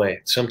just one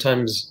way.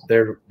 Sometimes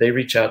they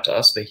reach out to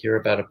us. They hear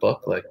about a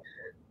book,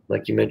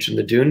 like you mentioned,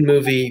 the Dune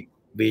movie.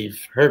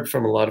 We've heard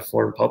from a lot of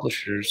foreign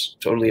publishers,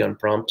 totally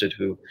unprompted,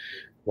 who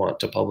want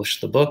to publish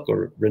the book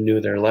or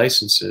renew their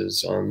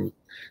licenses on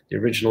the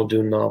original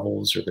Dune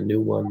novels or the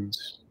new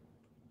ones.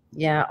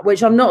 Yeah,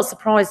 which I'm not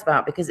surprised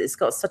about, because it's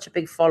got such a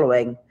big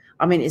following.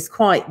 I mean, it's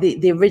quite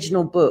the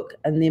original book,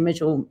 and the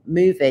original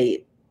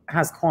movie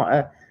has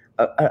quite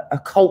a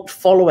cult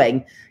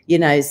following, you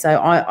know.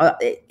 So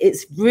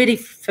it's really,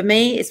 for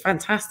me, it's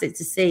fantastic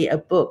to see a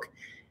book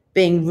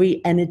being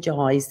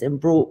re-energized and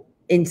brought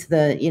into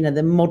the, you know,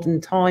 the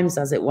modern times,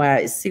 as it were.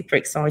 It's super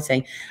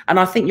exciting. And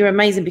I think you're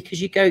amazing, because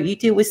you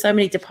deal with so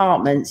many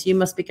departments. You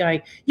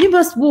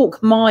must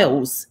walk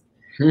miles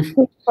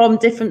from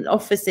different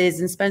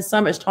offices and spend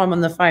so much time on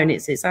the phone.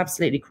 It's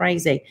absolutely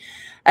crazy.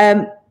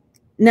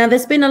 Now,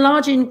 there's been a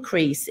large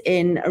increase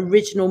in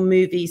original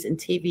movies and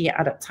TV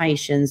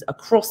adaptations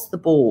across the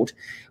board,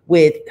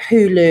 with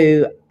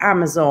Hulu,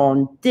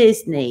 Amazon,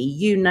 Disney,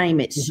 you name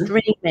it.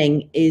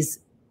 Streaming is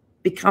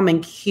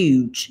becoming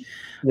huge.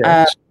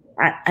 Yes.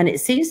 And it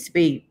seems to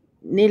be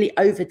nearly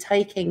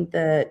overtaking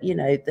the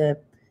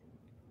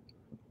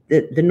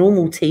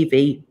normal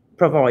TV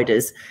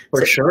providers.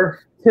 For sure.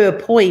 To a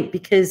point,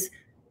 because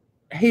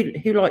who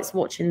likes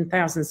watching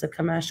thousands of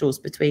commercials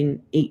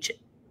between each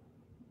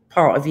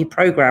part of your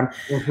program?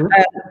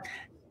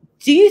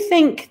 Do you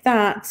think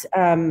that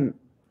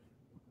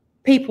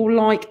people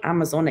like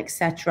Amazon,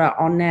 etc.,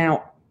 are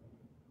now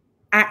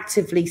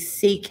actively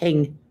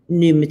seeking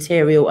new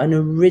material and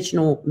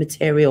original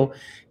material,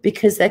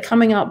 because they're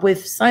coming up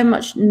with so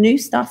much new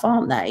stuff,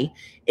 aren't they,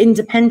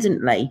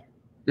 independently?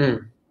 Yeah.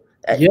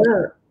 Are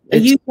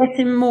you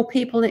getting more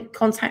people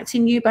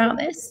contacting you about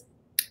this?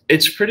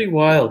 It's pretty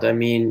wild. I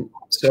mean,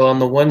 so on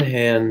the one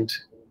hand,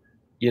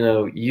 you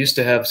know, you used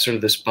to have sort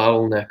of this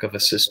bottleneck of a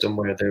system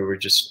where there were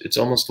just, it's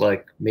almost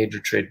like major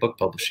trade book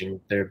publishing,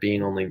 there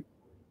being only,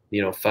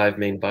 you know, 5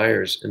 main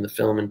buyers. In the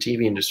film and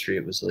TV industry,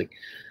 it was like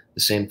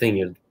the same thing.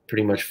 You had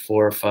pretty much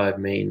 4 or 5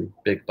 main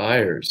big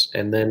buyers.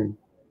 And then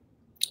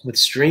with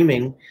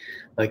streaming,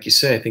 like you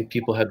say, I think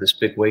people had this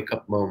big wake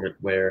up moment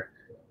where,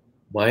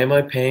 why am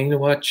I paying to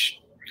watch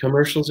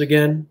commercials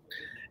again?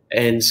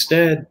 And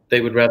instead,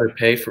 they would rather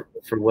pay for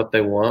what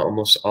they want,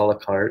 almost a la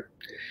carte.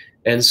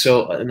 And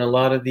so in a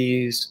lot of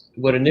these,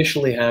 what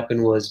initially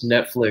happened was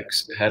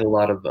Netflix had a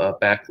lot of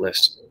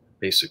backlist,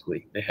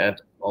 basically. They had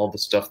all the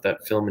stuff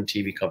that film and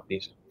TV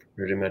companies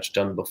pretty much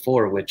done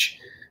before, which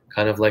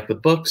kind of like the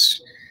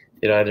books,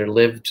 it either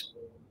lived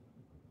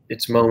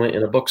its moment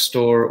in a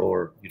bookstore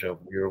or, you know,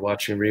 you were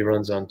watching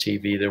reruns on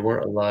TV. There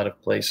weren't a lot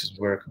of places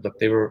where it could look.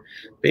 They were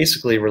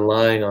basically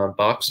relying on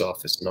box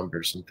office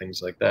numbers and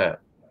things like that,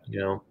 you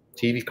know,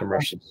 TV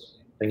commercials,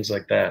 things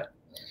like that.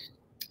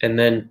 And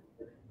then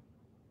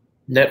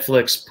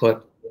Netflix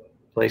put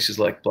places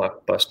like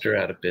Blockbuster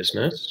out of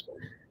business,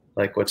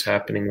 like what's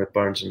happening with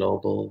Barnes &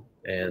 Noble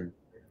and,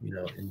 you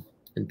know,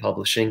 in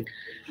publishing.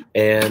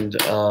 And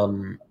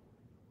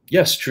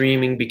yeah,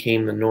 streaming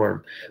became the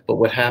norm. But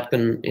what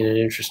happened in an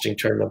interesting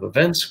turn of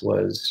events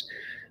was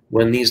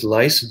when these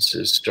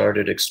licenses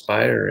started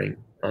expiring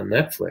on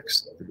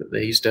Netflix,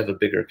 they used to have a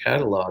bigger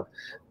catalog.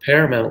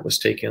 Paramount was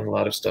taking a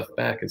lot of stuff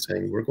back and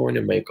saying, we're going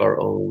to make our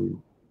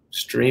own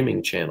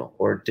streaming channel.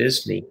 Or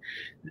Disney,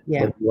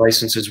 when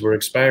licenses were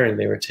expiring,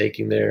 they were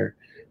taking their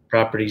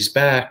properties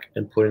back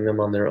and putting them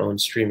on their own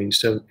streaming.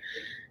 So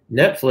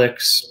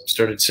Netflix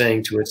started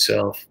saying to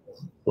itself,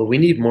 well, we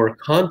need more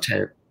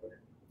content.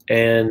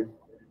 And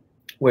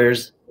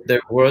whereas there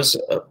was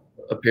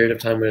a period of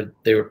time where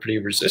they were pretty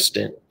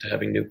resistant to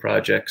having new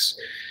projects,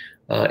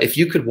 if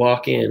you could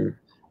walk in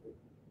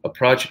a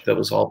project that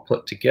was all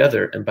put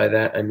together, and by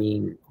that I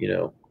mean, you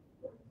know,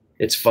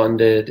 it's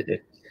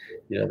funded,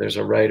 you know, there's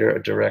a writer,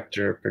 a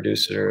director, a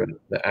producer,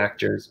 the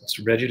actors, it's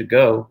ready to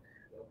go,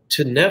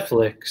 to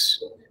Netflix,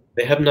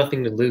 they have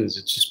nothing to lose.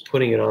 It's just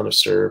putting it on a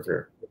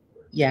server.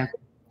 Yeah.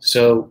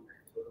 So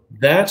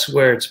that's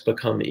where it's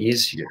become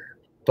easier.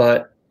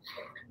 But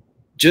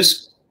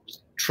just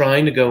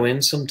trying to go in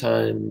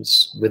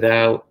sometimes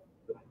without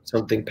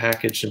something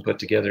packaged and put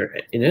together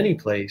in any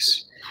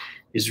place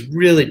is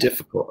really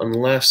difficult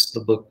unless the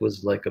book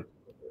was like a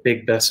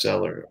big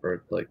bestseller,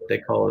 or like they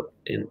call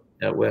it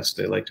at West,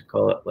 they like to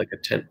call it like a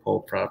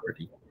tentpole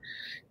property,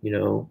 you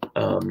know.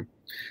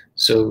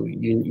 So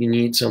you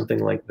need something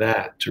like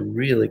that to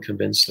really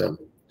convince them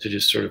to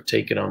just sort of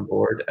take it on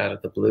board out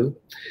of the blue.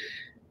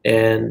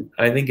 And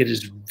I think it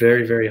is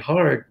very, very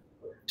hard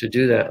to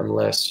do that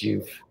unless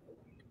you've,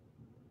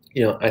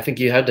 you know, I think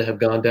you had to have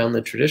gone down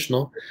the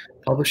traditional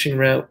publishing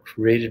route,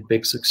 created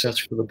big success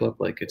for the book,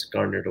 like it's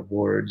garnered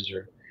awards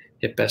or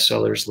hit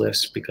bestsellers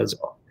lists, because in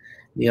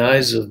the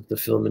eyes of the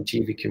film and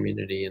TV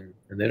community, and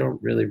they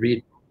don't really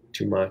read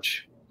too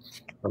much,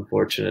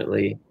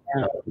 unfortunately.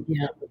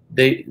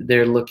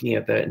 They're looking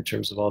at that in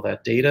terms of all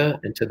that data,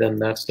 and to them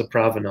that's the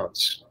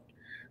provenance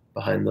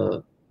behind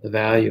the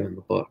value in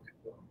the book.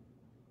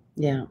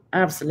 Yeah,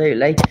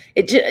 absolutely.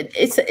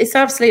 It's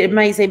absolutely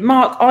amazing.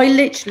 Mark, I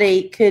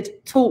literally could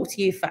talk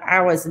to you for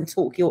hours and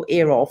talk your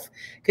ear off,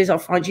 because I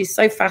find you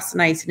so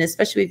fascinating,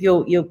 especially with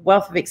your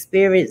wealth of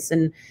experience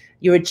and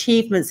your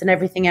achievements and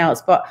everything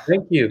else. But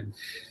thank you.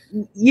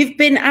 You've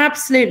been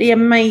absolutely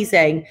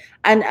amazing.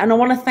 And I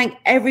want to thank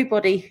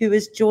everybody who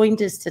has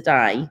joined us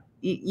today.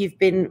 You've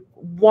been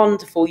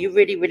wonderful. You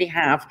really, really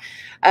have.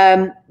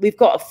 We've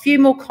got a few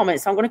more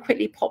comments. I'm going to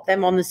quickly pop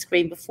them on the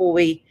screen before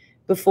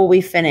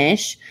we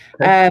finish.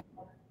 Okay.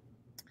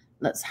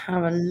 Let's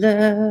have a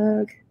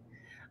look.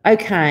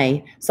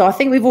 Okay, so I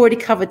think we've already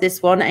covered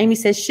this one. Amy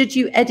says, should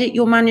you edit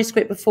your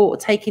manuscript before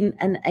taking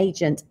an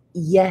agent?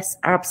 Yes,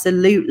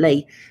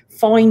 absolutely.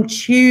 Fine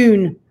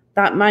tune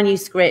that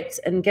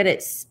manuscript and get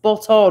it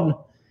spot on.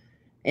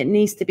 It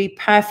needs to be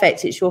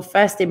perfect. It's your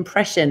first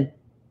impression.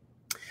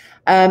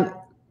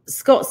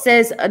 Scott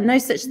says, no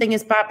such thing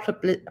as bad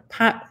publicity.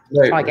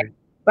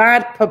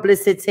 Bad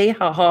publicity,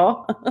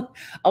 haha.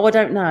 Oh, I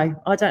don't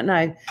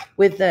know.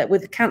 With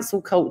the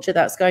cancel culture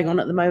that's going on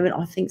at the moment,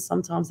 I think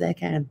sometimes there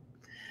can.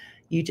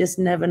 You just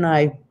never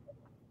know.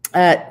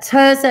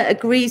 Terza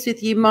agrees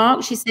with you,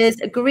 Mark. She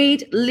says,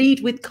 agreed,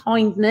 lead with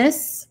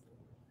kindness.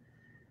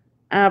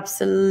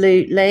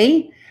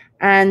 Absolutely.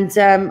 And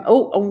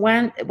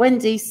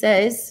Wendy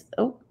says,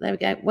 oh, there we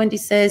go. Wendy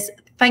says,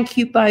 thank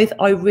you both.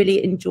 I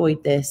really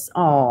enjoyed this.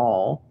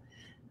 Oh,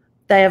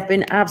 they have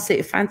been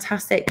absolutely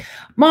fantastic.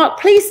 Mark,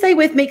 please stay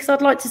with me because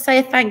I'd like to say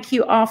a thank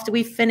you after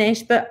we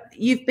finish. But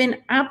you've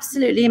been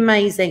absolutely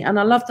amazing. And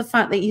I love the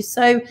fact that you're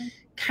so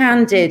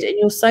candid and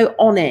you're so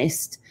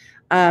honest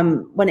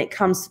when it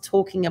comes to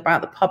talking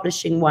about the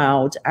publishing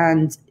world.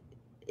 And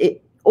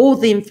all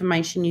the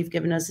information you've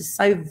given us is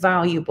so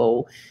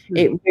valuable.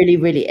 It really,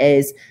 really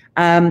is.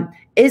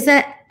 Is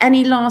there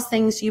any last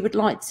things you would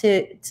like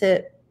to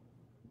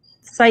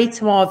say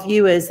to our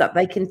viewers that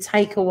they can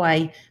take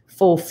away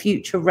for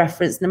future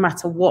reference, no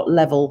matter what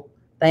level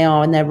they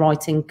are in their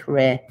writing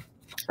career?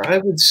 I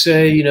would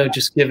say, you know,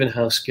 just given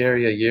how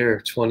scary a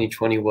year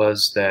 2020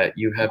 was, that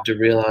you have to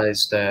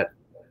realize that,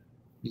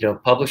 you know,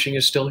 publishing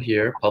is still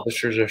here.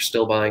 Publishers are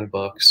still buying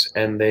books,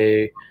 and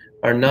they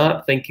are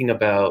not thinking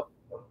about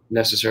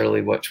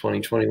necessarily what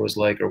 2020 was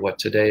like or what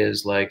today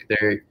is like.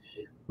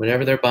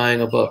 Whenever they're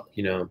buying a book,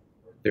 you know,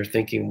 they're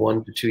thinking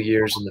 1 to 2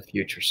 years in the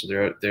future.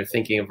 So they're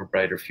thinking of a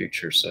brighter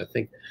future. So I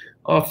think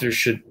authors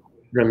should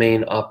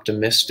remain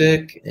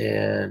optimistic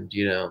and,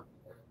 you know,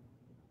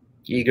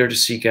 eager to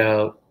seek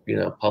out, you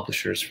know,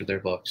 publishers for their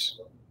books.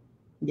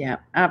 Yeah,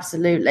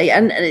 absolutely.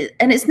 And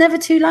it's never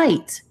too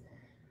late.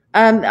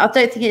 I don't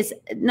think it's,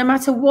 no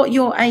matter what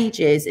your age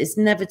is, it's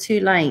never too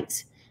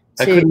late.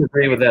 I couldn't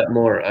agree with that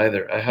more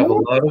either. I have a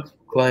lot of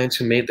clients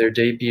who made their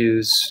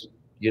debuts,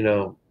 you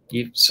know,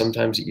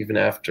 sometimes even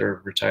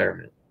after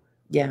retirement.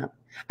 Yeah.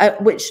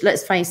 Which,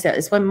 let's face it,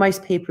 is when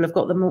most people have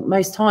got the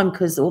most time,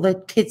 because all their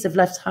kids have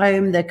left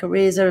home, their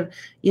careers are,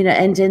 you know,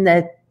 ending.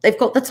 They've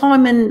got the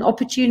time and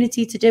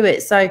opportunity to do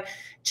it. So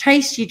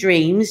chase your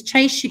dreams,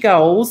 chase your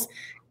goals,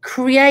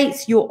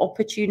 create your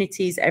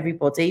opportunities,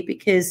 everybody,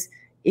 because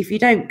if you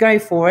don't go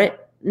for it,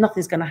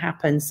 nothing's going to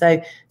happen.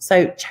 So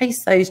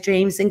chase those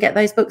dreams and get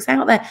those books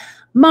out there.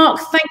 Mark,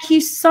 thank you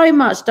so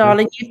much,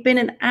 darling. You've been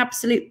an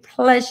absolute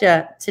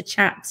pleasure to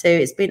chat to.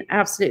 It's been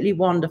absolutely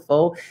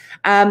wonderful.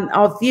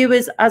 Our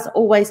viewers, as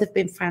always, have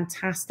been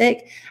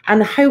fantastic.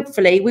 And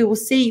hopefully we will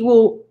see you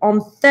all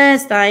on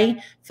Thursday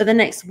for the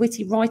next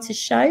Witty Writers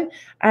Show.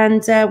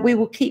 And we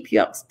will keep you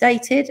up to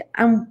date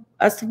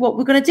as to what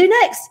we're going to do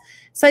next.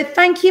 So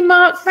thank you,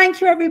 Mark. Thank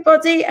you,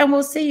 everybody. And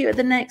we'll see you at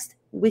the next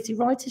Witty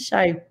Writers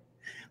Show.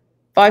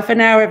 Bye for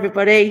now,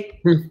 everybody.